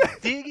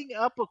digging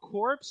up a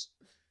corpse,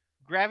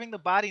 grabbing the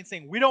body and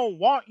saying, "We don't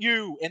want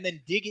you," and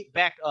then dig it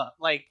back up.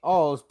 Like,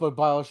 but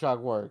BioShock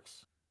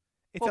works.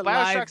 it's well, a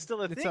live. BioShock's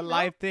still a It's thing, a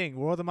live thing.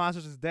 World of the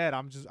Monsters is dead.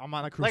 I'm on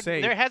a like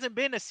crusade. there hasn't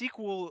been a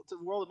sequel to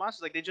World of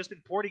Monsters. Like they've just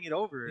been porting it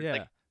over. Yeah.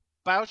 Like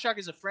BioShock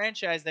is a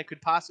franchise that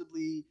could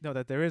possibly no,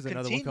 that there is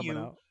another one coming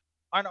continue.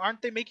 out.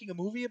 Aren't they making a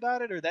movie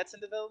about it, or that's in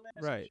development?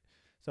 Or Right.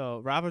 So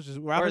Rafa just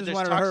Or wanted there's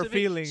to talks hurt of it?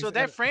 feelings. So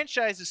that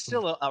franchise is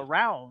still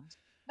around,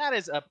 not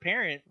as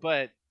apparent,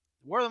 but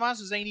World of the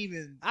Monsters ain't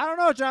even. I don't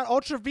know, John.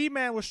 Ultra V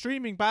Man was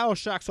streaming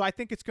BioShock, so I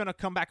think it's gonna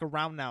come back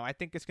around now. I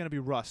think it's gonna be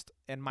Rust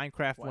and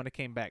Minecraft when it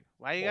came back.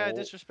 Why you gotta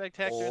disrespect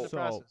Hector in the So,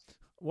 process?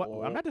 What?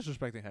 I'm not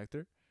disrespecting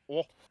Hector.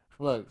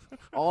 Look,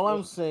 all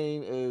I'm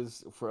saying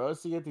is for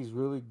us to get these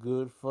really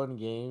good, fun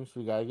games,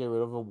 we gotta get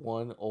rid of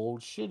one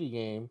old shitty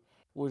game,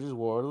 which is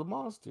War of the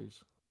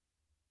Monsters.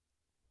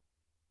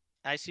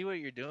 I see what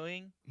you're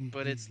doing,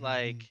 but it's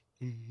like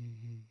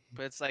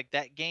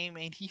that game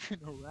ain't even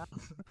around.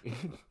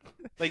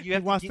 Like you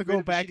have wants to go rid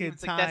of the back shitty in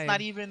ones. Like, that's not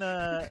time. even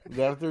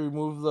They have to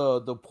remove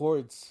the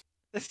ports.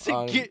 That's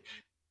to get.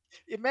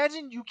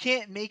 Imagine you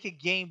can't make a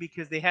game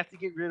because they have to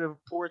get rid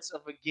of ports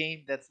of a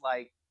game that's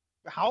like,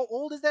 how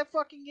old is that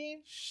fucking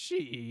game? She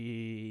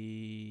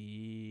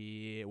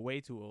way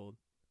too old.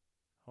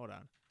 Hold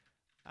on,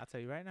 I'll tell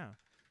you right now.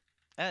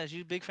 As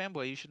you a big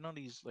fanboy, you should know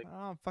these. Like,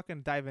 I'm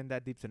fucking diving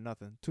that deep to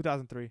nothing.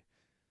 2003.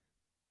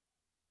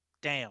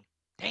 damn.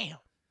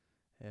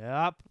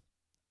 Yep.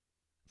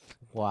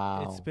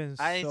 Wow. It's been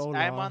so long.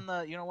 I'm on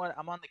the. You know what?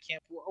 I'm on the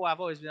camp. Oh, I've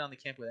always been on the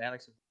camp with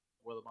Alex.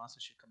 Where the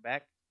monsters should come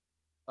back.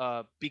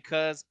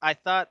 Because I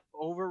thought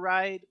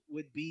Override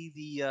would be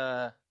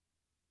the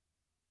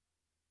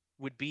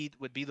would be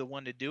the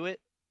one to do it.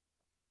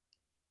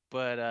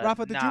 But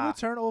Rafa, did you nah.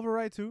 return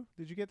Override too?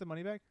 Did you get the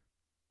money back?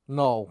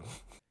 No,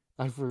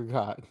 I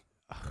forgot.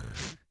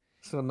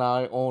 So now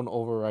I own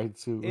Override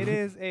 2. It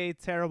is a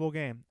terrible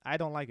game. I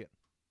don't like it.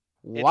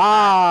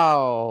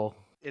 Wow.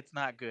 It's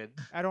not good.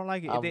 I don't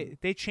like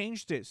it. They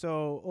changed it.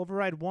 So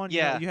Override 1,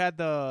 Yeah. you had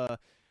the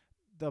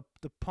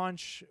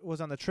punch was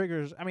on the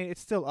triggers. I mean,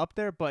 it's still up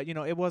there, but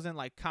it wasn't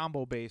like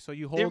combo based. So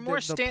you hold They're more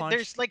the punch.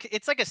 There's like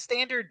it's like a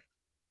standard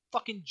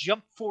fucking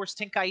Jump Force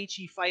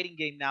Tenkaichi fighting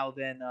game now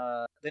than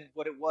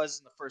what it was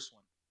in the first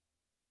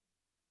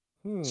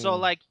one. So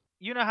like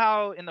you know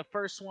how in the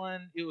first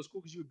one it was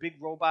cool because you were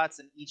big robots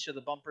and each of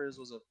the bumpers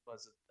was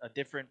a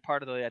different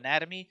part of the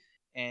anatomy,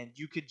 and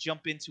you could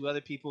jump into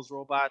other people's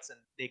robots and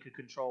they could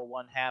control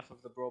one half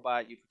of the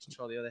robot, you could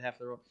control the other half of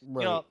the robot.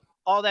 Right. You know,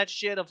 all that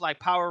shit of like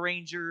Power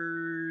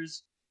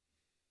Rangers,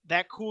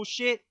 that cool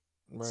shit.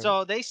 Right.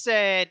 So they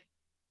said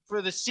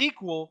for the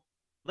sequel,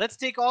 let's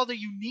take all the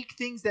unique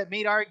things that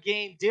made our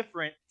game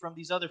different from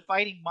these other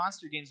fighting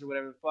monster games or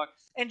whatever the fuck,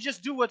 and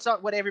just do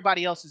what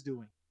everybody else is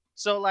doing.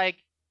 So like,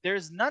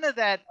 there's none of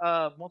that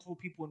multiple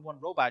people in one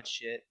robot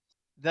shit.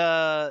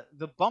 The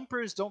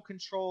bumpers don't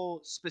control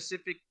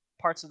specific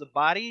parts of the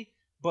body,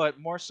 but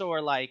more so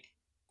are like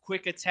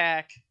quick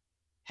attack,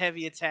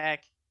 heavy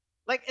attack,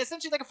 like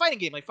essentially like a fighting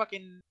game, like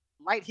fucking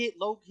light hit,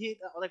 low hit,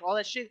 like all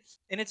that shit.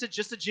 And it's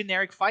just a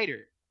generic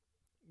fighter.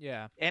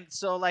 Yeah. And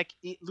so like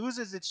it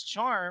loses its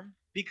charm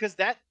because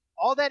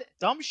all that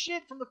dumb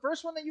shit from the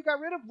first one that you got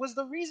rid of was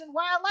the reason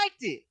why I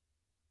liked it.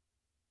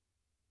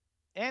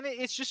 And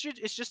it's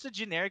just a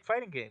generic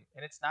fighting game,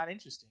 and it's not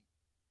interesting,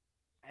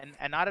 and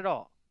not at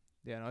all.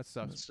 Yeah, no, it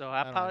sucks. So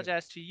I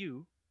apologize to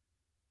you.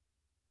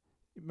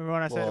 Remember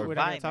when I said we're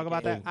not gonna talk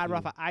about that?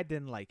 Rafa, I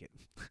didn't like it.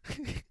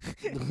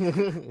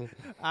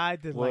 I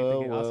didn't like the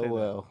game. I'll say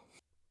that.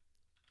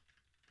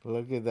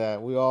 Look at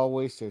that. We all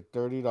wasted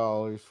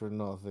 $30 for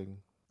nothing.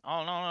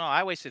 Oh no,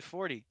 I wasted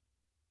 40.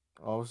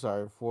 Oh, I'm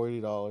sorry,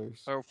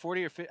 $40. Or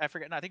 40 or 50, I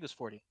forget. No, I think it was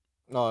 40.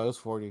 No, it was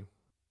 40.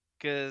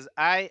 because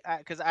I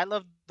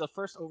loved the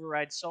first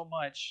Override so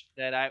much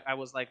that I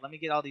was like, let me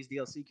get all these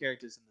DLC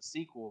characters in the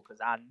sequel because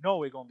I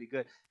know it's gonna be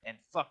good. And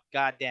fuck,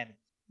 goddamn it.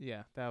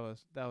 Yeah, that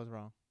was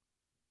wrong.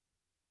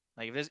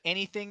 Like if there's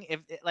anything,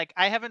 if like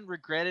I haven't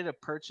regretted a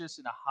purchase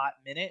in a hot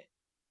minute,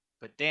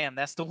 but damn,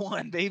 that's the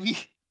one, baby.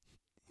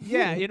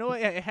 Yeah, you know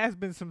what? It has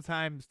been some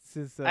time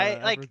since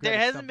I've There regretted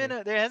hasn't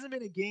something.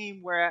 been a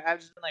game where I've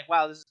just been like,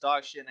 wow, this is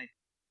dog shit, and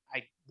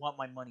I want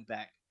my money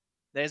back.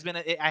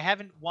 I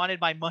haven't wanted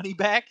my money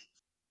back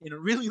in a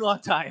really long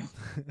time.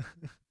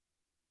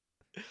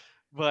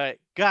 But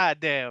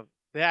goddamn,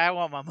 yeah, I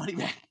want my money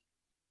back.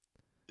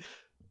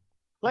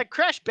 Like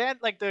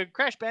like the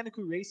Crash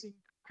Bandicoot Racing,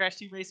 Crash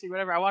Team Racing,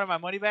 whatever. I wanted my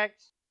money back.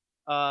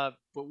 But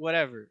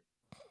whatever.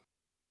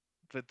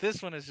 But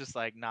this one is just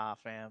like, nah,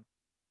 fam.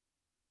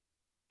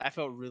 I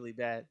felt really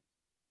bad.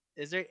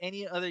 Is there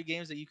any other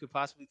games that you could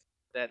possibly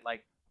that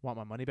like Want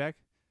my money back?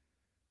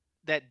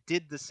 that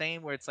did the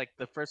same where it's like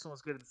the first one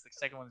was good and the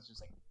second one is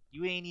just like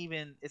you ain't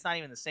even it's not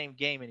even the same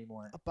game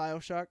anymore. A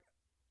BioShock,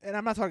 and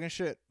I'm not talking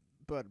shit,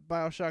 but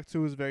BioShock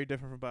 2 is very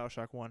different from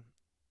BioShock 1.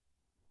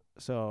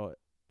 So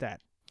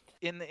that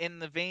In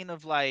the vein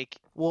of like,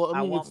 Well, I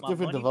I mean, want it's my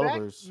different money back.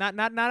 developers.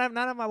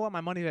 not if I want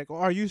my money back. Or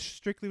are you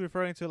strictly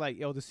referring to like,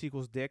 yo, the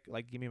sequel's dick?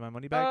 Like, give me my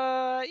money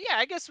back? Yeah,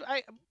 I guess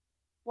I.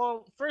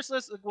 Well, first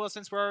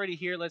since we're already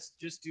here, let's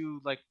just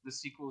do like the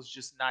sequel's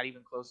just not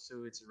even close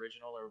to its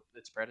original or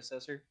its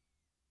predecessor.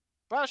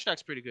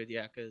 Bioshock's pretty good,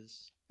 yeah,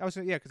 because I was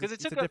yeah, because it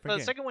it's a took different the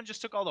game. second one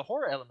just took all the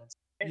horror elements.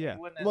 Right? Yeah. It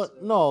wasn't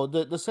But no,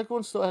 the second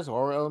one still has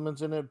horror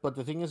elements in it. But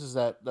the thing is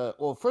that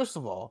first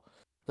of all,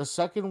 the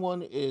second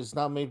one is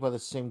not made by the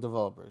same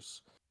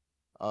developers.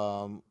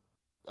 Um,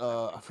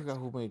 I forgot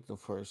who made the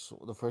first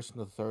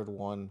and the third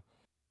one.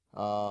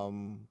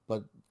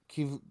 But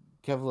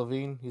Kev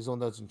Levine, he's the one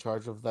that's in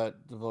charge of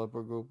that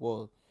developer group.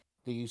 Well,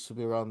 they used to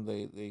be around.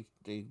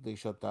 They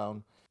shut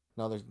down.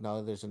 Now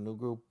there's a new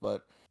group.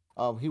 But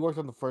he worked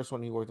on the first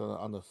one. He worked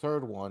on the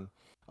third one.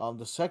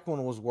 The second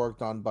one was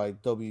worked on by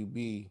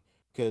WB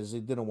because they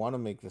didn't want to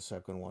make the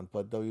second one,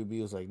 but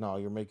WB was like, "No,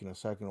 you're making a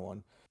second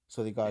one,"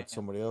 so they got damn.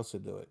 somebody else to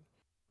do it.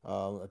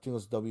 I think it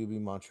was WB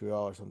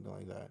Montreal or something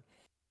like that.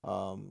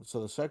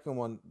 So the second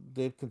one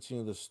did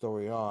continue the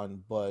story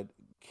on, but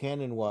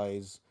canon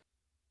wise,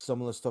 some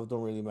of the stuff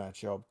don't really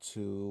match up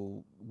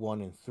to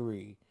 1 and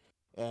 3.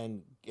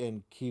 And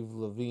Keith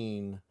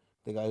Levine,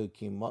 the guy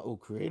who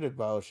created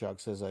Bioshock,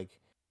 says like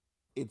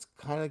it's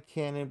kind of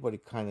canon, but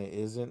it kind of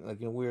isn't,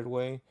 like in a weird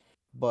way.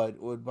 But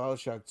with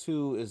Bioshock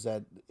 2 is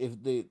that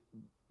if the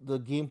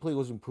gameplay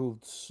was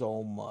improved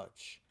so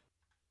much,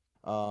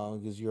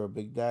 because you're a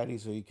big daddy,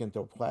 so you can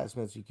throw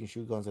plasmids, you can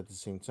shoot guns at the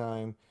same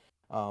time.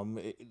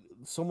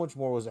 So much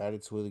more was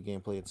added to the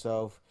gameplay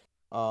itself,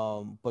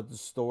 but the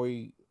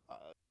story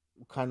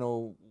kind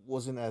of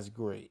wasn't as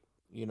great.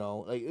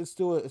 Like it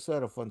still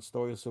had a fun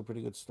story. It's still a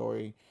pretty good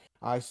story.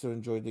 I still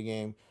enjoyed the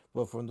game,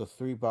 but from the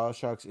three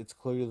Bioshocks, it's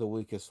clearly the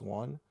weakest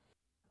one.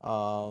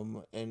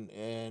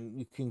 And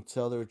you can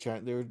tell they were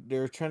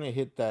trying to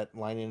hit that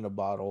line in the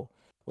bottle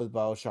with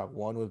Bioshock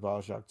 1, with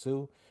Bioshock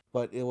 2,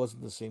 but it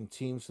wasn't the same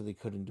team, so they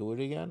couldn't do it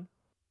again.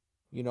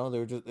 They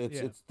were just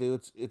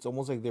it's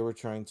almost like they were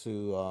trying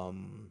to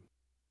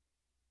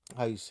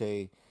how you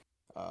say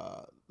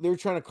they were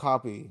trying to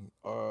copy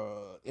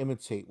or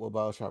imitate what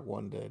Bioshock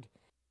 1 did,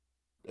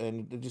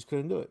 and they just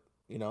couldn't do it.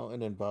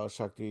 And then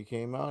Bioshock 3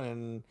 came out,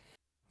 and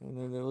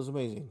then it was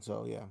amazing.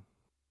 So yeah.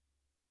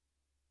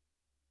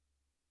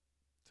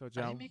 So Are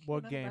they John, making what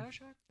another game?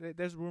 Bioshock?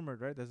 There's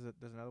rumored, right? There's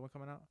another one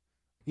coming out.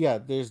 Yeah,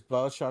 there's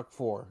Bioshock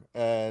 4,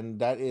 and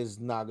that is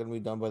not going to be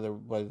done by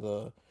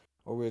the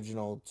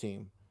original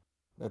team.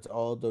 That's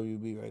all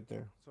WB right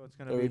there. So it's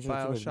gonna The be original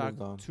team has Bioshock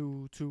moved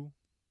on. 2.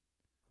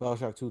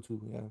 Bioshock 2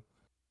 too, yeah.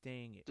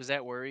 Dang it. Does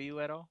that worry you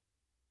at all?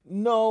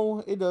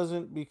 No, it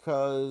doesn't,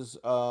 because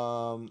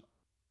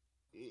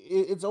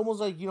it's almost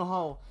like you know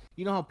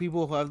how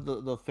people have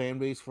the fan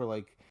base for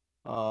like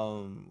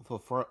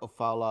for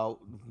Fallout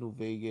New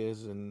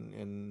Vegas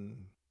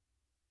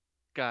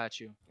Got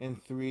you.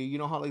 and 3. You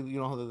know how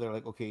they're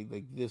like, okay,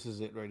 like this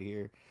is it right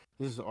here.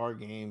 This is our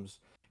games.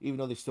 Even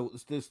though they still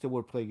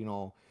would play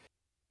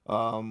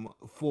 4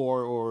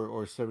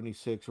 or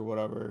 76 or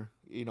whatever.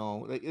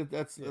 Like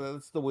that's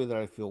the way that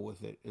I feel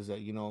with it, is that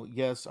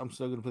yes, I'm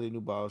still gonna play the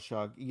new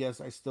Bioshock. Yes,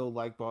 I still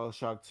like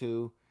Bioshock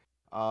 2.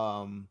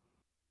 um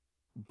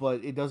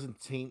but it doesn't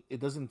taint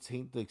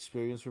the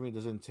experience for me. It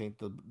doesn't taint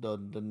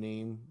the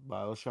name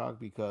Bioshock,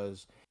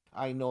 because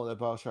I know that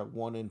Bioshock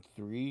 1 and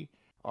 3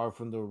 are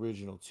from the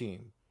original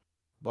team.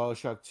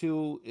 Bioshock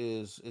 2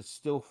 is it's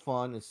still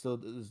fun. It's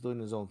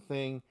doing its own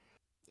thing.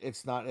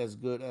 It's not as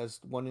good as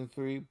 1 and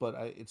 3, but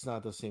it's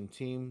not the same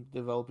team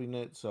developing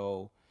it,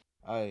 so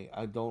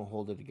I don't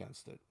hold it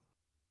against it.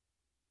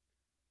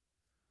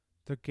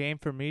 The game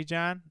for me,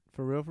 John,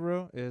 for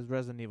real, is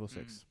Resident Evil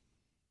 6.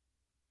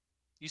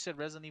 You said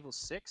Resident Evil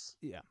 6?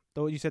 Yeah.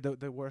 Though you said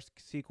the worst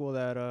sequel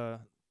that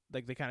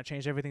like they kind of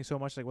changed everything so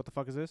much. Like, what the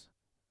fuck is this?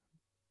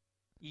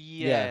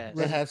 Yes.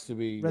 It has to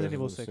be Resident Resident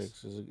Evil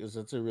Evil 6. 6.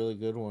 That's a really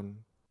good one.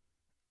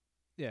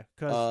 Yeah,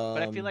 cause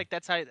But I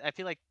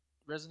feel like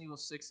Resident Evil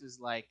 6 is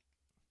like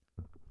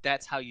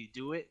that's how you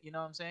do it. You know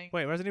what I'm saying?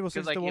 wait, Resident Evil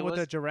Because 6 is the like one it with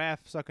the was. giraffe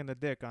sucking the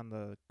dick on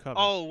the cover.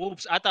 Oh,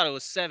 whoops! I thought it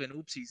was 7.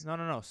 Oopsies.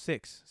 No,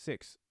 6.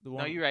 The No,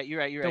 one, you're right. You're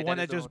right. You're the right. one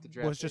That is that the one just with the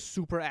was draft pick. just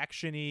super It was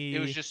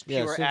actiony. just Yeah,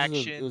 pure it was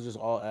action. just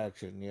all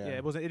action. Yeah, Yeah.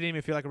 it wasn't. It didn't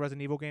even feel like a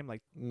Resident Evil game.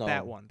 Like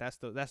that No. one. That's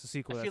the I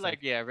sequel. feel That's like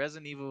yeah,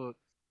 Resident Evil.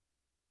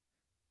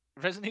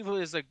 Resident Evil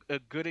is a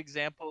good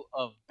example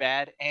of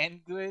bad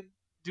and good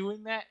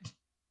doing that.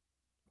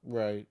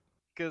 Right.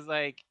 Because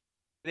like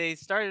they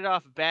started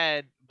off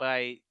bad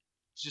by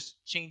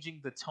just changing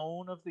the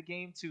tone of the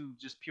game to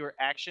just pure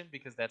action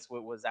because that's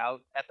what was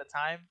out at the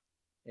time,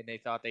 and they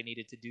thought they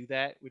needed to do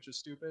that, which was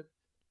stupid.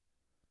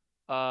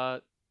 Uh,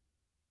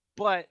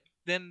 but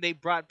then they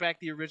brought back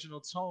the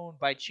original tone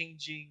by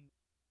changing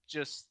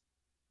just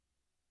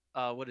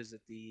what is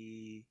it,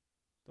 the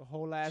the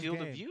whole last field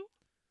of game.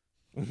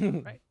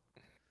 view, right?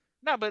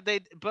 No, but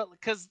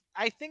because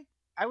I think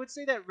I would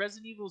say that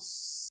Resident Evil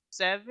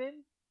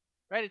 7,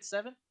 right? It's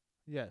 7,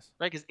 Yes.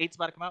 right? Because 8's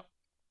about to come out.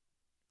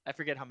 I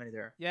forget how many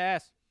there are.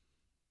 Yes.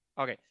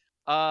 Okay.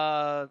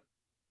 I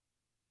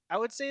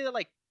would say that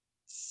like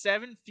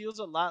 7 feels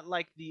a lot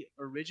like the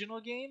original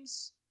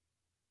games,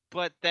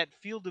 but that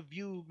field of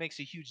view makes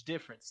a huge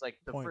difference. Like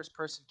the first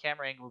person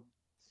camera angle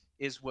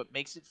is what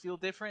makes it feel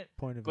different.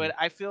 Point of view. But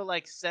I feel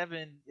like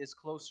 7 is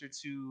closer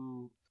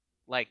to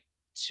like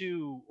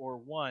 2 or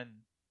 1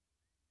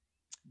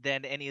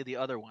 than any of the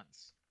other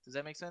ones. Does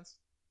that make sense?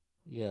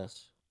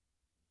 Yes.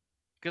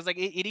 Because like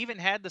it even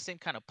had the same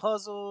kind of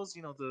puzzles,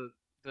 the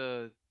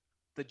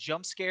the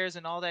jump scares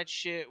and all that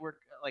shit were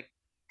like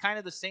kind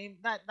of the same.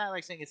 Not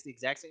like saying it's the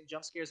exact same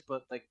jump scares,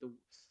 but like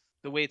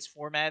the way it's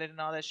formatted and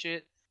all that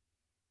shit.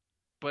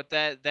 But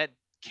that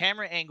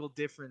camera angle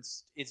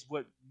difference is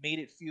what made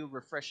it feel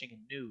refreshing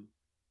and new.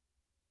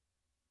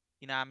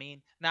 You know what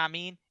I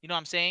mean? You know what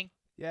I'm saying?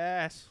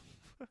 Yes.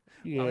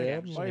 Yeah. Okay,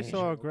 I'm Why are you saying.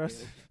 so Okay.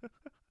 aggressive?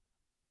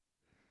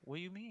 What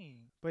do you mean?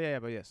 But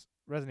yes,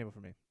 Resident Evil for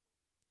me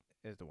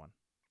is the one.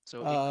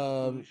 So in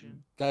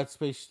conclusion, Dead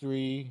Space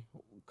 3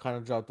 kind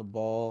of dropped the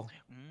ball.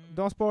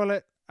 Don't spoil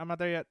it. I'm not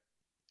there yet.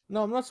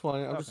 No, I'm not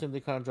spoiling it. I'm Okay. just saying they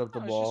kind of dropped the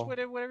no, it's just ball. what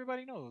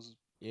everybody knows.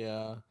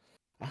 Yeah.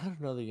 I had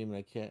another game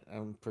and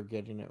I'm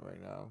forgetting it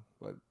right now.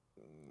 But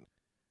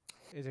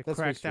Is it Dead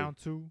Space 3.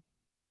 Crackdown 2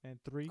 and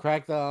 3?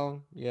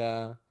 Crackdown,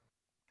 yeah.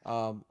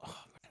 Oh, man,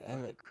 I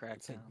have it.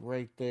 It's like Crackdown.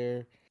 right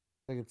there.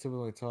 Like a tip of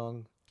my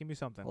tongue. Give me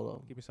something. Hold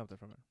on. Give me something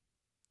from it.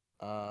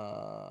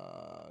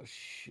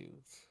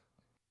 Shoot.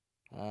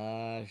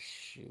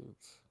 Shoot.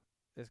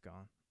 It's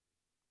gone.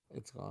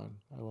 It's gone.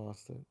 I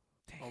lost it.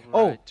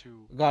 Override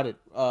 2. Got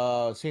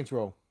it. Saints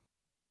Row.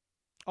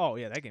 Oh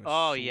yeah, that game.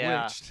 Oh, switched.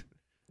 yeah.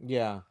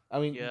 Yeah. I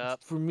mean,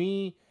 Yep. for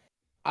me,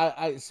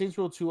 I Saints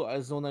Row 2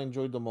 is the one I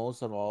enjoyed the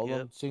most of all of them.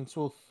 Yep. Saints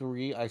Row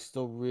 3, I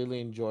still really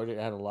enjoyed it.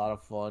 I had a lot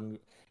of fun.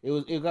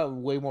 It got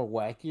way more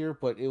wackier,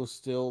 but it was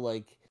still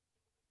like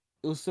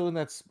it was still in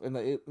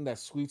that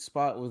sweet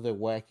spot with the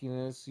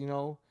wackiness, you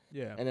know.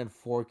 Yeah. And then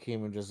 4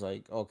 came and just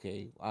like,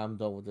 okay, I'm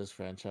done with this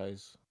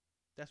franchise.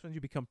 That's when you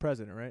become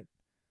president, right?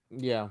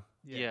 Yeah.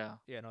 Yeah.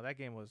 Yeah. No, that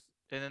game was.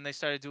 And then they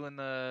started doing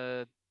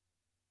the.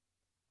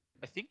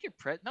 I think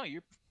you're No,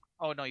 you're.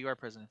 Oh no, you are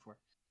President 4.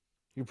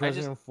 You're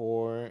president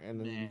 4, and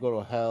then you go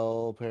to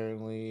hell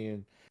apparently,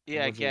 and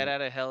yeah, Get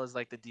Out of Hell is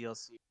like the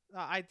DLC.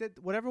 I did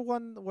whatever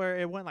one where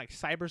it went like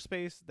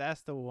cyberspace.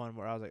 That's the one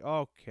where I was like,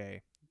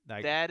 okay,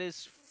 like that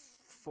is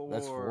 4.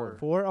 That's 4.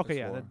 4. Okay, That's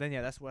yeah. 4. Then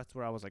that's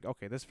where I was like,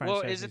 okay, this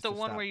franchise. Well, is it the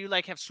one stop. where you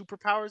like have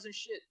superpowers and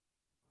shit?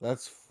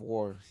 That's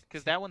 4.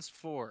 Because that one's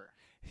 4.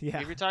 Yeah.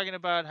 If you're talking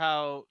about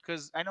how,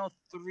 because I know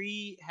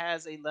 3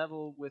 has a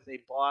level with a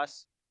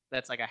boss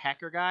that's like a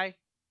hacker guy,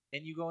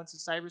 and you go into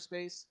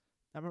cyberspace.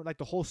 I remember like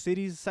the whole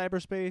city's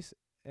cyberspace,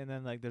 and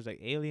then like there's like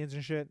aliens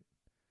and shit.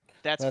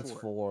 That's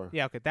 4.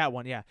 Yeah, okay, that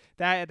one. Yeah,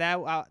 that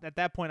at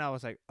that point I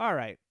was like, all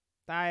right,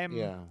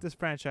 this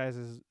franchise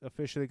has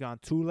officially gone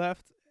 2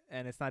 left,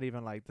 and it's not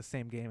even like the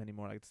same game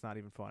anymore. Like it's not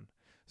even fun.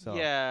 So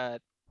yeah,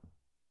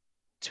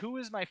 2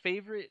 is my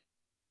favorite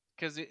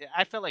because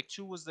I felt like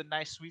 2 was the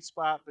nice sweet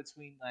spot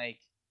between like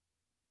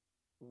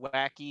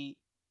wacky,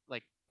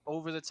 like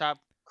over the top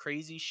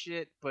crazy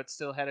shit, but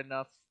still had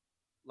enough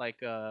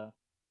like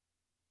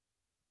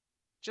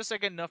just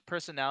like enough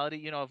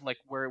personality, of like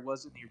where it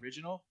was in the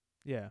original.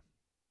 Yeah.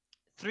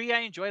 3 I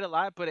enjoyed a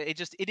lot, but it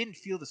didn't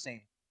feel the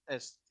same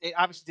as it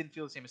obviously didn't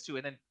feel the same as 2.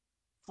 And then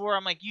 4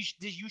 I'm like you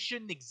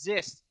shouldn't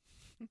exist.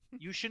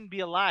 You shouldn't be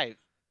alive.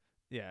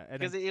 Yeah,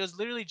 because it was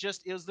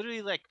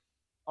literally like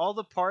all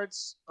the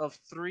parts of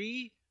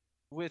 3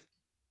 with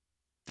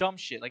dumb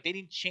shit. Like they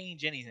didn't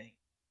change anything.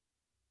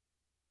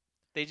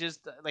 They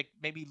just like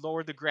maybe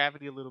lowered the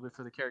gravity a little bit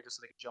for the characters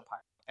so they could jump higher.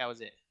 That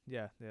was it.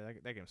 Yeah,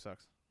 that game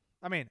sucks.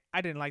 I mean,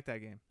 I didn't like that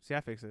game. See,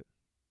 I fixed it.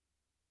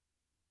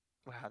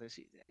 Wow,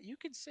 you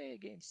can say a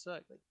game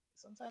sucked. Like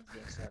sometimes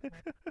games suck,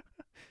 man.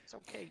 It's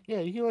okay. Yeah,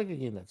 you can like a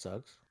game that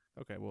sucks.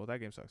 Okay, well that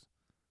game sucks.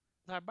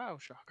 Not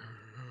BioShock.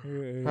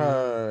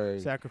 Hey,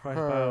 Sacrifice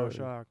hey,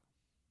 BioShock.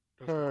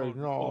 Hey,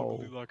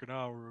 no. like an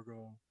hour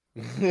ago.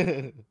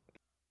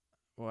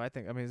 Well, Well, I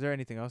mean, is there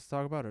anything else to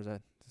talk about, or is that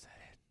it?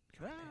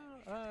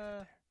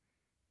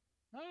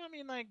 No, I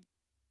mean, like,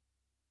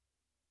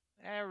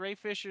 Ray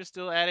Fisher's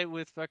still at it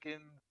with fucking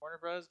Warner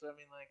Bros. But I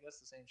mean, like, that's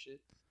the same shit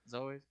as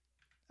always.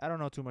 I don't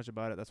know too much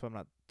about it. That's why I'm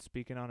not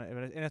speaking on it.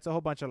 And it's a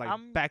whole bunch of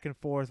like back and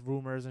forth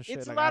rumors and shit.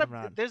 It's like, a lot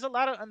of there's a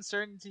lot of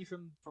uncertainty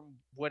from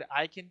what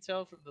I can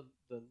tell from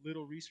the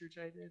little research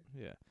I did.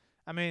 Yeah,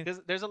 I mean,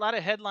 there's a lot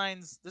of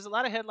headlines. There's a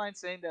lot of headlines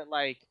saying that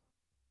like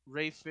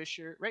Ray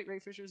Fisher, right? Ray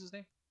Fisher is his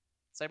name,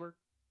 Cyborg.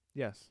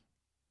 Yes.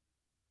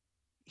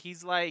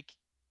 He's like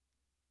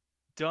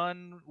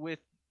done with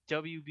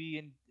WB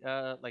and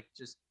like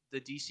just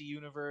the DC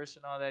universe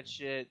and all that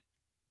shit.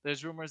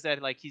 There's rumors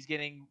that like he's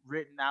getting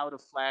written out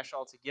of Flash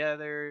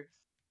altogether.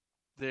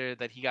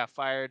 That he got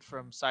fired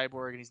from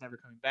Cyborg and he's never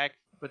coming back.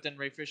 But then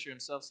Ray Fisher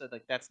himself said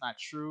like that's not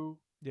true.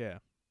 Yeah.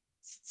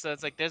 So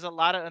it's like there's a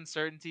lot of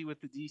uncertainty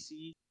with the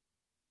DC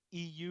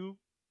EU.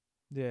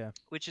 Yeah.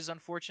 Which is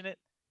unfortunate.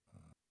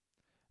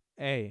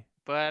 Hey.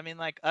 But I mean,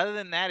 like other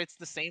than that, it's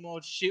the same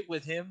old shit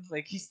with him.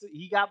 Like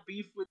he got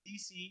beef with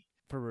DC.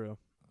 For real.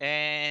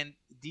 And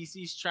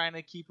DC's trying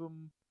to keep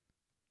him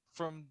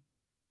from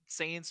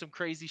saying some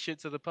crazy shit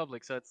to the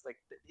public. So it's like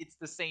it's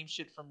the same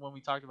shit from when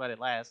we talked about it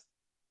last.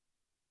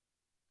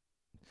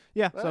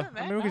 Yeah, so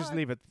I mean, we can just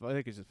leave it. I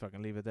think we just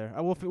fucking leave it there.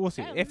 We'll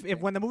see. Yeah, if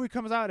when the movie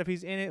comes out, if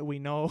he's in it, we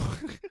know.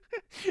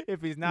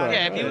 If he's not,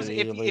 yeah.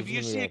 If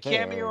you see a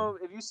cameo,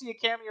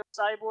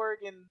 Cyborg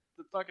in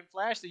the fucking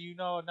Flash, then you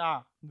know,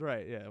 nah.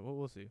 Right. Yeah.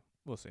 We'll see.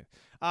 We'll see.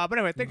 But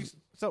anyway, thank you.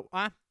 So,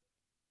 I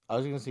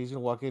was gonna say he's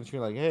gonna walk in and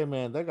like, "Hey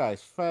man, that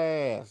guy's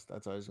fast."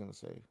 That's all he's gonna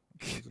say.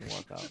 He's gonna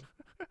walk out.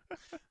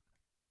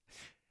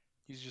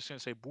 He's just gonna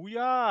say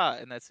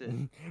 "booyah" and that's it.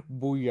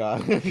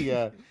 Booyah.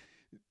 Yeah.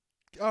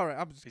 All right,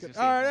 I'm just kidding.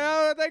 All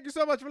right, thank you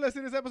so much for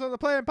listening to this episode of the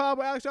Playing Pod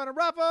with Alex, John, and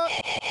Rafa.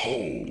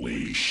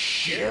 Holy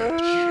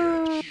shit.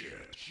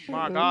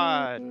 My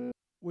God.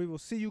 We will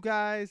see you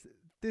guys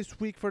this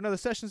week for another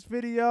Sessions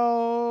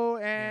video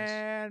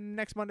and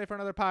next Monday for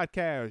another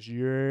podcast.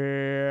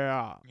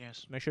 Yeah.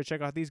 Yes. Make sure to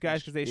check out these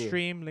guys because they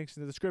stream. Links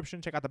in the description.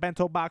 Check out the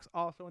Bento Box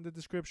also in the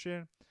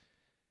description.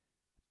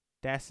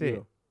 That's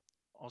it.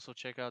 Also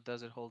check out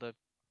Does It Hold Up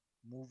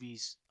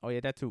movies. Oh yeah,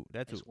 that too.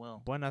 As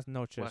well. Buenas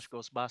noches. Watch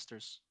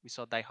Ghostbusters. We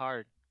saw Die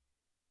Hard.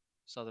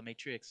 Saw The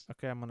Matrix.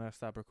 Okay, I'm gonna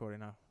stop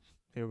recording now.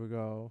 Here we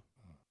go.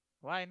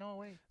 Why? No,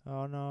 wait.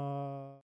 Oh no.